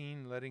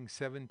 18, letting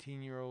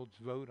 17-year-olds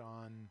vote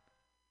on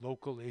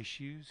local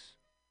issues.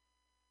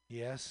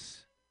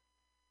 Yes.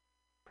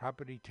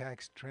 Property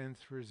tax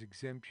transfers,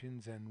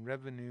 exemptions, and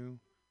revenue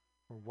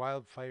for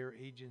wildfire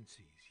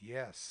agencies.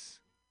 Yes.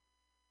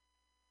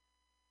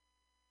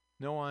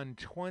 No on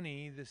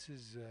 20, this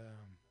is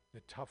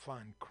the tough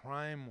on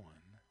crime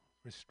one.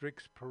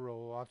 Restricts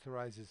parole,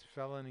 authorizes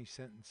felony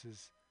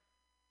sentences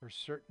for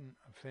certain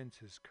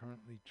offenses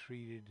currently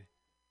treated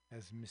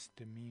as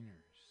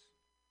misdemeanors.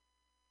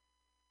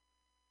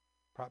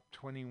 Prop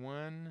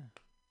 21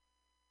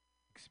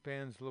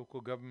 expands local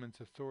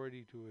government's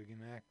authority to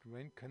enact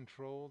rent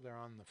control. They're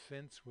on the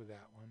fence with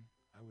that one.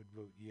 I would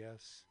vote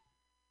yes.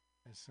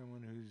 As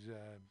someone who's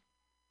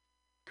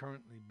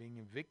currently being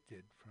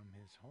evicted from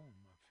his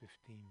home of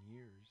 15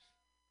 years,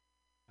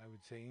 I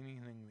would say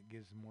anything that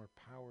gives more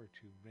power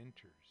to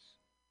renters,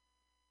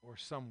 or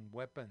some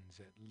weapons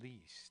at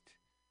least,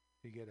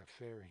 to get a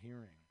fair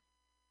hearing,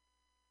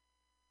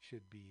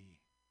 should be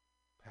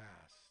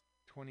passed.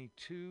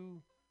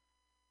 22,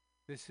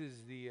 this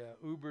is the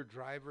Uber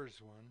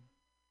drivers one.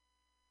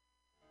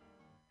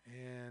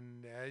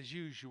 And as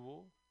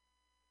usual,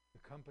 the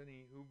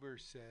company Uber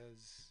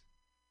says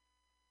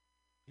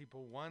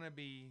people want to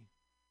be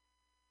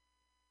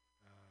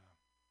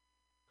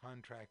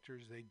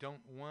contractors. They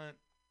don't want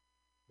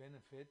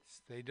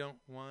benefits. They don't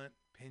want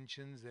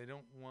pensions. They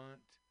don't want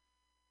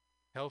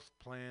health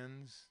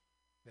plans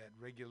that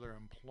regular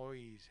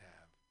employees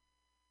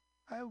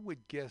have. I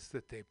would guess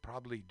that they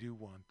probably do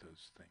want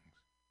those things.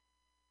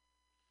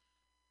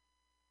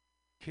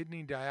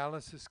 Kidney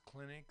dialysis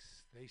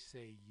clinics, they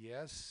say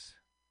yes.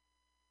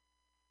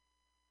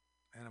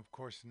 And of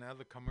course, now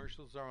the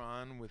commercials are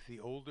on with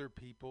the older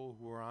people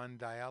who are on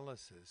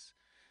dialysis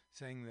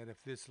saying that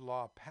if this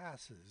law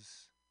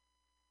passes,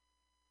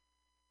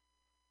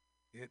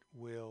 it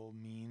will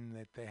mean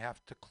that they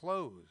have to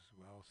close.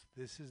 Well,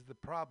 this is the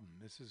problem.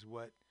 This is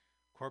what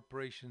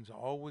corporations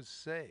always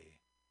say.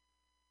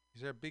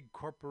 These are big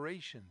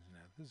corporations now.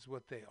 This is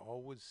what they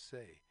always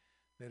say,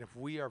 that if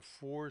we are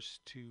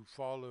forced to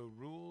follow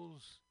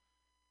rules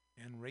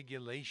and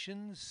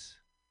regulations,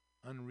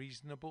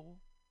 unreasonable,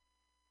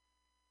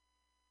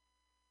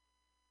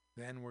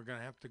 then we're going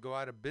to have to go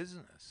out of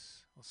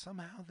business. Well,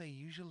 somehow they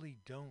usually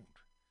don't.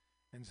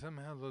 And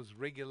somehow those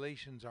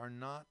regulations are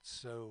not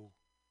so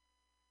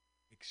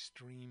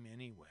extreme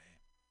anyway.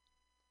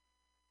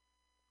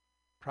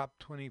 Prop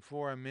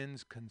 24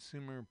 amends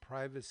consumer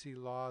privacy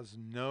laws,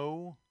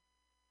 no.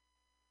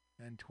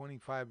 And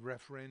 25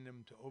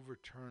 referendum to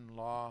overturn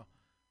law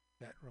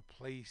that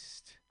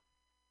replaced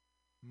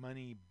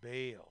money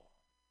bail.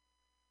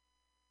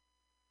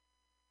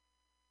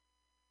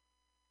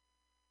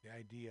 The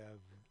idea of,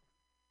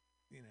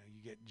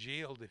 you get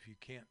jailed if you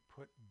can't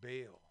put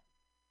bail.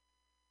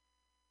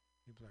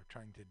 People are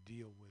trying to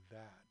deal with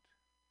that.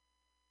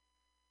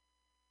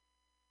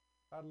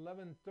 About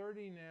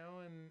 11:30 now,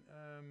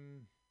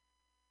 and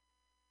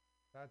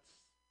that's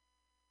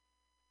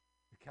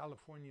the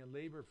California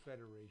Labor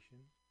Federation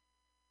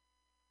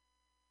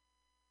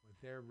with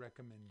their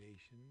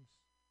recommendations.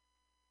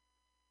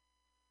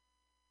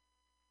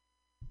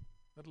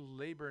 Little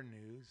labor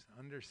news.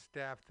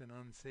 Understaffed and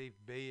unsafe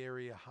Bay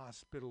Area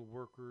hospital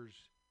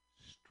workers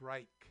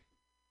strike.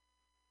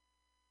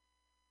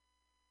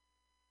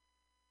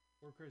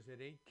 Workers at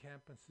 8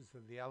 campuses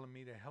of the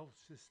Alameda Health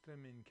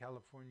System in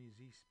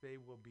California's East Bay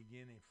will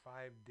begin a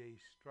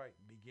 5-day strike.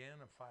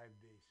 Began a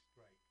 5-day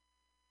strike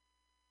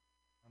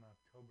on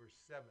October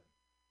 7th.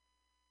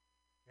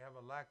 They have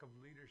a lack of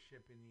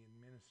leadership in the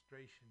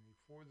administration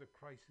before the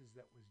crisis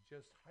that was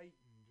just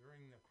heightened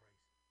during the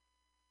crisis,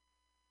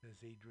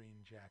 says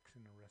Adrienne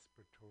Jackson, a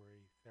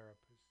respiratory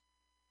therapist.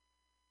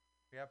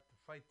 We have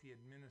to fight the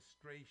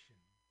administration.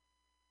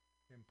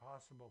 It's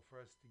impossible for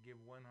us to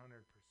give 100%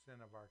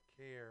 of our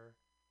care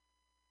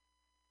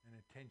and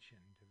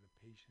attention to the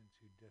patients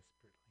who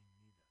desperately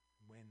need us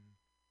when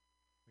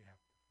we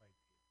have to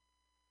fight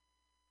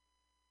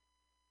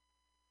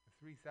the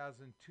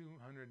 3,200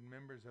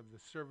 members of the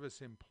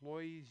Service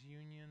Employees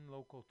Union,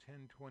 Local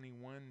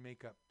 1021,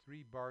 make up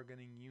 3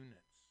 bargaining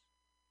units.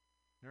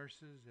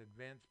 Nurses,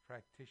 advanced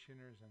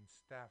practitioners, and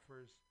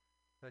staffers,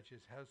 such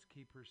as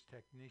housekeepers,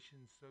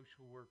 technicians,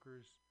 social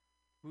workers,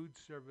 food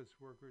service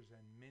workers,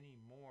 and many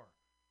more.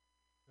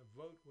 The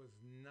vote was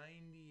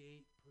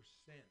 98%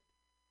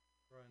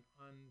 for an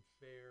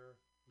unfair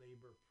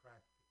labor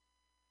practice.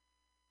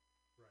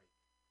 Right.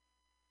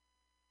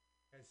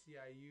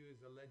 SEIU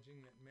is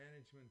alleging that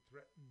management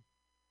threatened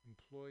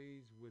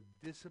employees with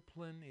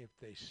discipline if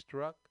they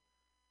struck,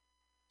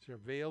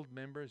 surveilled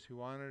members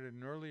who honored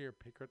an earlier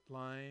picket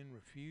line,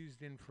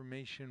 refused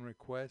information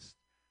requests,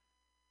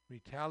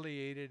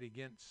 retaliated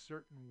against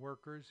certain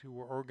workers who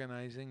were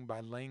organizing by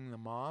laying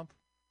them off,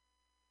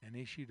 and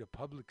issued a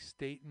public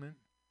statement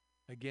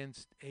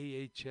against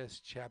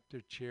AHS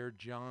Chapter Chair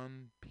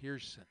John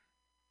Pearson,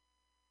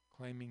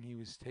 claiming he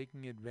was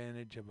taking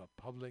advantage of a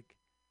public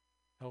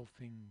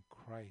healthing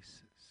crisis.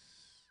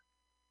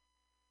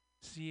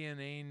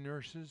 CNA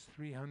nurses,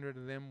 300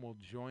 of them will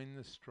join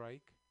the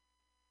strike.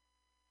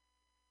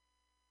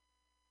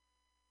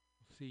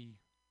 We'll see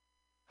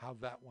how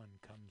that one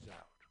comes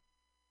out.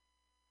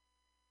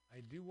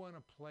 I do want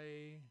to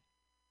play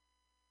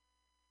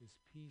this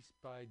piece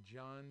by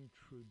John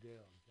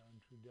Trudell.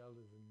 John Trudell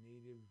was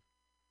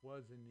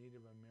a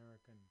Native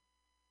American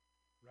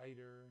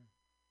writer,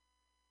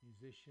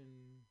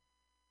 musician,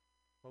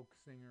 folk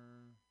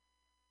singer,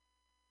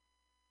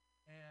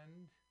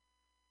 and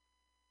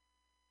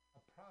a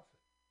prophet.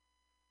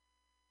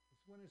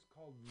 This one is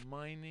called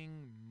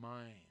Mining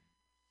Minds.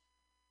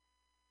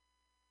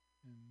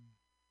 And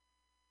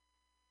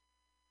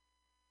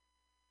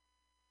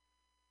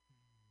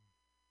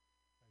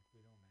like we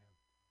don't have time.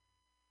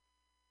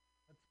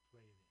 Let's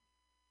play it in.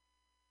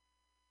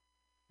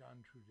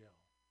 John Trudell.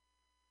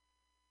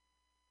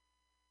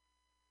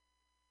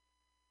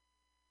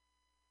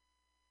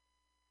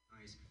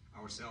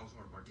 Ourselves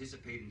or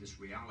participate in this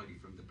reality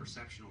from the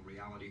perceptual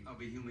reality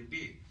of a human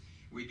being.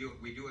 We do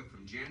it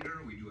from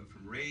gender, we do it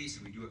from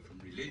race, we do it from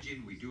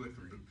religion, we do it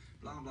from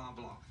blah, blah,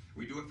 blah.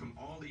 We do it from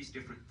all these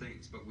different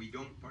things, but we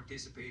don't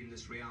participate in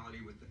this reality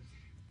with the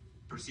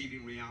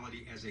perceiving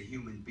reality as a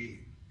human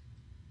being.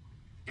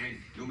 And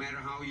no matter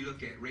how you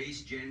look at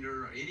race,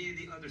 gender, or any of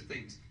the other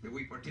things that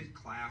we participate,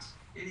 class,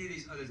 any of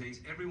these other things,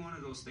 every one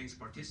of those things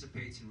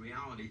participates in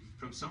reality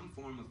from some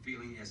form of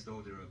feeling as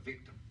though they're a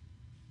victim.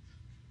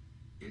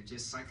 It's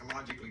just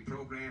psychologically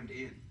programmed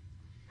in.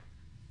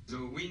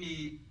 So we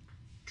need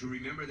to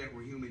remember that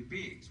we're human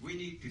beings. We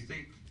need to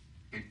think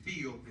and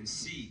feel and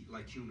see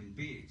like human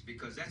beings,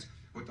 because that's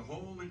what the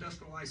whole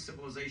industrialized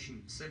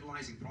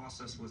civilizing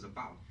process was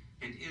about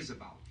and is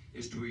about,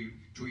 is to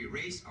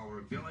erase our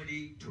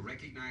ability to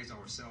recognize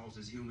ourselves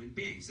as human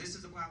beings. This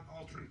is about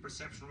altering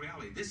perceptual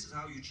reality. This is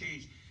how you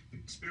change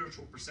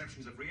spiritual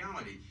perceptions of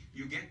reality.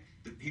 You get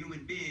the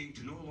human being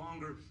to no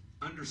longer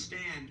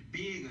understand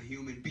being a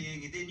human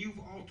being, and then you've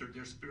altered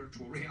their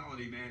spiritual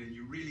reality, man, and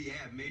you really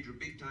have major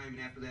big time, and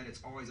after that it's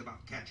always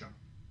about catch up.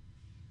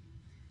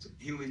 It's a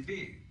human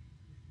being.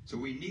 So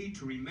we need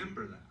to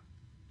remember that.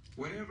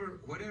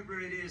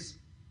 Whatever it is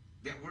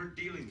that we're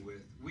dealing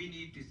with, we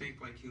need to think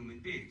like human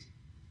beings.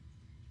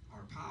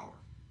 Our power.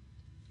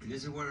 And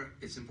this is where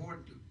it's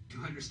important to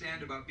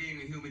understand about being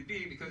a human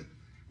being, because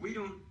we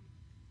don't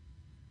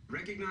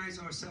recognize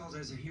ourselves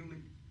as a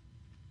human.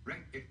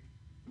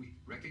 We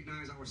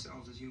recognize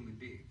ourselves as human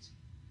beings.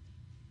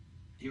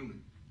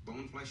 Human,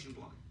 bone, flesh, and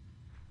blood.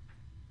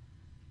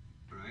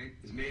 Right?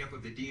 It's made up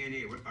of the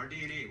DNA. Our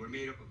DNA, we're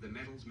made up of the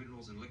metals,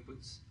 minerals, and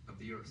liquids of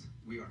the earth.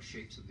 We are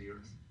shapes of the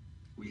earth.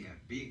 We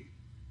have being.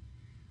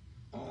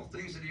 All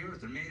things of the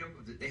earth are made up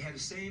of they have the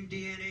same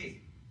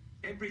DNA.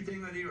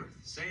 Everything of the earth.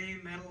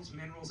 Same metals,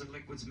 minerals, and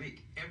liquids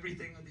make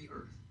everything of the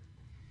earth.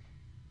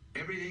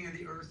 Everything of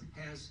the earth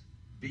has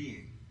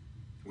being.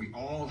 We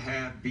all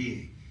have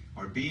being.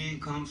 Our being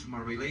comes from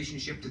our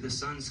relationship to the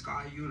sun,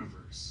 sky,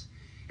 universe.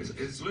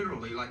 It's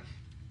literally like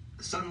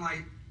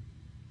sunlight.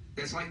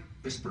 It's like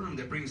the sperm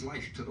that brings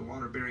life to the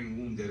water-bearing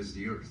womb that is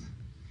the earth.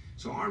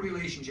 So our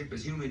relationship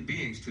as human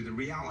beings to the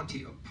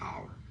reality of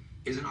power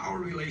is in our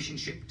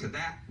relationship to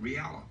that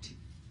reality.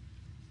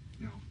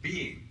 You know,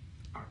 being,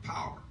 our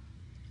power.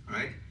 All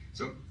right?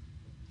 So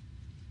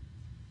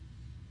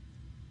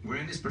we're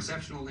in this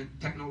perceptual and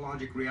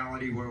technologic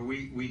reality where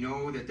we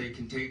know that they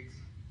can take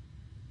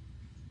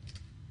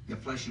the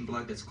flesh and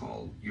blood that's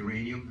called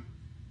uranium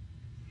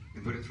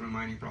and put it through a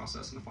mining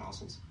process in the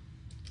fossils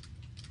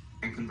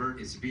and convert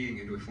its being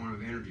into a form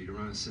of energy to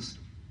run a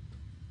system.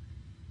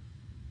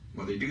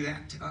 Well, they do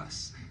that to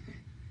us.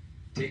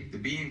 Take the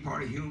being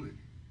part of human,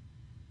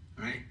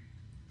 right?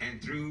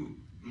 And through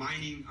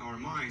mining our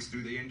minds,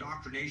 through the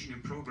indoctrination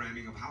and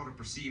programming of how to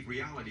perceive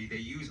reality, they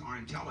use our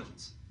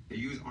intelligence. They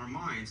use our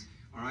minds,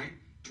 all right,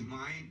 to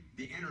mine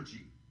the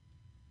energy,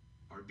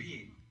 our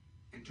being,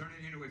 and turn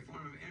it into a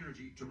form of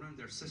energy to run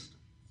their system.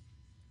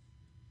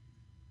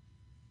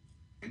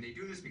 And they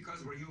do this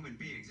because we're human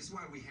beings. This is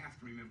why we have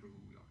to remember who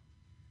we are.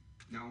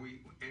 Now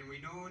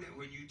we know that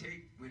when you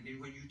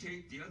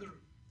take the other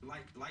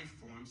life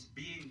forms,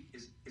 being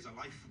is a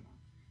life form.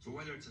 So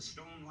whether it's a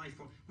stone life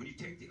form, when you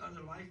take the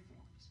other life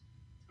forms,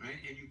 right,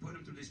 and you put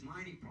them through this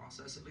mining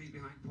process, it leaves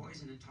behind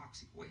poison and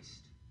toxic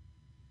waste.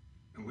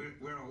 And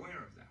we're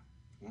aware of that.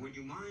 Well, when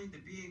you mine the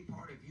being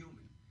part of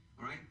human,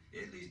 all right,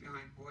 it leaves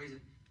behind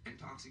poison and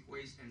toxic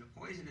waste, and the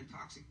poison and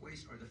toxic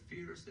waste are the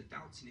fears, the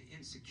doubts, and the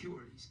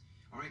insecurities,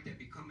 all right, that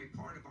become a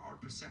part of our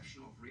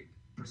perceptual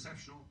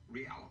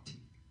reality.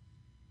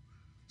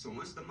 So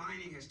once the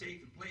mining has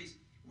taken place,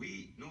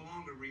 we no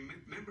longer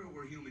remember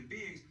we're human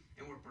beings,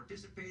 and we're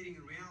participating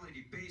in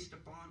reality based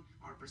upon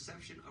our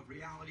perception of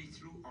reality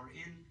through our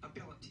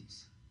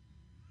inabilities.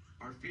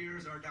 Our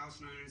fears, our doubts,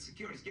 and our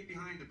insecurities. Get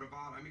behind the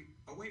bravado. I mean,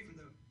 away from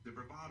the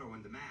bravado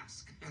and the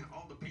mask and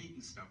all the paint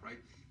and stuff, right?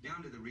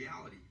 Down to the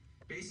reality.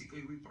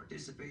 Basically, we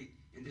participate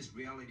in this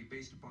reality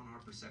based upon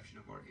our perception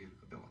of our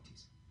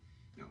inabilities.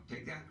 Now,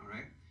 take that, all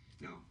right?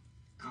 Now,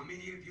 how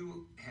many of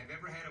you have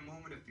ever had a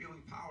moment of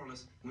feeling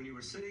powerless when you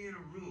were sitting in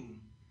a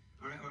room,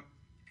 all right, or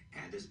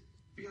had this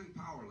feeling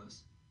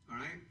powerless, all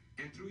right?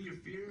 And through your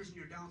fears and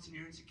your doubts and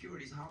your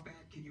insecurities, how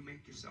bad can you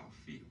make yourself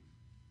feel?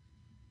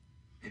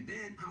 And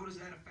then, how does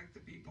that affect the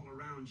people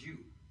around you?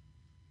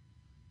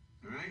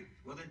 All right?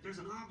 Well, there's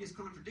an obvious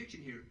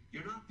contradiction here.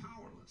 You're not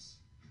powerless.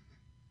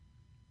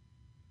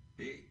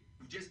 We've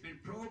just been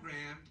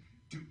programmed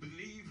to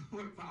believe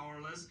we're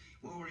powerless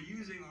while we're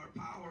using our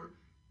power,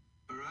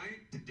 all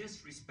right, to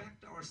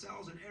disrespect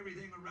ourselves and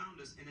everything around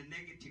us in a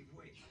negative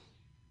way.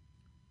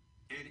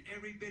 And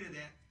every bit of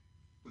that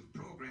was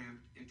programmed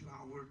into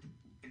how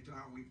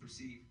we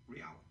perceive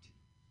reality.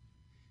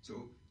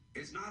 So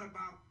it's not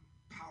about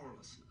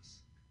powerlessness.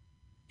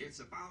 It's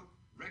about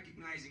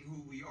recognizing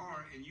who we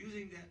are and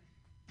using that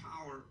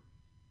power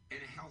in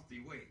a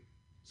healthy way.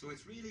 So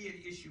it's really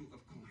an issue of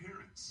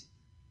coherence.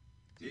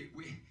 See,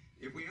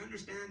 if we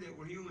understand that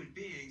we're human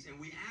beings and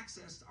we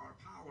access our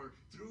power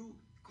through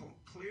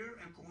clear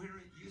and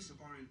coherent use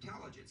of our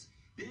intelligence,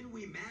 then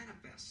we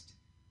manifest.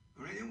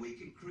 All right, then we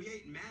can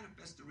create and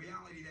manifest the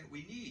reality that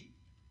we need.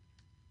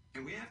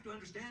 And we have to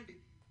understand it.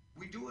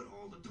 We do it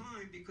all the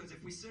time because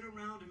if we sit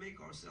around and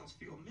make ourselves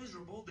feel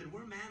miserable, then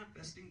we're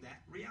manifesting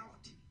that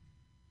reality.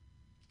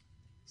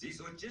 See,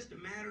 so it's just a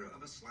matter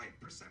of a slight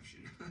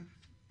perception,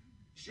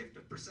 shift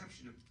of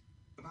perception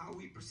of how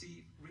we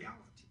perceive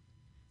reality,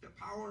 the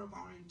power of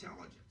our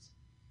intelligence.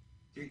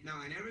 See,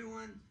 now, and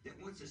everyone that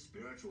wants a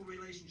spiritual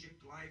relationship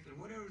to life and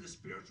whatever the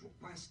spiritual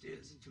quest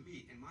is, to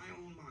me, in my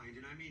own mind,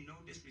 and I mean no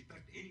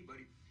disrespect to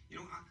anybody, you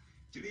know,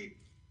 to me,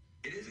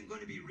 it isn't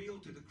going to be real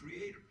to the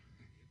Creator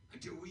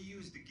until we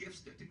use the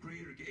gifts that the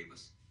Creator gave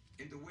us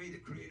in the way the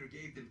Creator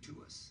gave them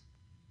to us.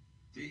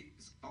 See,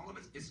 all of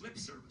it's lip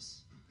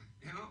service.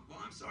 You know, well,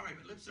 I'm sorry,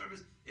 but lip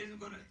service isn't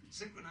going to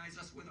synchronize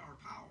us with our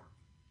power.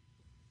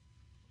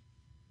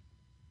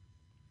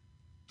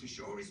 To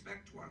show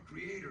respect to our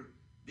Creator,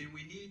 then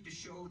we need to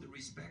show the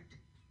respect.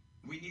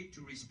 We need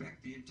to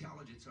respect the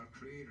intelligence our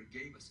Creator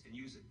gave us and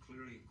use it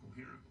clearly and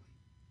coherently.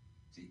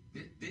 See,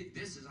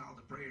 this is how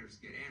the prayers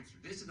get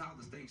answered. This is how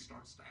the thing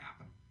starts to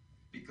happen.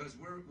 Because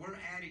we're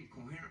adding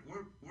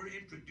we're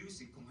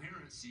introducing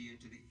coherency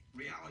into the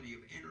reality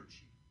of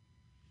energy.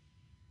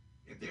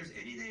 If there's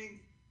anything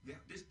that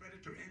this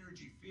predator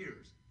energy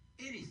fears,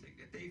 anything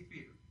that they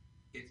fear,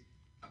 it's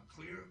a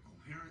clear,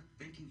 coherent,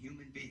 thinking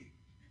human being.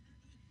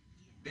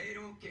 They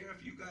don't care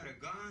if you got a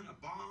gun, a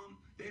bomb.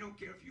 They don't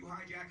care if you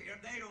hijack air.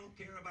 They don't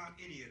care about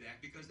any of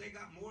that because they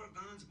got more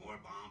guns, more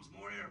bombs,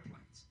 more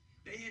airplanes.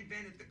 They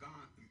invented the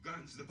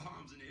guns, the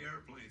bombs, and the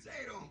airplanes.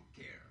 They don't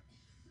care.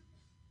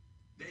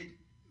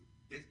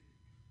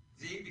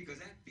 See, because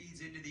that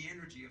feeds into the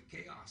energy of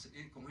chaos and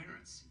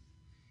incoherency.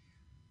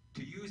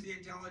 To use the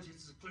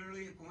intelligence as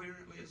clearly and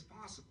coherently as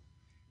possible.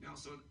 Now,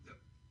 so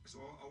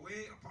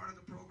a part of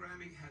the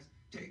programming has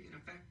taken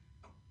effect.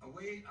 A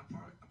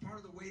part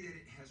of the way that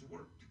it has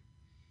worked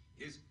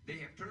is they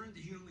have turned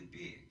the human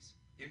beings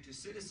into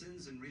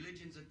citizens and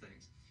religions and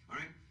things. All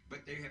right,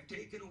 but they have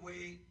taken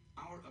away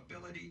our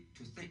ability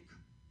to think.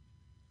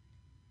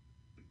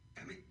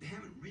 I mean, they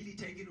haven't really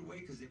taken it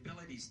away because the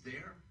ability's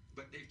there,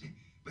 but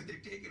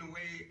they've taken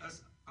away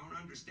our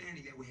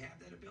understanding that we have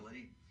that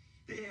ability.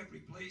 They have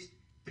replaced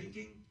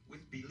thinking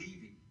with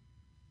believing.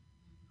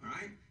 All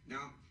right?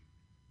 Now,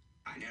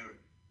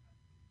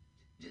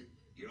 just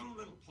your own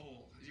little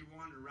poll as you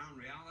wander around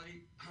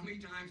reality, how many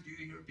times do you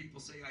hear people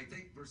say, I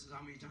think, versus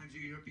how many times do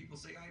you hear people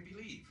say, I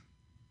believe?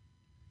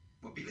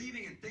 Well,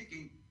 believing and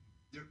thinking,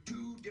 they're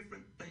two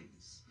different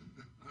things.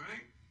 All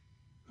right?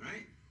 All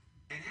right?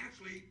 And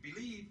actually,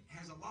 believe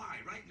has a lie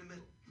right in the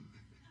middle.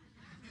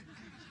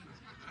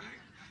 All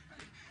right?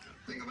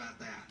 Think about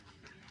that.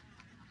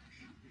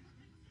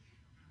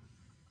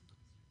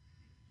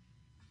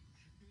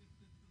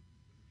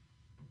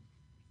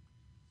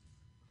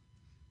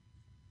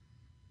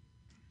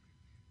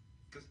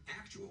 Because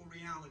actual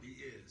reality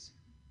is,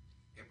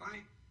 if I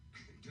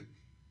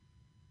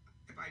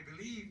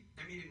believe,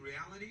 I mean in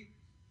reality,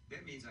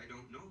 that means I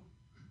don't know.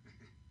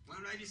 Why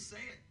don't I just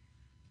say it?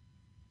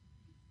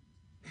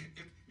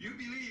 If you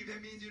believe,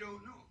 that means you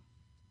don't know.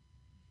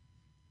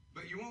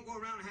 But you won't go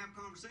around and have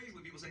conversations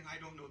with people saying, I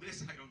don't know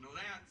this, I don't know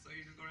that. So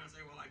you just go around and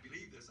say, well, I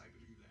believe this, I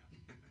believe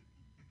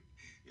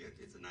that.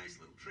 It's a nice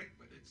little trick,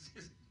 but it's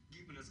just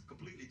keeping us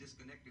completely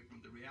disconnected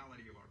from the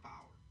reality of our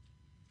power.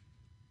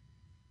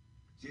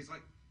 See, it's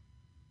like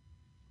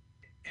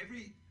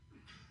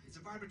it's a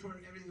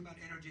vibratory, everything about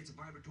energy, it's a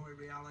vibratory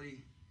reality.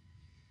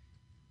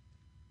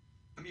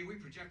 I mean, we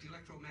project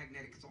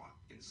electromagnetic thought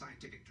in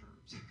scientific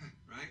terms,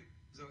 right?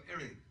 So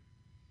everything.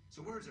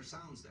 So words are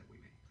sounds that we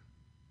make.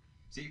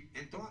 See,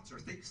 and thoughts are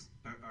things.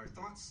 Our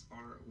thoughts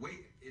are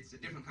it's a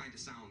different kind of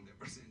sound that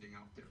we're sending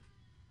out there,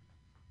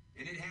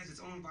 and it has its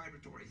own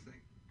vibratory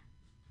thing.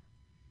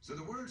 So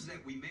the words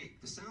that we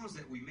make, the sounds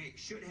that we make,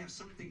 should have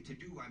something to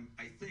do,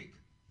 I think,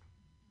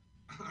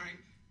 all right,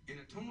 in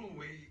a tonal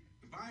way,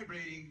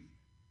 vibrating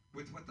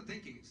with what the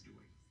thinking is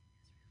doing.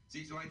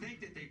 See, so I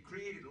think that they've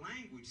created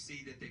language,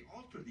 see, that they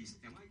alter these.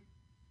 Am I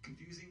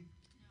confusing?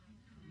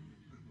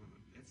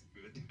 That's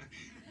good.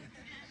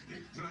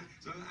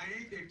 so I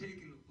think they've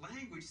taken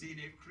language, see, and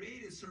they've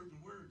created certain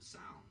word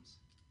sounds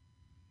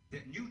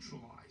that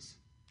neutralize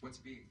what's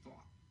being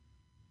thought.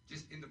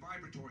 Just in the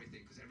vibratory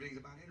thing, because everything's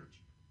about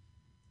energy.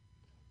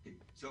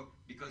 So,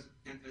 because,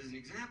 and as an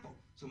example,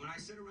 so when I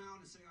sit around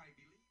and say I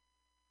believe.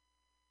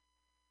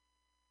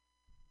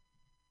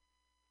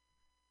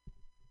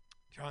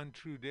 John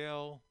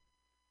Trudell,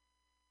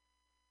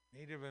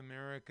 Native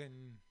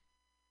American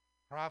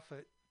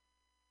prophet,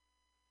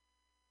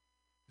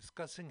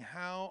 discussing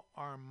how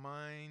our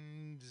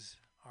minds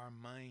are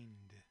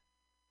mined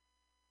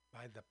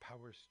by the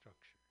power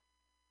structure,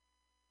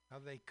 how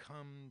they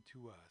come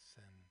to us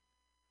and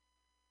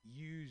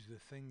use the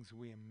things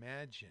we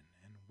imagine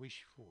and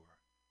wish for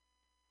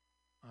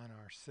on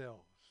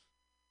ourselves.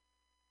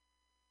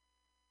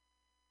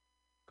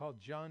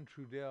 Called John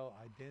Trudell,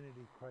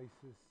 Identity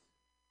Crisis,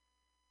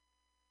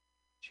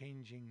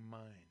 Changing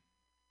Mind.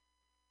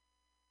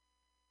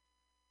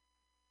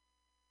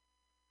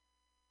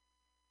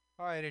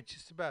 All right, it's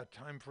just about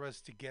time for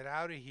us to get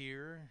out of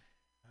here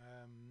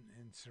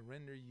and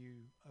surrender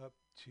you up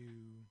to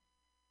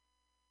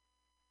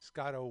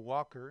Scott O.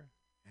 Walker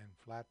and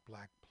Flat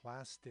Black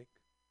Plastic.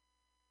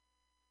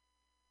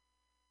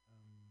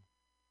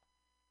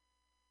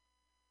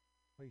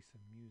 Play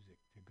some music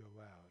to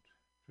go out.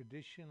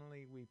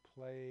 Traditionally, we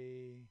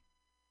play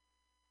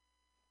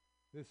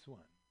this one.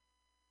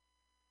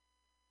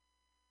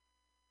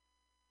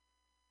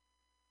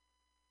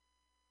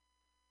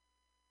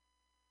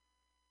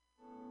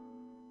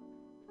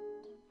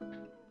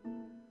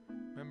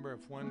 Remember,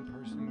 if one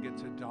person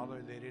gets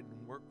 $1 they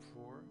didn't work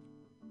for,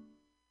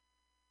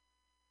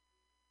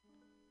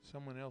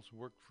 someone else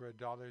worked for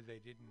 $1 they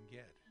didn't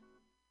get.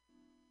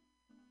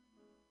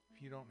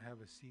 If you don't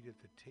have a seat at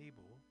the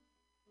table,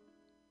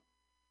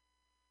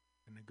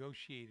 the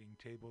negotiating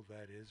table,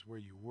 that is, where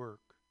you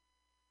work,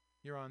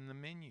 you're on the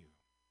menu.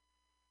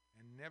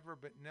 And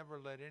never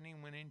let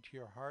anyone into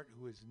your heart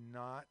who is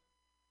not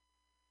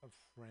a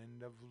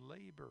friend of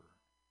labor.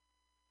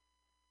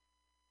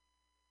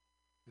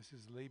 This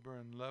is Labor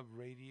and Love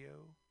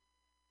Radio,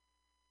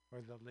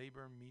 where the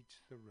labor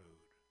meets the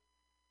road.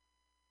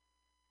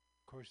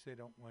 Of course, they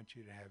don't want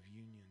you to have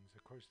unions.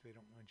 Of course, they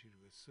don't want you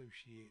to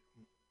associate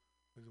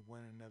with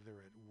one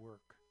another at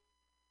work.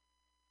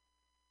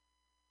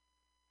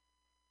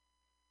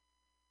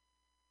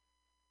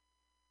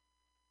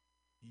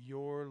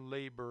 Your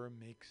labor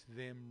makes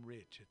them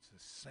rich. It's the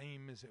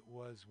same as it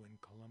was when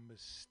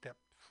Columbus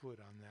stepped foot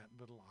on that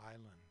little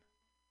island,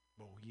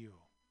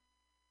 Bohio.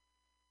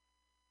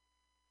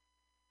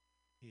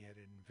 He had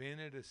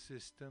invented a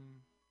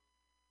system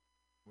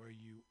where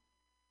you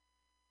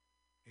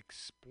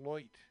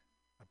exploit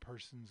a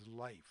person's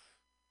life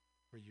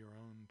for your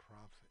own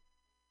profit.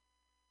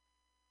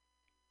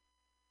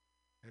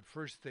 At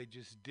first they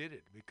just did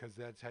it because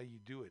that's how you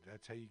do it.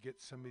 That's how you get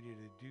somebody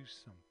to do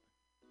something.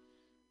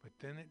 But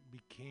then it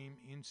became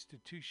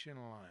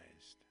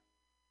institutionalized,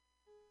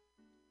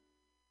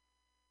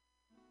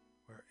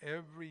 where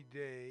every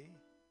day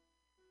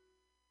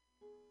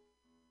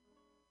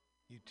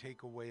you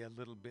take away a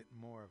little bit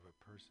more of a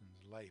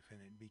person's life, and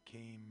it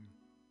became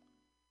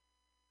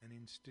an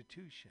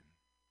institution,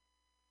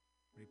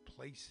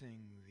 replacing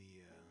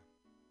the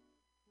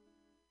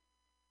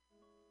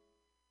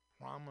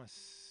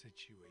promise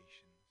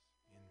situations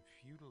in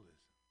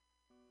feudalism,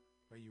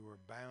 where you were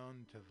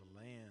bound to the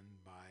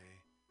land by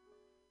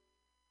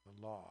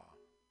the law.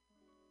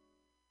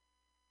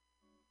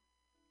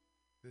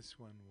 This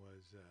one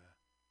was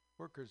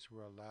workers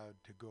were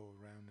allowed to go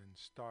around and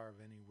starve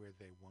anywhere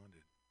they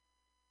wanted.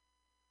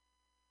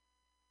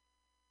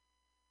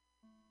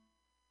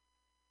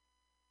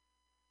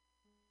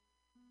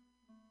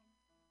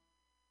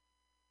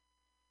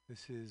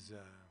 This is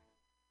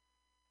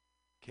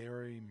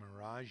Kari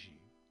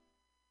Miraji,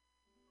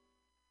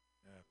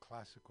 a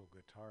classical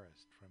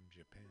guitarist from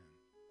Japan,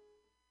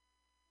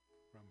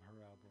 from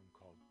her album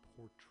called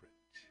Portrait.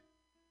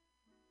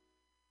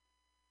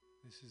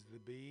 This is the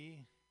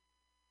Bee.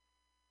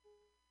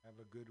 Have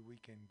a good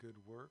weekend, good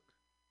work.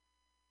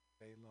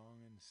 Stay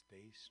long and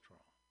stay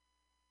strong.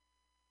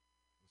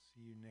 We'll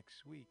see you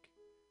next week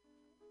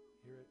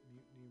here at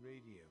Mutiny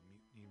Radio,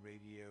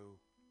 mutinyradio.fm.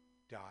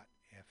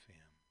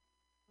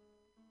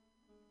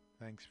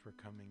 Thanks for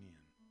coming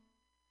in.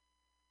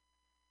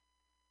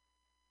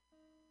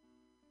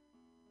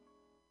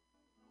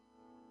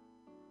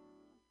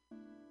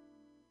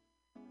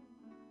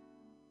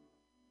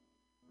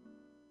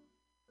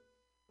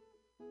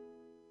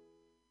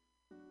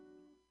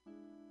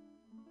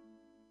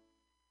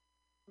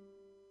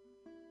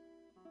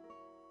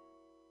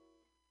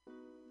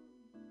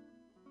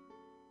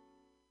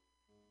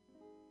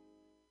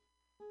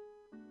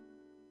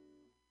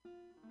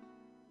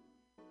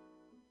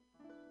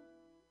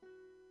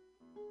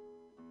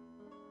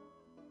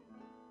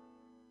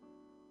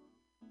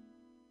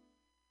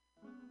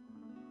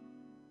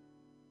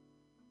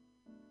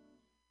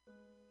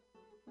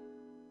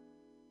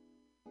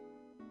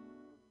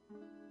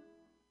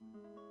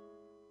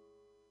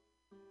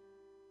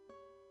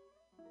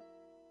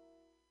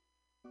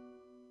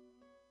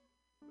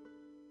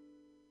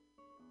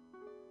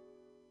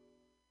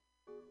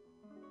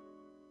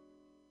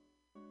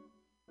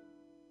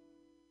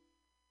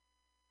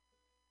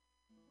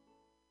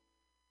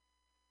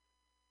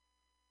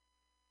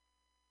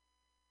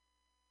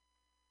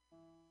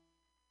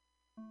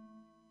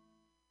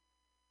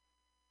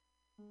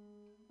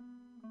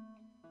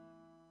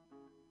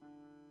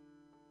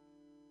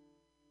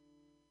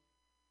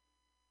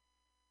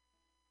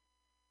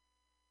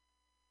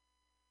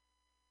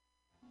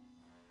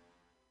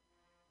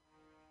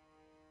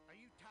 Are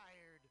you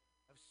tired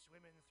of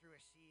swimming through a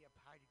sea of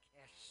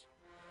podcasts?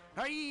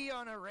 Are ye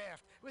on a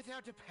raft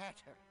without a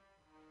paddle?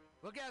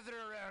 Well, gather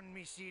around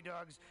me, sea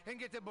dogs, and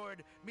get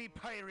aboard me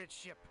pirate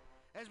ship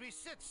as we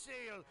set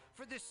sail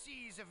for the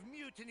seas of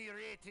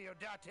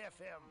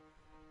MutinyRadio.fm.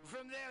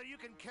 From there, you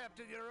can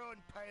captain your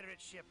own pirate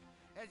ship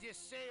as you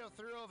sail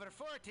through over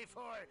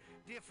 44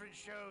 different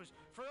shows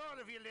for all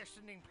of your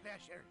listening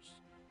pleasures.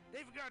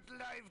 They've got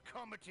live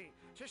comedy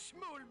to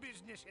small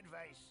business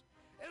advice,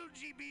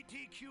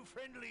 LGBTQ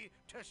friendly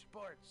to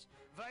sports,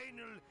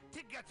 vinyl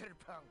to gutter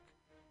punk.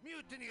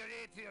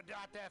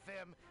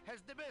 MutinyRadio.fm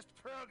has the best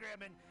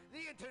programming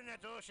the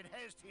internet ocean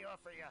has to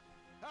offer you.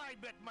 I'd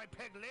bet my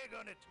peg leg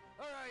on it,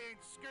 or I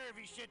ain't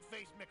scurvy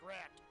shit-faced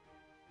McRat.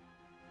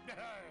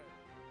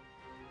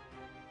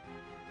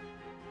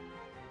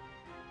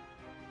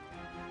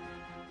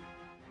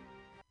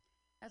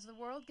 As the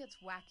world gets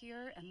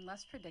wackier and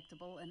less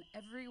predictable in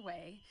every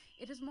way,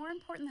 it is more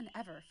important than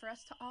ever for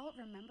us to all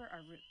remember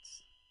our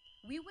roots.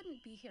 We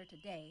wouldn't be here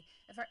today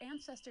if our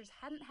ancestors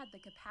hadn't had the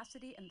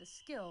capacity and the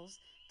skills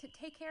to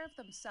take care of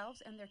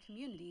themselves and their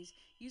communities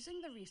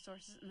using the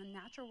resources in the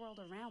natural world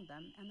around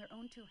them and their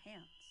own two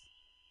hands.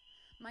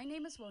 My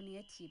name is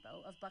Wonia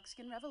Tebow of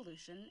Buckskin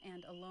Revolution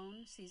and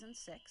Alone Season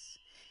 6,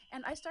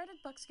 and I started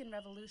Buckskin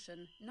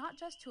Revolution not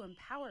just to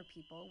empower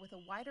people with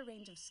a wider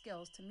range of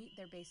skills to meet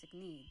their basic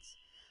needs,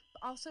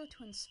 but also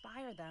to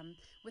inspire them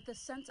with a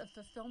sense of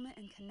fulfillment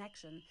and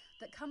connection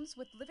that comes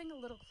with living a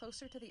little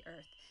closer to the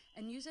earth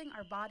and using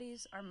our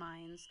bodies, our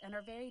minds, and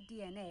our very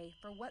DNA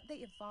for what they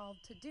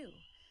evolved to do,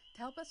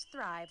 to help us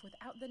thrive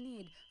without the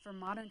need for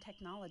modern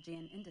technology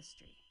and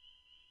industry.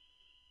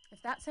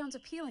 If that sounds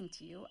appealing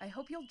to you, I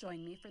hope you'll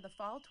join me for the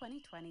Fall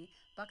 2020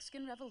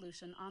 Buckskin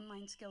Revolution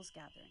Online Skills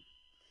Gathering,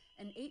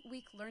 an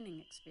 8-week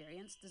learning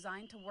experience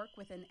designed to work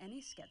within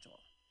any schedule.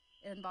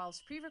 It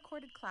involves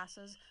pre-recorded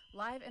classes,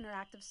 live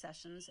interactive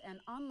sessions, and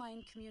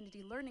online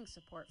community learning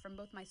support from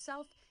both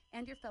myself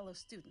and your fellow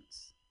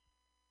students.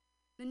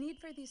 The need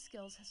for these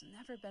skills has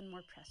never been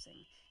more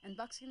pressing, and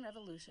Buckskin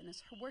Revolution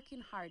is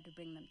working hard to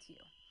bring them to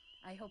you.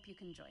 I hope you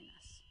can join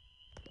us.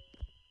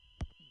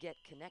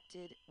 Get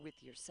connected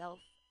with yourself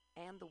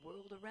and the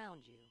world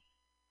around you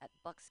at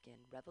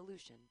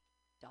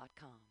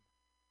buckskinrevolution.com.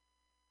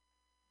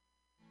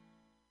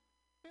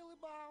 Billy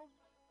Bob,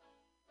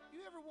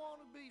 you ever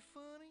want to be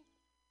funny?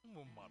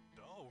 Well, my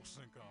dogs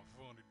think I'm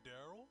funny,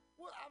 Daryl.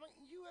 Well, I mean,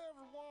 you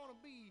ever want to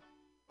be,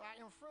 like,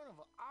 in front of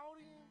an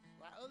audience?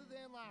 Like, other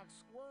than, like,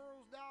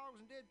 squirrels,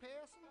 dogs, and dead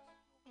peasants?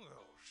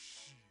 Oh,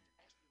 shit.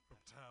 From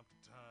time to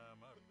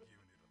time, I've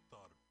given it a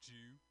thought or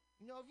two.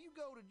 You know, if you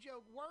go to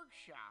Joke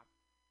Workshop,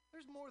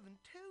 there's more than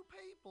 2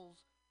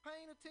 peoples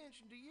paying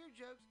attention to your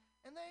jokes,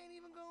 and they ain't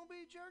even gonna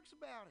be jerks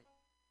about it.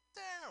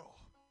 Daryl,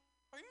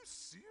 are you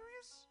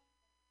serious?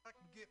 I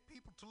can get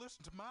people to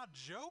listen to my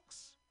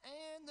jokes?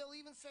 And they'll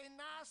even say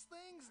nice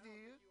things,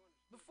 dude,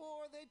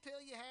 before they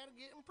tell you how to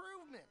get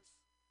improvements.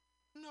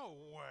 No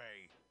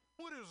way.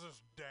 What is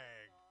this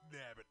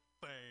dag-nabbit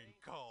thing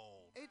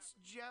called? It's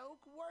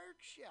Joke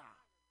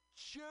Workshop.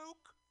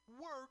 Joke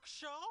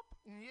Workshop?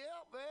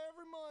 Yep,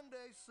 every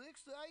Monday,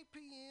 6 to 8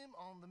 p.m.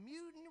 on the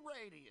Mutiny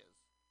Radio.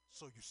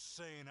 So you're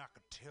saying I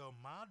could tell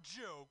my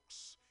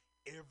jokes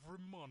every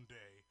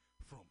Monday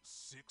from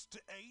 6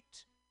 to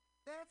 8?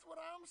 That's what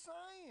I'm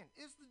saying.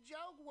 It's the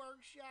Joke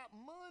Workshop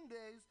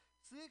Mondays,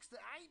 6 to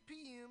 8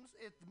 p.m.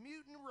 at the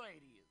Mutiny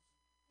Radio.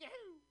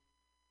 Yahoo!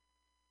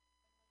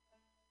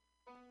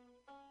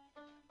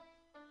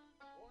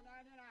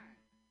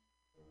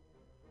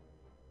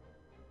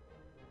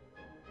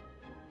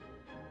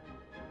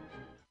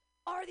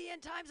 Are the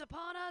end times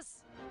upon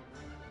us?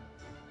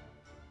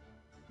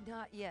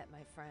 Not yet,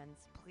 my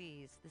friends.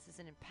 Please, this is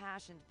an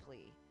impassioned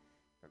plea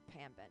from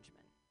Pam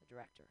Benjamin, the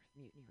director of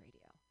Mutiny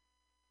Radio.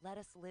 Let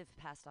us live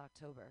past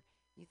October.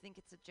 You think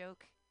it's a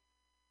joke?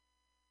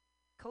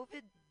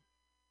 COVID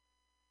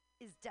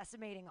is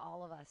decimating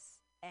all of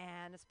us,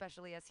 and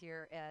especially us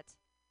here at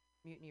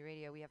Mutiny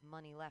Radio. We have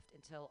money left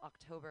until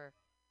October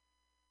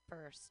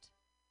 1st.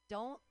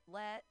 Don't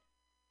let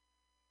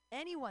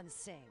anyone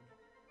sing,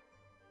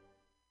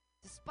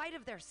 despite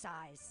of their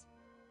size.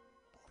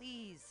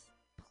 Please,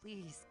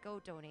 please go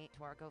donate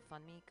to our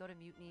GoFundMe. Go to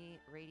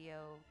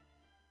MutinyRadio.fm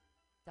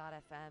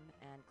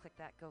and click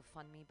that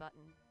GoFundMe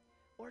button.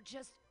 Or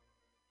just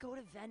go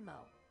to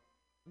Venmo.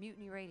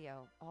 Mutiny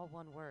Radio, all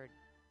one word.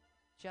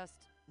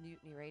 Just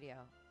Mutiny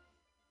Radio.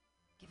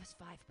 Give us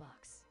 $5.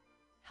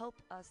 Help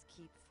us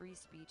keep free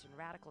speech and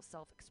radical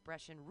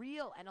self-expression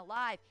real and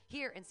alive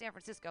here in San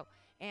Francisco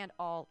and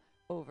all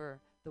over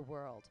the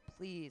world.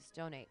 Please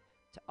donate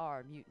to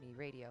our Mutiny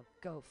Radio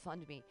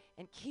GoFundMe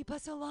and keep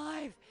us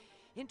alive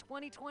in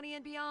 2020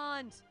 and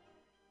beyond.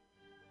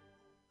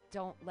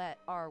 Don't let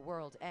our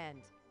world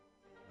end.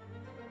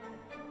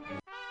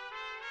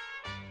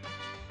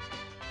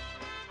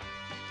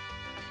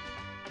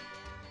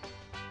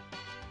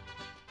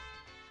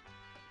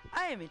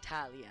 I am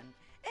Italian,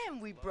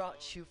 and we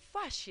brought you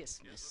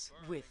fascismus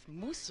with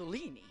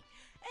Mussolini,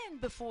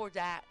 and before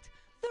that,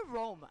 the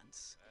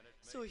Romans.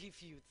 So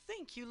if you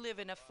think you live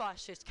in a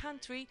fascist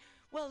country,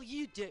 well,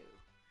 you do.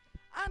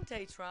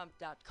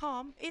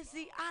 Antitrump.com is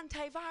the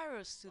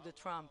antivirus to the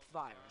Trump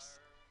virus.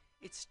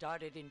 It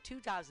started in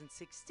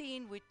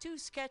 2016 with 2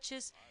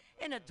 sketches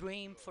and a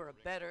dream for a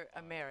better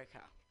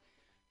America.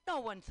 No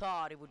one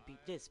thought it would be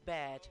this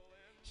bad.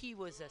 He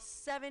was a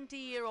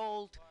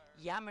 70-year-old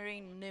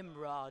yammering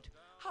Nimrod.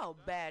 How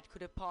bad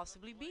could it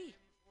possibly be?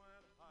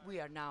 We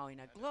are now in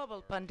a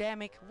global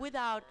pandemic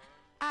without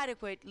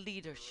adequate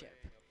leadership.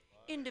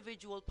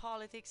 Individual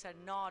politics are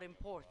not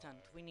important.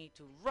 We need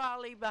to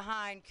rally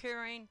behind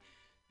curing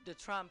the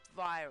Trump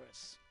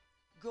virus.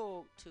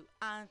 Go to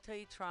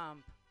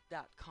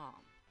antitrump.com.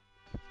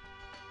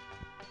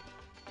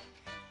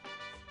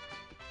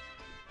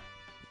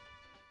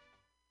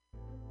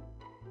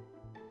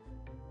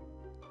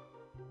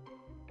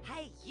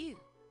 Hey, you,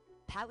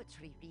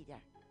 poetry reader.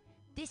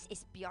 This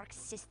is Bjork's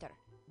sister,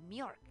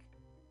 Mjork.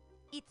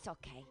 It's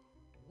okay.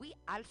 We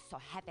also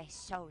have a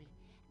soul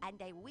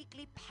and a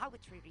weekly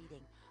poetry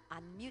reading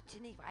on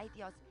Mutiny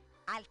Radio's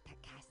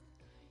AltaCast,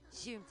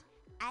 zoomed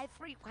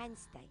every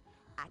Wednesday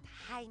at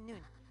high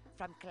noon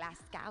from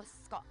Glasgow,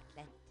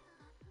 Scotland.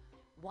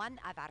 One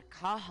of our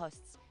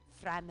co-hosts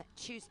from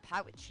Choose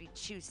Poetry,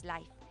 Choose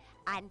Life,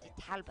 Andy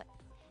Talbot,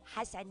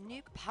 has a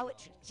new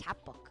poetry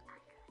chapbook,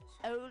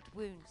 Old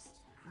Wounds,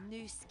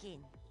 New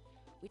Skin,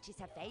 which is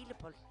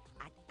available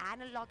at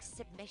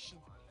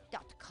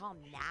analogsubmission.com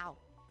now.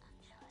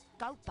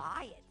 Go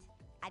buy it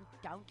and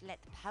don't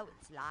let the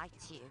poets lie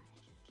to you.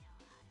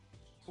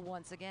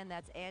 Once again,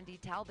 that's Andy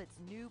Talbot's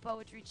new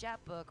poetry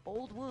chapbook,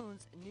 Old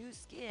Wounds, New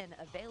Skin,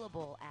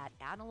 available at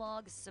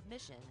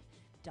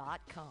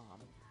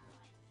analogsubmission.com.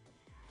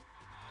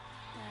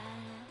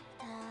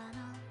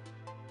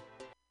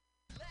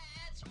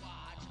 Let's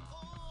watch a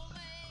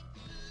full-length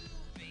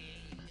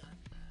movie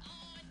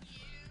on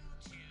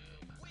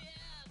YouTube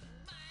with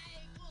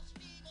Michael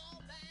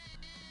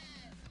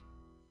Spiegelman.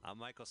 I'm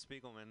Michael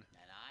Spiegelman.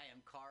 And I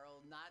am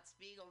Carl Not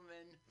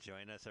Spiegelman.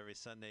 Join us every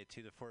Sunday,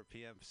 2 to 4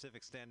 p.m.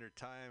 Pacific Standard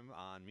Time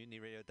on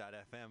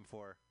MutinyRadio.fm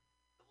for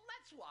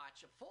Let's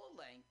watch a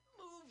full-length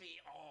movie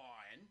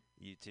on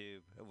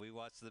YouTube. We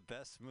watch the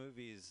best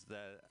movies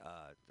that,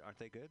 aren't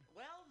they good?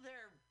 Well,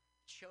 they're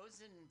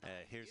chosen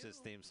by here's you. his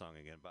theme song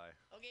again. Bye.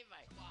 Okay,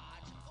 bye.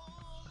 Watch a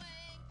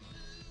full-length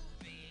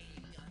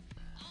movie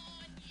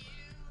on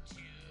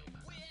YouTube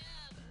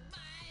with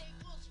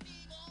Michael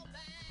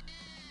Spiegelman.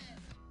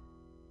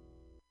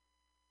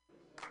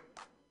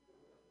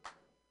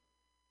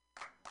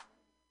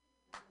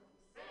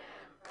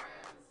 San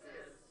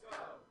Francisco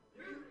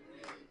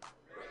Mutiny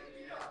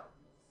Radio.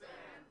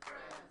 San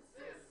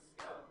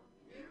Francisco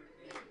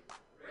Mutiny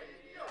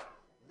Radio.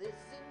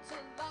 Listen to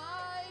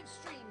live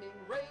streaming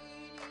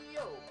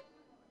radio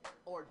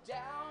or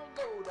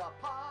download a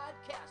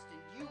podcast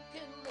and you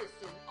can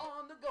listen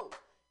on the go.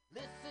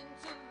 Listen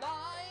to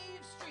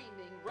live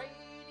streaming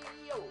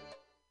radio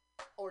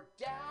or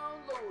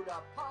download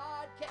a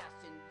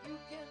podcast and you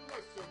can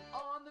listen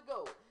on the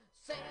go.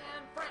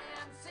 San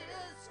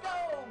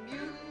Francisco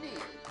Mutiny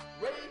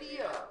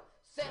Radio.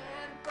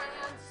 San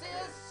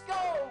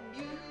Francisco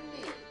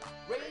Mutiny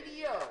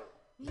Radio.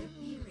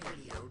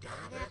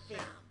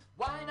 MutinyRadio.fm.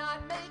 Why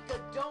not make a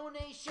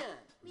donation?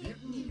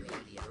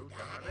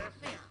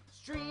 MutinyRadio.fm.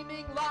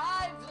 Streaming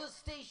live the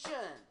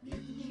station.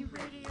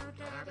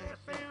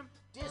 MutinyRadio.fm.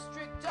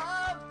 District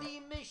of the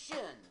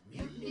Mission.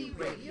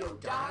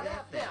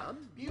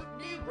 MutinyRadio.fm.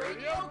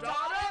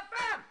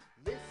 MutinyRadio.fm.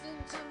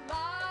 Listen to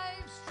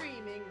live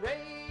streaming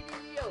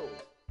radio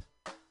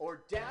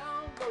or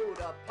download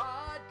a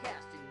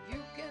podcast and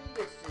you can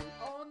listen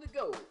on the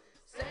go.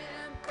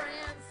 San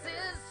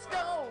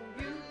Francisco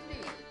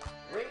Mutiny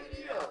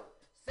Radio.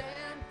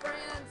 San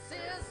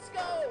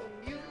Francisco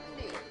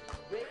Mutiny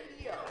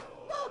Radio.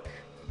 Look,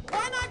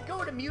 why not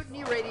go to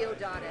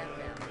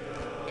MutinyRadio.fm?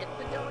 Hit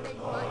the donate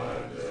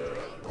button,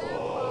 stream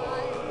them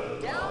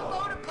live,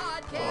 download a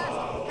podcast,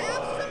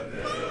 have some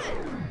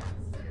fun!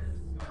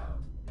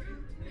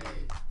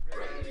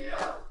 Radio.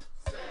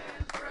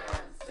 San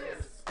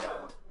Francisco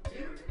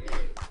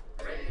Mutiny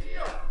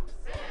Radio.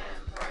 San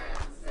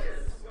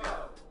Francisco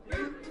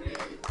Mutiny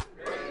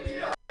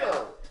Radio.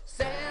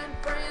 San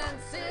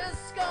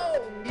Francisco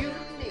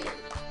Mutiny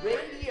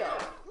Radio.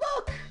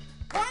 Look,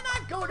 why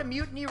not go to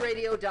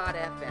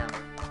MutinyRadio.fm?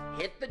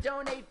 Hit the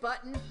donate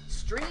button,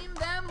 stream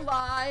them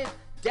live,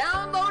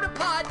 download a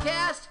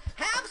podcast,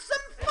 have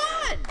some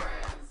fun!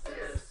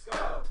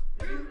 Francisco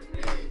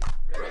Mutiny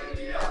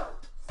Radio.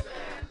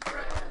 San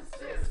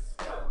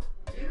Francisco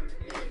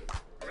Mutiny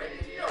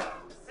Radio.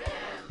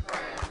 San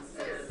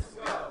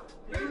Francisco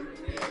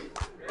Mutiny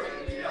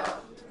Radio.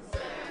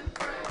 San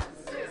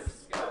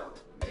Francisco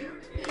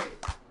Mutiny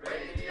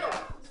Radio.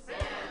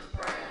 San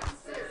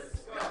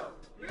Francisco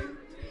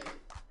Mutiny.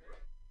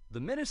 The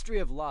Ministry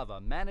of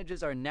Lava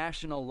manages our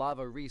national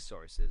lava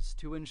resources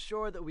to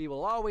ensure that we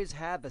will always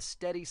have a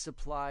steady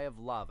supply of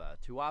lava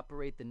to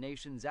operate the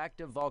nation's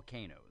active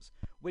volcanoes,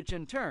 which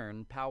in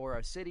turn power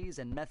our cities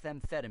and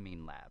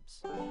methamphetamine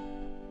labs.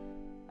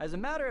 As a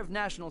matter of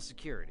national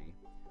security,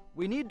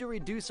 we need to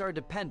reduce our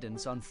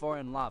dependence on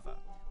foreign lava,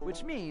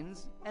 which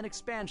means an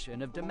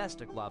expansion of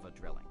domestic lava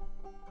drilling.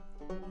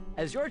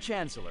 As your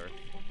chancellor,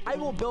 I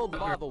will build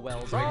lava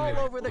wells all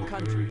over the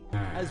country,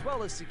 as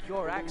well as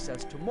secure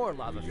access to more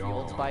lava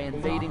fields by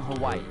invading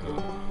Hawaii.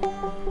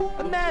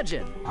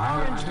 Imagine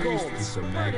orange gold spurting